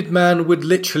 the Hooded Man would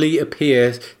literally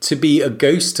appear to be a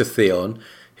ghost to Theon,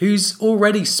 who's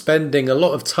already spending a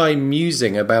lot of time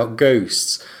musing about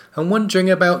ghosts and wondering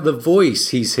about the voice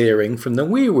he's hearing from the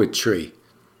weirwood tree.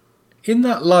 In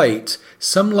that light,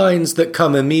 some lines that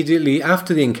come immediately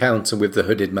after the encounter with the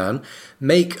Hooded Man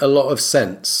make a lot of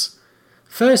sense.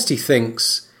 First he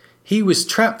thinks, he was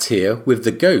trapped here with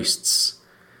the ghosts.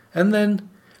 And then,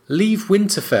 leave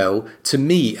Winterfell to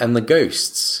me and the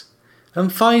ghosts.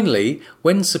 And finally,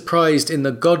 when surprised in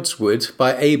the Godswood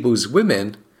by Abel's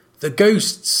women, the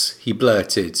ghosts, he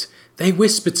blurted, they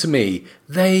whisper to me,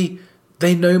 they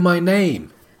know my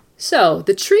name. So,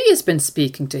 the tree has been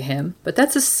speaking to him, but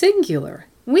that's a singular.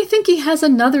 We think he has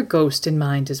another ghost in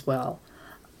mind as well.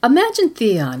 Imagine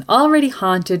Theon, already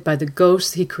haunted by the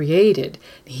ghosts he created,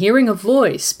 hearing a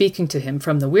voice speaking to him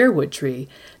from the weirwood tree,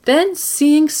 then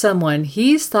seeing someone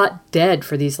he's thought dead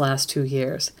for these last 2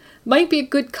 years. Might be a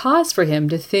good cause for him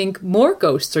to think more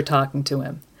ghosts are talking to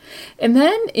him. And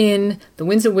then in the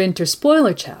Winds of Winter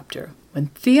spoiler chapter, when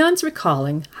Theon's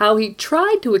recalling how he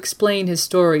tried to explain his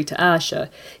story to Asha,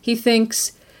 he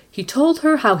thinks, he told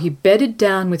her how he bedded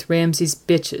down with Ramsay's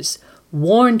bitches,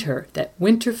 warned her that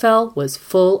Winterfell was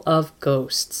full of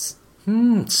ghosts.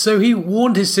 So he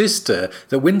warned his sister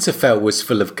that Winterfell was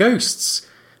full of ghosts.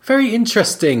 Very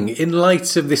interesting in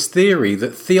light of this theory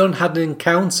that Theon had an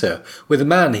encounter with a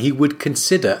man he would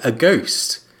consider a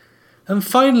ghost. And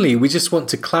finally, we just want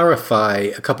to clarify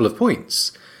a couple of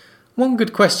points. One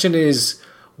good question is,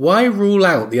 why rule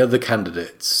out the other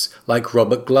candidates, like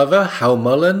Robert Glover, Hal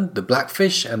Mullen, the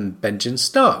Blackfish, and Benjen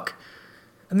Stark?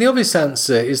 And the obvious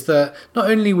answer is that not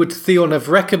only would Theon have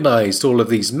recognised all of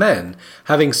these men,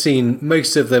 having seen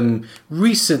most of them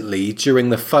recently during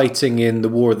the fighting in the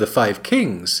War of the Five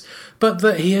Kings, but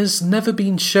that he has never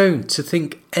been shown to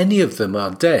think any of them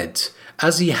are dead,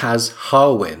 as he has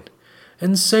Harwin.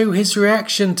 And so his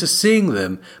reaction to seeing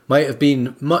them might have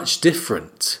been much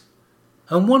different.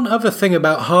 And one other thing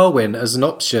about Harwin as an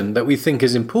option that we think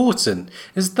is important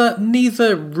is that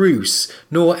neither Roose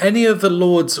nor any of the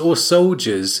lords or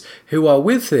soldiers who are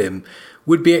with him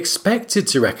would be expected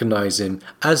to recognise him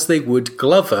as they would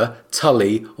Glover,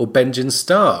 Tully or Benjen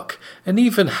Stark, and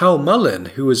even Hal Mullen,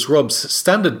 who was Robb's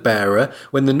standard bearer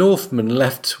when the Northmen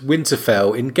left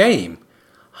Winterfell in game.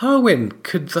 Harwin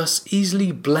could thus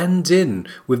easily blend in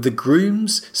with the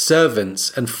grooms,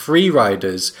 servants and free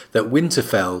riders that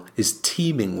Winterfell is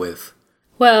teeming with.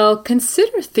 Well,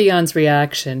 consider Theon's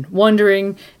reaction,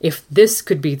 wondering if this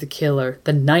could be the killer,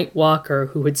 the Night Walker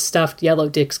who had stuffed Yellow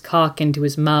Dick's cock into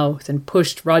his mouth and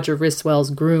pushed Roger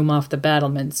Riswell's groom off the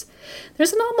battlements.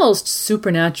 There's an almost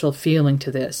supernatural feeling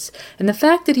to this, and the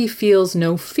fact that he feels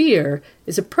no fear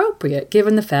is appropriate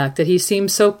given the fact that he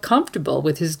seems so comfortable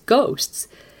with his ghosts.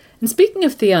 And speaking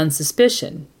of Theon's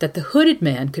suspicion that the Hooded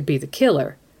Man could be the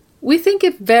killer, we think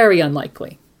it very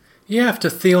unlikely. Yeah, after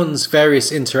Theon's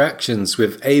various interactions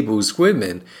with Abel's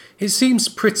women, it seems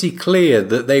pretty clear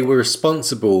that they were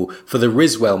responsible for the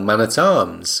Riswell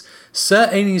man-at-arms, Sir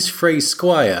Ainy's Frey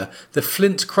squire, the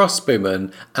Flint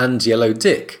crossbowman, and Yellow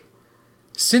Dick.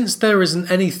 Since there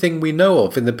isn't anything we know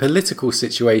of in the political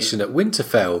situation at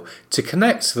Winterfell to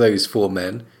connect those four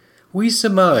men, we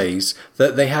surmise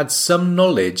that they had some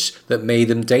knowledge that made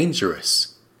them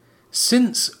dangerous.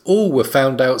 Since all were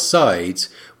found outside,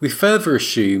 we further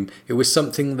assume it was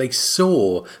something they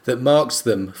saw that marks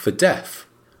them for death.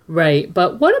 Right,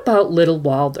 but what about little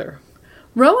Walder?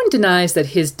 Rowan denies that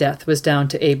his death was down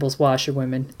to Abel's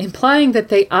washerwomen, implying that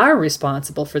they are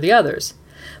responsible for the others.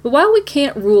 But while we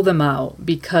can't rule them out,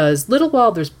 because little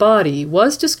Walder's body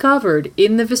was discovered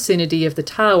in the vicinity of the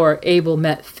tower Abel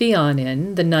met Theon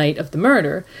in the night of the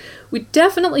murder, we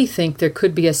definitely think there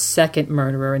could be a second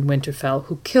murderer in Winterfell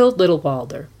who killed little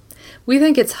Walder. We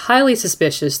think it's highly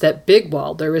suspicious that Big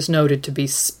Walder is noted to be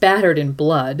spattered in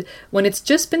blood when it's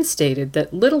just been stated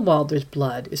that little Walder's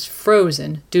blood is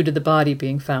frozen due to the body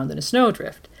being found in a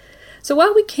snowdrift. So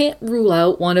while we can't rule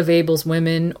out one of Abel's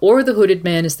women or the hooded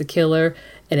man as the killer,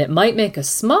 and it might make a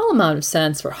small amount of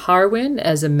sense for Harwin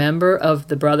as a member of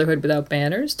the Brotherhood Without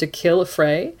Banners to kill a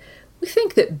Frey, we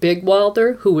think that Big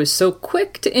Walder, who was so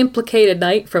quick to implicate a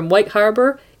knight from White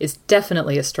Harbor, is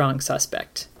definitely a strong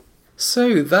suspect.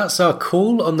 So that's our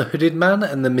call on the hooded man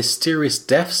and the mysterious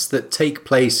deaths that take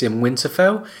place in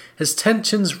Winterfell as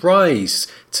tensions rise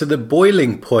to the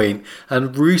boiling point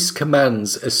and Roose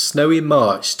commands a snowy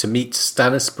march to meet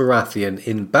Stannis Baratheon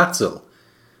in battle.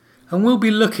 And we'll be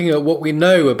looking at what we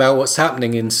know about what's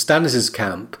happening in Stannis'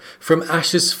 camp from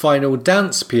Asha's final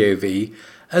dance POV,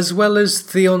 as well as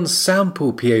Theon's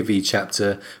sample POV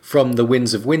chapter from The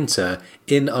Winds of Winter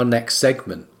in our next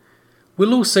segment.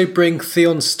 We'll also bring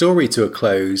Theon's story to a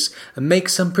close and make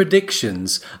some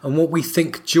predictions on what we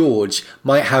think George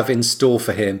might have in store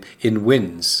for him in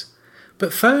Winds.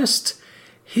 But first,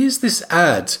 here's this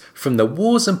ad from the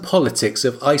Wars and Politics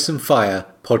of Ice and Fire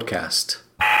podcast.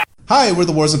 Hi, we're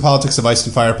the Wars and Politics of Ice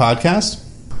and Fire podcast.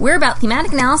 We're about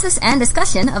thematic analysis and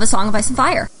discussion of A Song of Ice and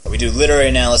Fire. We do literary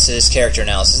analysis, character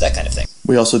analysis, that kind of thing.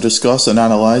 We also discuss and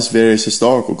analyze various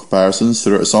historical comparisons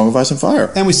throughout A Song of Ice and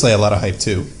Fire. And we slay a lot of hype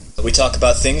too. We talk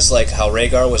about things like how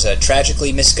Rhaegar was a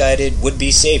tragically misguided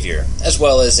would-be savior, as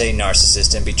well as a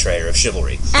narcissist and betrayer of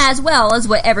chivalry. As well as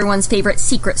what everyone's favorite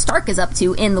secret Stark is up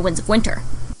to in The Winds of Winter.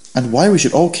 And why we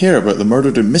should all care about the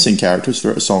murdered and missing characters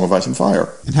throughout A Song of Ice and Fire.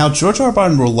 And how George R. R.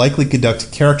 Martin will likely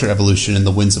conduct character evolution in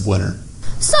The Winds of Winter.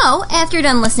 So, after you're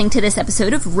done listening to this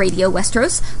episode of Radio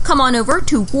Westeros, come on over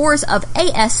to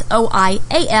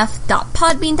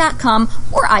warsofasoiaf.podbean.com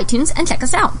or iTunes and check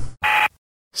us out.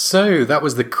 So that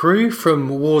was the crew from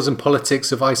Wars and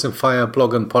Politics of Ice and Fire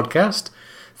blog and podcast.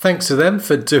 Thanks to them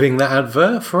for doing that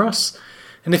advert for us.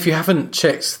 And if you haven't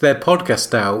checked their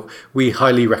podcast out, we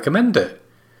highly recommend it.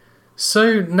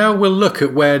 So now we'll look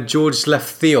at where George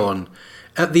left Theon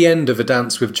at the end of A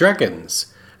Dance with Dragons,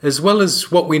 as well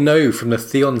as what we know from the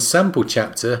Theon sample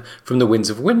chapter from The Winds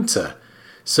of Winter.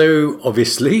 So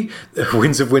obviously, the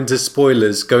Winds of Winter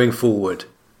spoilers going forward.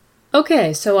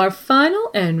 Okay, so our final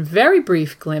and very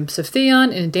brief glimpse of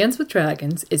Theon in A Dance with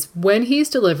Dragons is when he's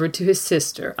delivered to his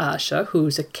sister, Asha,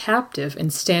 who's a captive in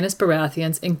Stannis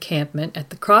Baratheon's encampment at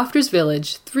the Crofters'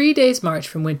 village 3 days' march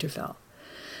from Winterfell.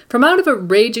 From out of a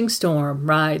raging storm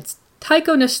rides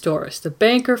Tycho Nestoris, the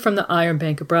banker from the Iron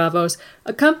Bank of Bravos,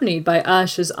 accompanied by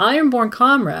Asha's Ironborn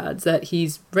comrades that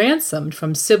he's ransomed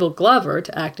from Sybil Glover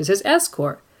to act as his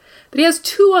escort. But he has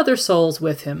 2 other souls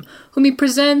with him, whom he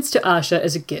presents to Asha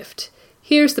as a gift.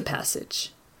 Here's the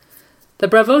passage. The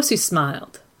Bravosi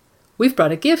smiled. We've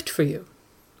brought a gift for you.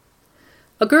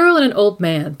 A girl and an old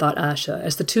man, thought Asha,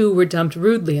 as the 2 were dumped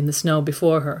rudely in the snow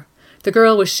before her. The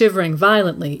girl was shivering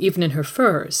violently, even in her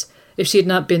furs. If she had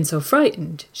not been so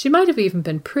frightened, she might have even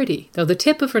been pretty, though the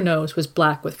tip of her nose was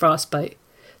black with frostbite.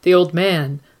 The old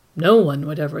man, no one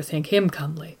would ever think him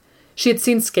comely. She had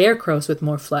seen scarecrows with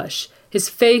more flesh. His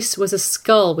face was a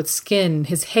skull with skin,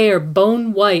 his hair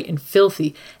bone-white and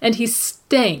filthy, and he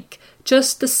stank.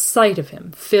 Just the sight of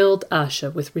him filled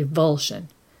Asha with revulsion.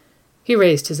 He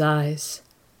raised his eyes.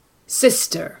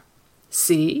 Sister,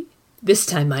 see? This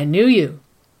time I knew you.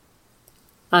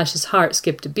 Asha's heart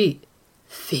skipped a beat.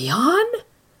 Theon?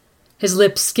 His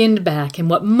lips skinned back in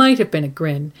what might have been a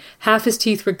grin. Half his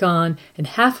teeth were gone, and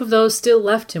half of those still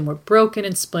left him were broken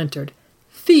and splintered.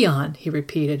 Theon, he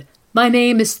repeated. My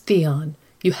name is Theon.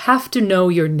 You have to know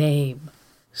your name.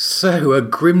 So, a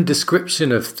grim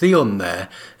description of Theon there,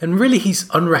 and really he's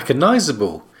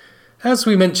unrecognisable. As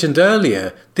we mentioned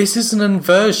earlier, this is an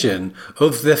inversion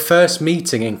of their first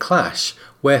meeting in Clash,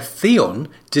 where Theon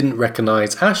didn't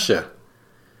recognise Asha.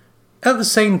 At the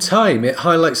same time, it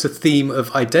highlights a theme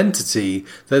of identity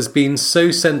that has been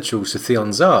so central to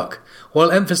Theon's arc,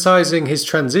 while emphasising his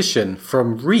transition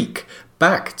from Reek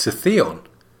back to Theon.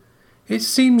 It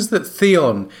seems that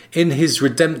Theon, in his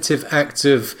redemptive act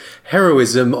of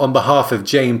heroism on behalf of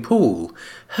Jane Poole,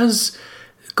 has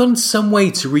gone some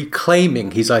way to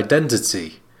reclaiming his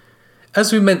identity.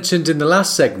 As we mentioned in the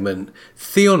last segment,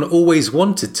 Theon always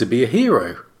wanted to be a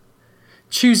hero.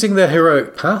 Choosing the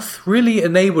heroic path really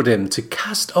enabled him to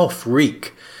cast off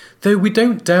Reek, though we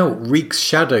don't doubt Reek's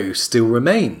shadow still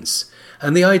remains,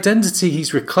 and the identity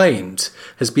he's reclaimed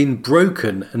has been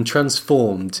broken and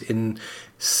transformed in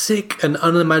sick and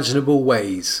unimaginable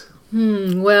ways.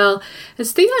 Well,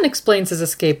 as Theon explains his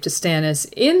escape to Stannis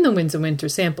in the Winds of Winter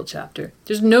sample chapter,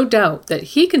 there's no doubt that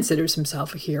he considers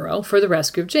himself a hero for the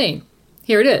rescue of Jane.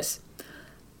 Here it is.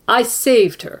 I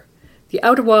saved her. The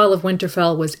outer wall of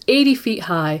Winterfell was 80 feet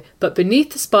high, but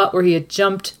beneath the spot where he had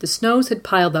jumped, the snows had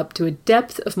piled up to a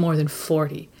depth of more than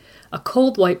 40. A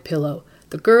cold white pillow.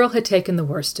 The girl had taken the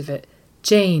worst of it.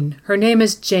 Jane. Her name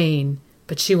is Jane,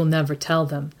 but she will never tell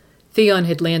them. Theon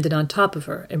had landed on top of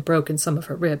her and broken some of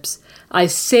her ribs. I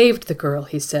saved the girl,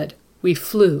 he said. We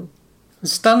flew.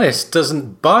 Stannis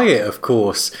doesn't buy it, of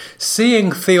course,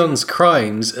 seeing Theon's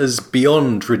crimes as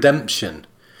beyond redemption.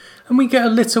 And we get a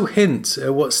little hint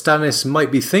at what Stannis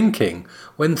might be thinking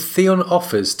when Theon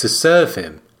offers to serve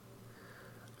him.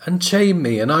 Unchain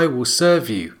me and I will serve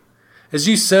you. As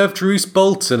you served Roose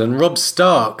Bolton and Robb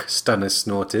Stark, Stannis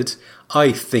snorted.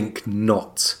 I think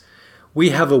not.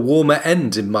 We have a warmer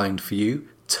end in mind for you,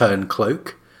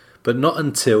 Turncloak, but not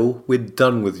until we're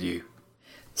done with you.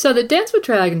 So the Dance with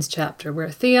Dragons chapter, where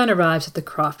Theon arrives at the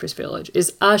Crofters village,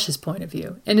 is Asha's point of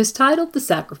view, and is titled The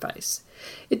Sacrifice.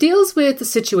 It deals with the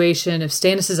situation of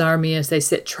Stannis' army as they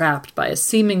sit trapped by a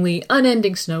seemingly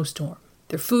unending snowstorm,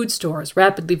 their food stores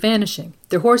rapidly vanishing,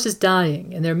 their horses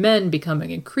dying, and their men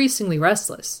becoming increasingly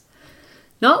restless.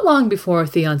 Not long before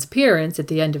Theon's appearance at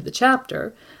the end of the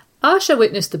chapter, Asha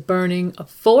witnessed the burning of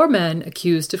 4 men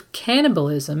accused of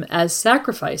cannibalism as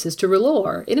sacrifices to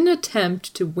R'hllor in an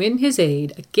attempt to win his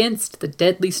aid against the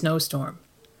deadly snowstorm.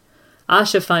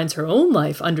 Asha finds her own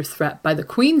life under threat by the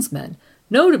Queen's men,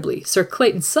 notably Sir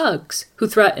Clayton Suggs, who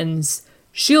threatens,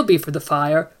 "She'll be for the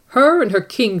fire, her and her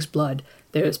king's blood.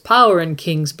 There's power in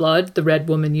king's blood," the Red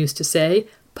Woman used to say,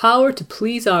 "power to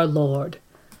please our lord."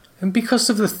 And because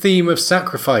of the theme of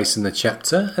sacrifice in the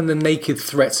chapter and the naked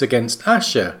threats against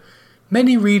Asha,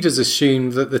 many readers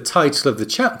assume that the title of the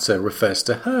chapter refers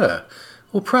to her,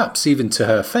 or perhaps even to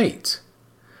her fate.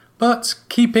 But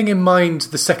keeping in mind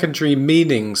the secondary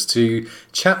meanings to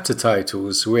chapter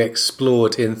titles we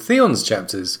explored in Theon's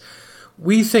chapters,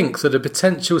 we think that a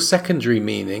potential secondary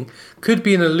meaning could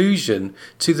be an allusion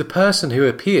to the person who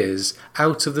appears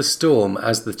out of the storm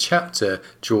as the chapter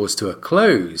draws to a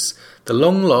close, the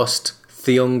long-lost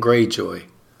Theon Greyjoy.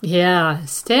 Yeah,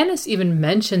 Stannis even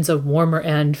mentions a warmer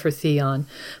end for Theon,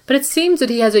 but it seems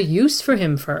that he has a use for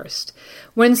him first.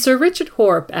 When Sir Richard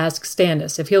Horp asks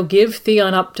Stannis if he'll give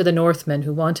Theon up to the Northmen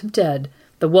who want him dead,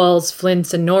 the Walls,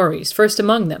 Flints, and Norries first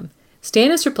among them,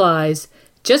 Stannis replies,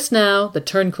 "Just now the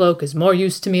Turncloak is more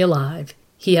use to me alive.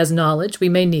 He has knowledge we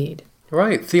may need."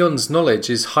 Right, Theon's knowledge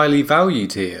is highly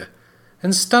valued here,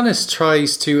 and Stannis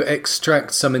tries to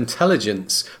extract some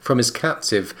intelligence from his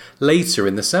captive later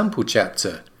in the sample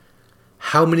chapter.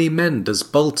 How many men does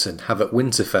Bolton have at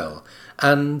Winterfell,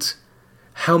 and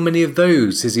how many of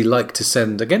those is he like to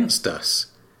send against us?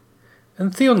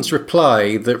 And Theon's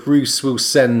reply that Roose will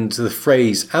send the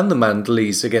Freys and the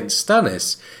Manderleys against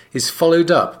Stannis is followed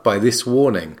up by this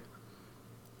warning.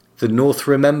 The North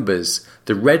remembers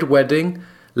the Red Wedding,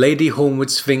 Lady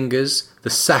Hornwood's fingers,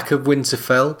 the sack of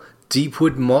Winterfell,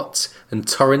 Deepwood Motte, and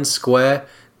Torrhen Square.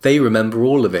 They remember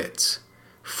all of it.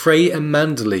 Frey and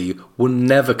Manderley will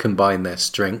never combine their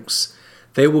strengths.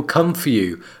 They will come for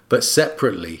you, but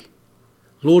separately.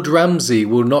 Lord Ramsay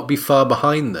will not be far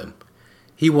behind them.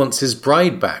 He wants his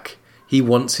bride back. He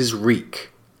wants his reek.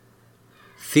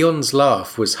 Theon's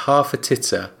laugh was half a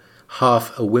titter,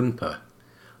 half a whimper.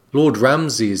 Lord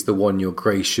Ramsay is the one your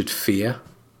grace should fear.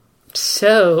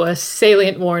 So, a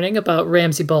salient warning about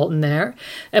Ramsay Bolton there,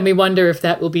 and we wonder if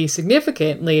that will be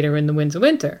significant later in the Winds of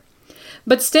Winter.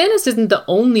 But Stannis isn't the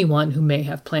only one who may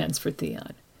have plans for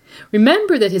Theon.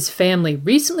 Remember that his family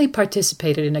recently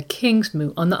participated in a king's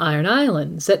moot on the Iron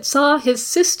Islands that saw his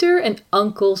sister and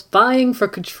uncles vying for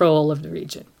control of the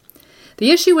region.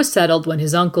 The issue was settled when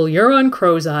his uncle Euron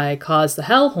Crowseye caused the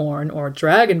Hellhorn, or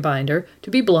Dragonbinder, to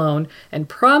be blown and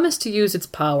promised to use its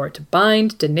power to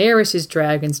bind Daenerys'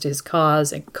 dragons to his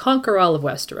cause and conquer all of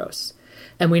Westeros.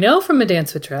 And we know from A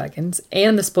Dance with Dragons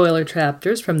and the spoiler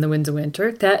chapters from The Winds of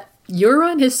Winter that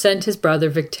Euron has sent his brother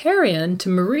Victarion to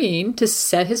Meereen to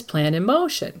set his plan in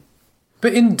motion.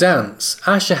 But in Dance,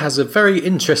 Asha has a very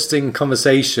interesting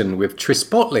conversation with Tris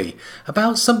Botley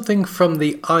about something from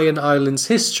the Iron Islands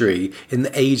history in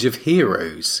the Age of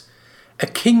Heroes. A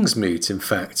king's moot, in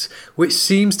fact, which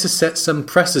seems to set some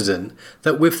precedent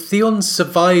that with Theon's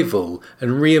survival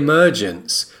and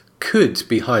re-emergence could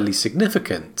be highly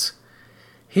significant.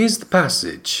 Here's the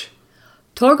passage.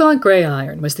 Torgon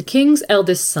Grey'iron was the king's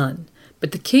eldest son,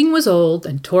 but the king was old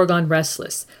and Torgon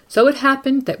restless, so it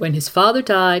happened that when his father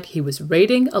died, he was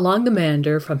raiding along the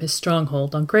Mander from his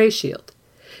stronghold on Greyshield.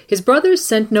 His brothers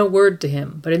sent no word to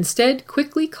him, but instead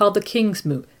quickly called the king's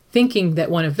moot, thinking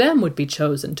that one of them would be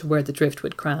chosen to wear the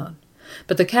driftwood crown.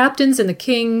 But the captains and the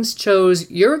kings chose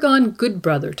Uragon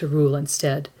Goodbrother to rule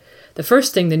instead. The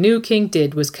first thing the new king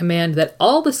did was command that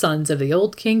all the sons of the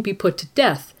old king be put to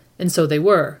death, and so they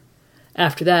were.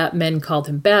 After that, men called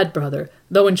him Bad Brother,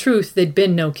 though in truth they'd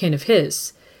been no kin of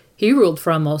his. He ruled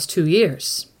for almost 2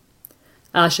 years.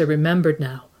 Asha remembered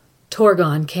now.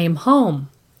 Torgon came home.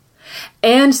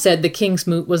 And said the king's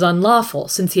moot was unlawful,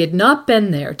 since he had not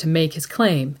been there to make his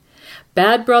claim.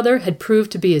 Bad Brother had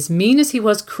proved to be as mean as he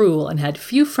was cruel, and had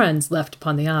few friends left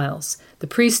upon the Isles. The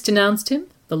priests denounced him,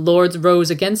 the lords rose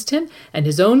against him, and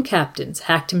his own captains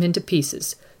hacked him into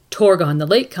pieces. Torgon, the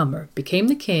latecomer, became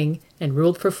the king and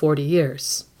ruled for 40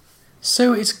 years.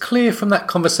 So it's clear from that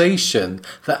conversation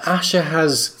that Asha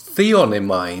has Theon in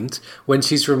mind when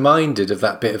she's reminded of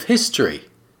that bit of history.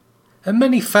 And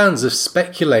many fans have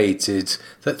speculated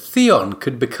that Theon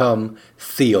could become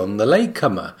Theon the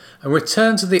Latecomer and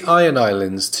return to the Iron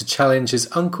Islands to challenge his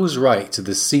uncle's right to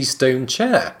the Seastone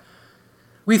chair.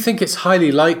 We think it's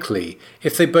highly likely,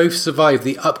 if they both survive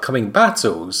the upcoming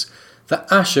battles, that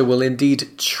Asha will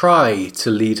indeed try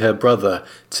to lead her brother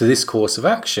to this course of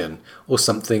action, or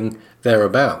something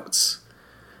thereabouts.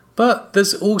 But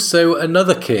there's also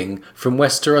another king from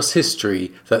Westeros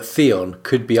history that Theon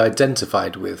could be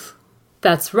identified with.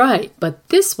 That's right, but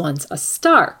this one's a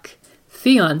Stark.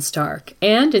 Theon Stark,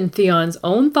 and in Theon's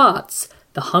own thoughts,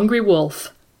 the Hungry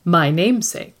Wolf, my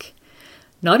namesake.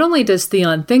 Not only does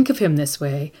Theon think of him this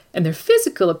way, and their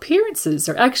physical appearances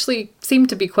seem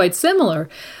to be quite similar,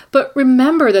 but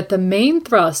remember that the main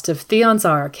thrust of Theon's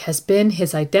arc has been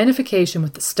his identification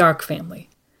with the Stark family.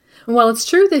 While it's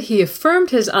true that he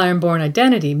affirmed his Ironborn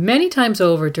identity many times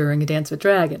over during A Dance with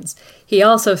Dragons, he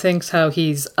also thinks how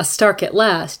he's a Stark at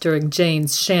last during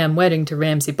Jaine's sham wedding to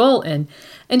Ramsay Bolton,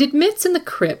 and admits in the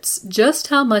crypts just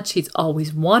how much he's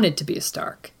always wanted to be a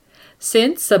Stark.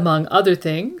 Since, among other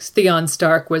things, Theon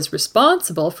Stark was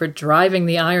responsible for driving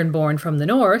the Ironborn from the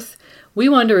north, we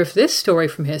wonder if this story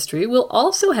from history will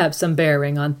also have some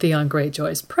bearing on Theon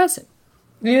Greyjoy's present.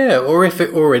 Yeah, or if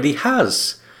it already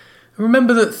has.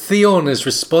 Remember that Theon is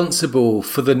responsible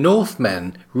for the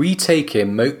Northmen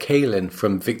retaking Moat Cailin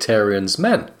from Victarion's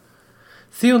men.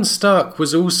 Theon Stark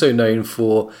was also known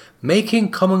for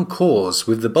making common cause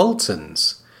with the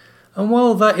Boltons. And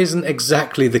while that isn't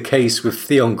exactly the case with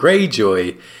Theon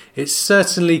Greyjoy, it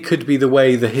certainly could be the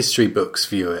way the history books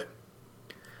view it.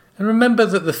 And remember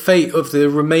that the fate of the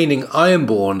remaining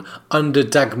Ironborn under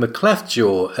Dagmar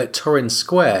Cleftjaw at Torrhen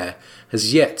Square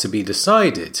has yet to be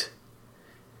decided.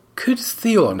 Could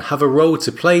Theon have a role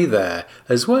to play there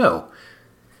as well?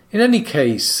 In any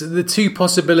case, the two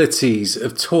possibilities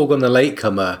of Torgon the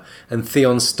Latecomer and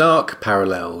Theon Stark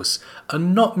parallels are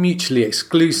not mutually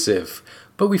exclusive,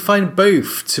 but we find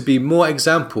both to be more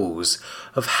examples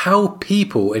of how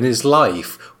people in his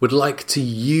life would like to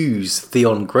use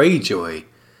Theon Greyjoy.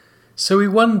 So we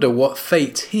wonder what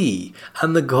fate he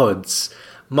and the gods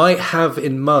might have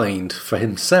in mind for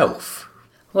himself.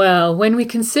 Well, when we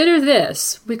consider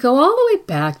this, we go all the way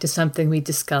back to something we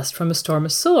discussed from A Storm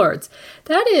of Swords.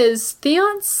 That is,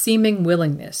 Theon's seeming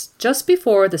willingness, just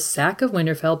before the sack of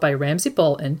Winterfell by Ramsay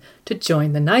Bolton, to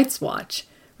join the Night's Watch.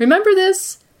 Remember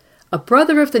this? A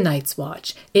brother of the Night's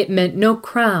Watch. It meant no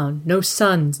crown, no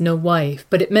sons, no wife,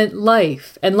 but it meant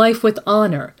life, and life with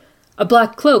honor. A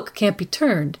black cloak can't be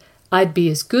turned. I'd be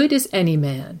as good as any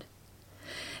man.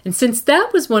 And since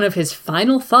that was one of his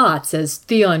final thoughts as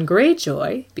Theon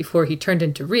Greyjoy, before he turned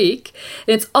into Reek,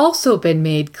 it's also been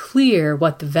made clear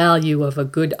what the value of a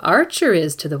good archer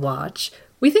is to the Watch,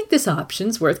 we think this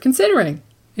option's worth considering.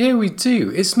 Yeah, we do.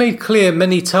 It's made clear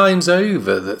many times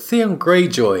over that Theon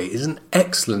Greyjoy is an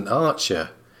excellent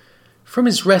archer. From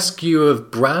his rescue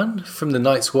of Bran from the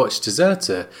Night's Watch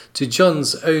deserter to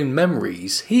Jon's own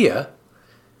memories here,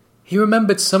 he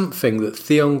remembered something that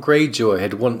Theon Greyjoy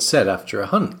had once said after a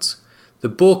hunt. The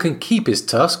boar can keep his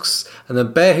tusks and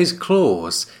then bare his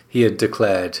claws, he had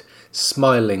declared,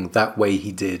 smiling that way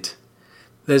he did.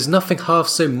 There's nothing half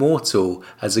so mortal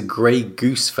as a grey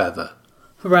goose feather.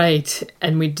 Right,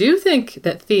 and we do think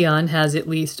that Theon has at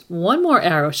least one more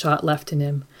arrow shot left in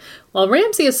him. While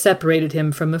Ramsay has separated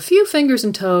him from a few fingers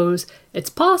and toes, it's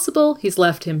possible he's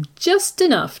left him just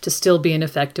enough to still be an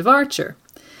effective archer.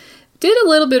 Did a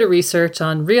little bit of research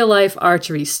on real-life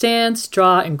archery stance,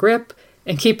 draw, and grip,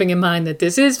 and keeping in mind that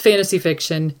this is fantasy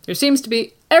fiction, there seems to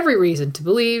be every reason to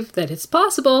believe that it's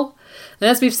possible. And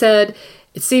as we've said,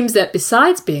 it seems that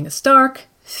besides being a Stark,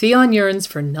 Theon yearns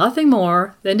for nothing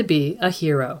more than to be a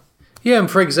hero. Yeah, and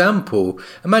for example,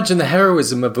 imagine the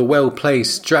heroism of a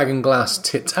well-placed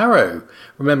dragonglass-tipped arrow,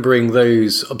 remembering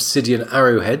those obsidian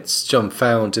arrowheads Jon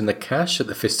found in the cache at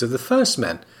the Fist of the First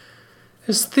Men.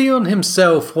 As Theon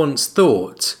himself once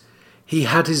thought, he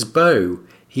had his bow,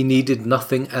 he needed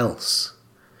nothing else.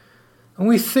 And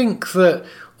we think that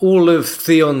all of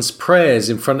Theon's prayers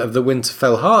in front of the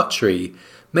Winterfell heart tree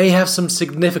may have some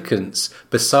significance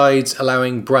besides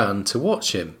allowing Bran to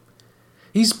watch him.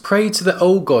 He's prayed to the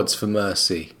old gods for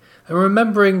mercy, and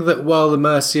remembering that while the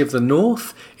mercy of the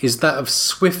North is that of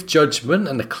swift judgment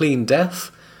and a clean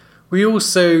death, we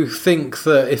also think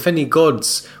that if any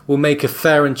gods will make a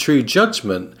fair and true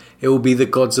judgment, it will be the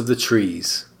gods of the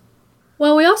trees.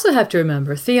 Well, we also have to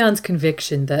remember Theon's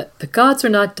conviction that the gods are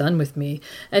not done with me,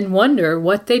 and wonder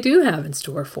what they do have in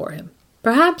store for him.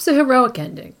 Perhaps a heroic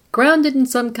ending, grounded in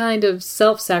some kind of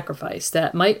self-sacrifice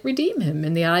that might redeem him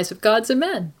in the eyes of gods and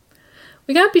men.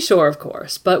 We can't be sure, of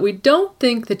course, but we don't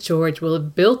think that George will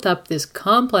have built up this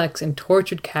complex and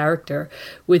tortured character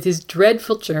with his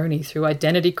dreadful journey through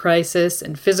identity crisis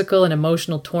and physical and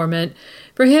emotional torment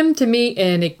for him to meet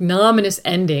an ignominious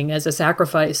ending as a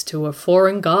sacrifice to a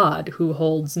foreign god who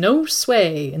holds no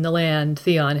sway in the land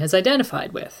Theon has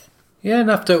identified with. Yeah,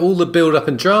 and after all the build-up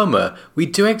and drama, we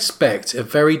do expect a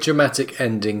very dramatic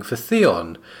ending for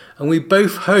Theon, and we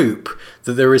both hope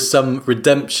that there is some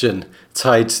redemption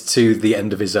tied to the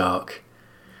end of his arc.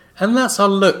 And that's our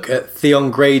look at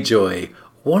Theon Greyjoy,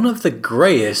 one of the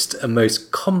greyest and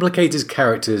most complicated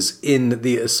characters in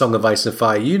the A Song of Ice and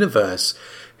Fire universe,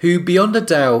 who beyond a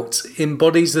doubt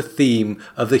embodies the theme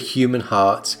of the human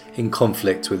heart in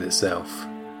conflict with itself.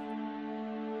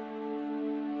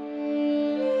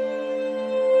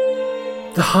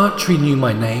 The heart tree knew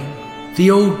my name,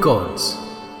 the old gods.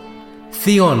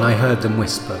 Theon, I heard them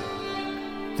whisper.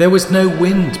 There was no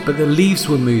wind, but the leaves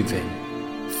were moving.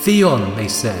 Theon, they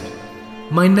said.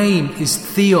 My name is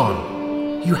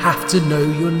Theon. You have to know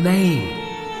your name.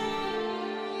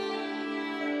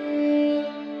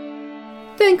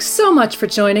 Thanks so much for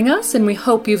joining us, and we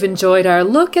hope you've enjoyed our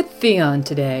look at Theon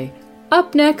today.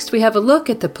 Up next, we have a look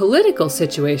at the political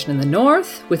situation in the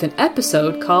North with an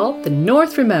episode called The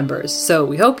North Remembers, so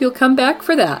we hope you'll come back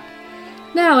for that.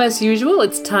 Now, as usual,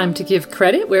 it's time to give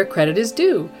credit where credit is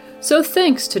due. So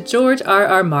thanks to George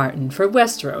R.R. Martin for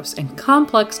Westeros and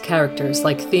complex characters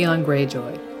like Theon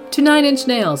Greyjoy, to Nine Inch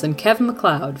Nails and Kevin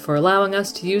MacLeod for allowing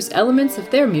us to use elements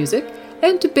of their music,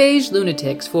 and to Beige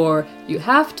Lunatics for You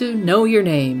Have to Know Your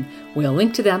Name. We'll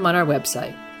link to them on our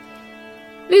website.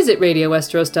 Visit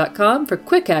RadioWesteros.com for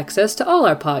quick access to all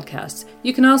our podcasts.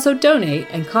 You can also donate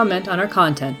and comment on our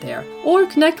content there, or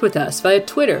connect with us via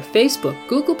Twitter, Facebook,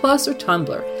 Google+, or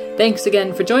Tumblr. Thanks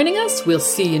again for joining us. We'll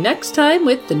see you next time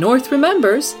with The North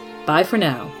Remembers. Bye for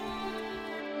now.